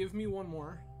need you to give me one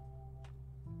more.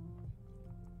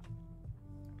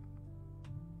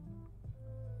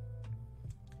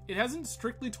 It hasn't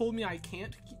strictly told me I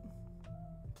can't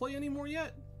play anymore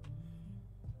yet,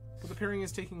 but the pairing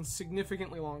is taking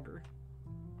significantly longer.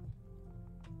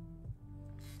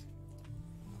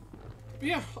 But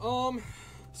yeah,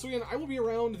 so again, I will be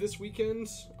around this weekend,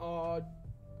 kind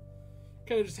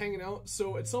of just hanging out,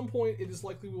 so at some point it is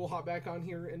likely we will hop back on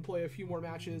here and play a few more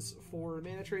matches for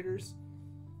ManaTraders.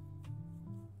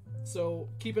 So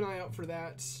keep an eye out for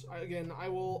that. Again, I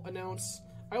will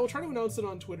try to announce it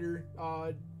on Twitter,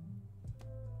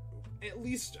 at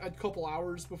least a couple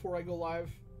hours before I go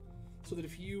live, so that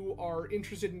if you are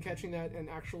interested in catching that and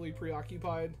actually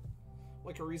preoccupied,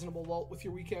 like a reasonable lull with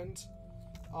your weekend,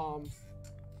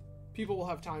 people will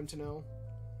have time to know.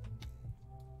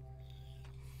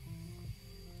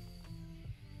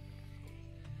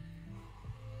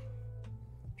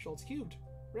 Schultz cubed.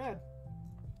 Rad.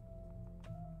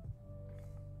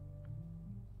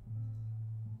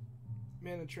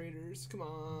 ManaTraders, come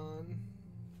on.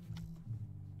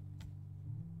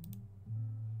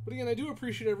 But again, I do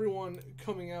appreciate everyone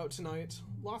coming out tonight.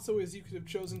 Lots of ways you could have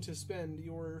chosen to spend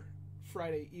your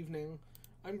Friday evening.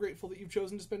 I'm grateful that you've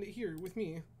chosen to spend it here with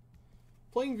me,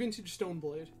 playing Vintage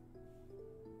Stoneblade.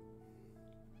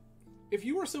 If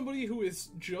you are somebody who is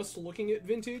just looking at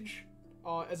Vintage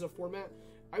as a format,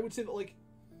 I would say that, like,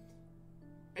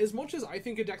 as much as I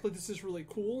think a deck like this is really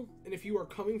cool, and if you are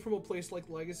coming from a place like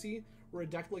Legacy, where a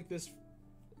deck like this,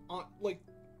 like,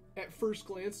 at first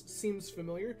glance seems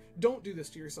familiar, don't do this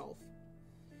to yourself.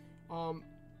 I'm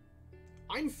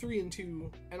 3-2,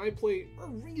 and I play a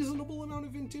reasonable amount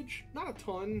of Vintage. Not a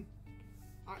ton.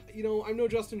 You know, I'm no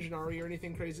Justin Gennari or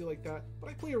anything crazy like that, but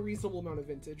I play a reasonable amount of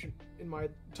Vintage in my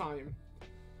time.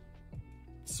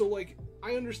 So, like,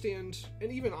 I understand,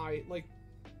 and even I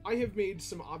have made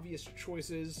some obvious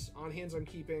choices on hands I'm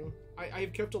keeping. I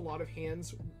have kept a lot of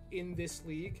hands in this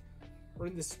league, or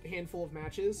in this handful of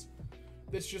matches,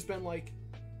 that's just been like,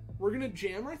 we're gonna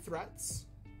jam our threats.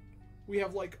 We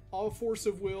have, like, a force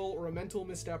of will or a mental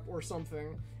misstep or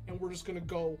something, and we're just gonna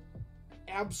go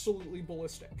absolutely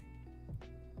ballistic.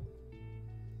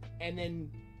 And then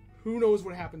who knows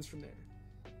what happens from there.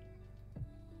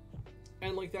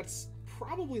 And, like, that's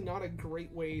probably not a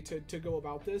great way to go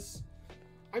about this.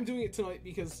 I'm doing it tonight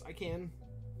because I can.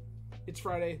 It's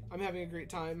Friday. I'm having a great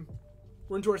time.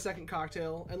 We're into our second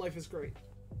cocktail, and life is great.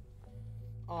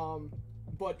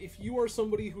 But if you are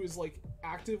somebody who is, like,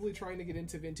 actively trying to get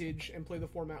into Vintage and play the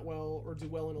format well, or do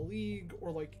well in a league,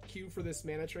 or, like, queue for this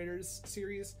ManaTraders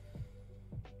series,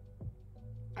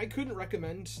 I couldn't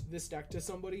recommend this deck to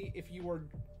somebody if you are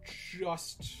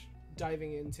just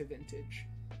diving into Vintage.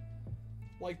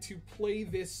 Like, to play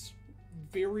this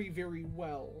very, very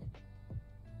well,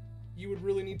 you would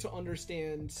really need to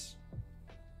understand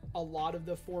a lot of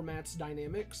the format's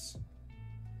dynamics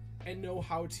and know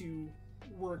how to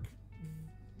work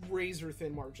razor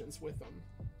thin margins with them.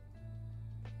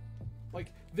 Like,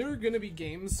 there are gonna be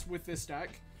games with this deck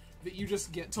that you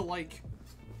just get to, like,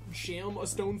 jam a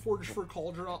Stoneforge for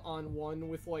Cauldron on one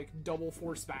with, like, double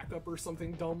force backup or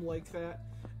something dumb like that.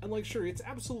 And, like, sure, it's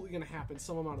absolutely gonna happen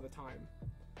some amount of the time.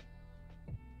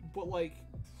 But, like,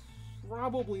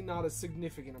 probably not a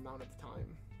significant amount of the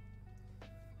time.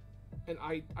 And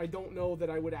I don't know that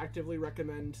I would actively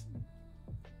recommend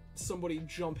somebody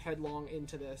jump headlong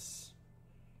into this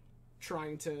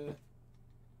trying to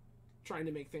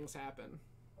make things happen.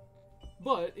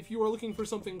 But if you are looking for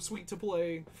something sweet to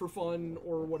play for fun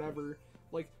or whatever,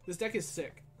 like, this deck is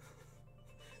sick.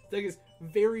 This deck is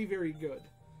very, very good.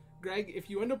 Greg, if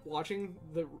you end up watching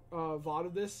the VOD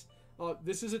of this,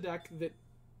 this is a deck that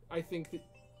I think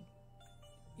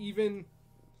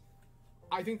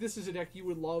this is a deck you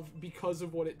would love because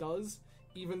of what it does,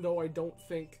 even though I don't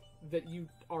think that you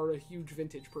are a huge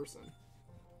Vintage person.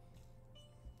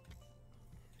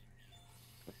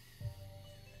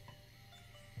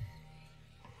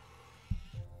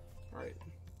 Alright.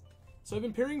 So I've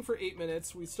been pairing for 8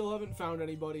 minutes. We still haven't found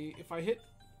anybody. If I hit...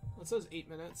 It says 8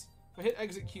 minutes. If I hit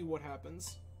exit queue, what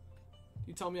happens?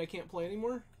 You tell me I can't play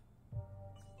anymore?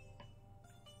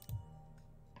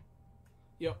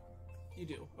 Yep. You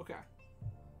do. Okay.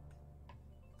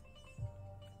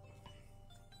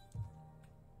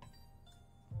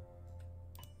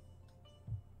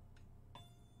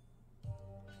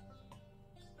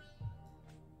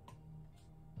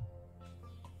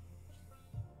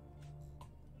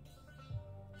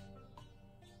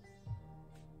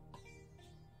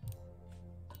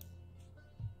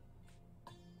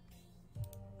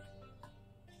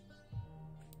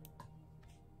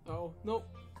 Oh, nope.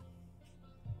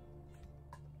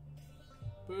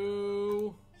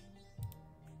 Boo.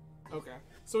 Okay.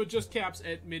 So it just caps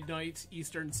at midnight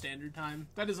Eastern Standard Time.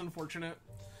 That is unfortunate.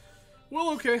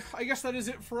 Well, okay. I guess that is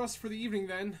it for us for the evening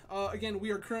then. Again,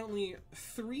 we are currently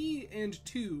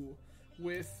 3-2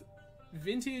 with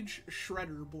Vintage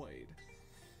Shredder Blade.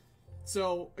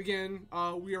 So, again,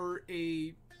 we are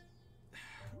a...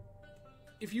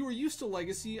 If you were used to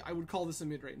Legacy, I would call this a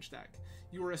mid-range deck.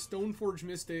 You are a Stoneforge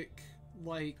Mystic,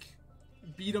 like,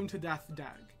 beat-em-to-death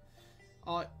deck.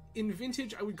 In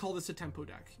Vintage, I would call this a tempo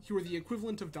deck. You are the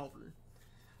equivalent of Delver.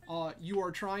 You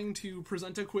are trying to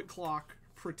present a quick clock,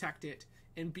 protect it,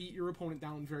 and beat your opponent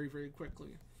down very, very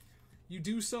quickly. You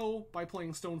do so by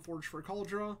playing Stoneforge for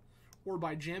Cauldron, or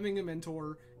by jamming a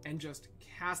Mentor and just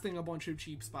casting a bunch of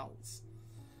cheap spells.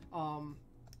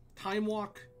 Time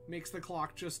Walk makes the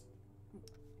clock just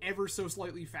ever so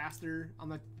slightly faster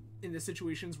in the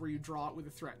situations where you draw it with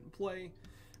a threat in play.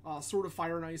 Sword of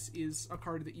Fire and Ice is a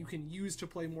card that you can use to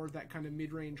play more of that kind of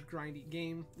mid-range grindy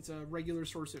game. It's a regular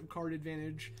source of card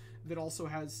advantage that also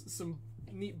has some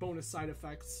neat bonus side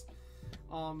effects.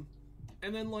 And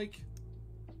then, like,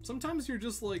 sometimes you're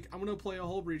just like, I'm gonna play a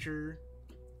Hull Breacher,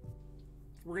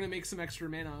 we're gonna make some extra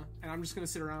mana, and I'm just gonna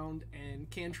sit around and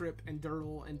cantrip and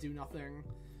dirtle and do nothing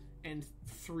and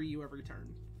 3 you every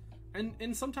turn. And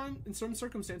in some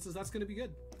circumstances, that's gonna be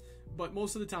good. But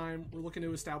most of the time, we're looking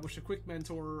to establish a quick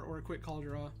Mentor or a quick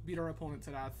Cauldron, beat our opponent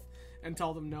to death, and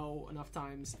tell them no enough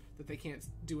times that they can't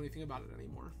do anything about it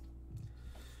anymore.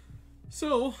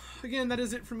 So, again, that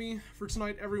is it for me for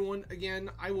tonight, everyone.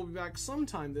 Again, I will be back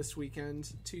sometime this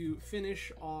weekend to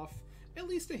finish off at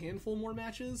least a handful more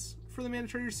matches for the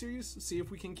ManaTraders series. See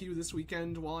if we can queue this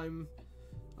weekend while I'm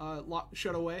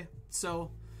shut away.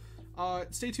 So...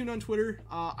 stay tuned on Twitter.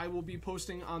 I will be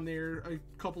posting on there a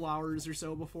couple hours or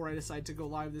so before I decide to go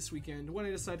live this weekend. When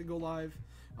I decide to go live,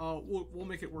 we'll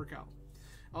make it work out.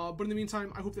 But in the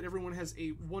meantime, I hope that everyone has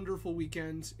a wonderful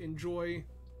weekend. Enjoy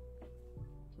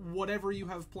whatever you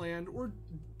have planned or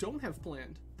don't have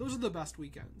planned. Those are the best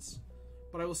weekends.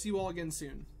 But I will see you all again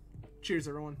soon. Cheers,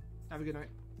 everyone. Have a good night.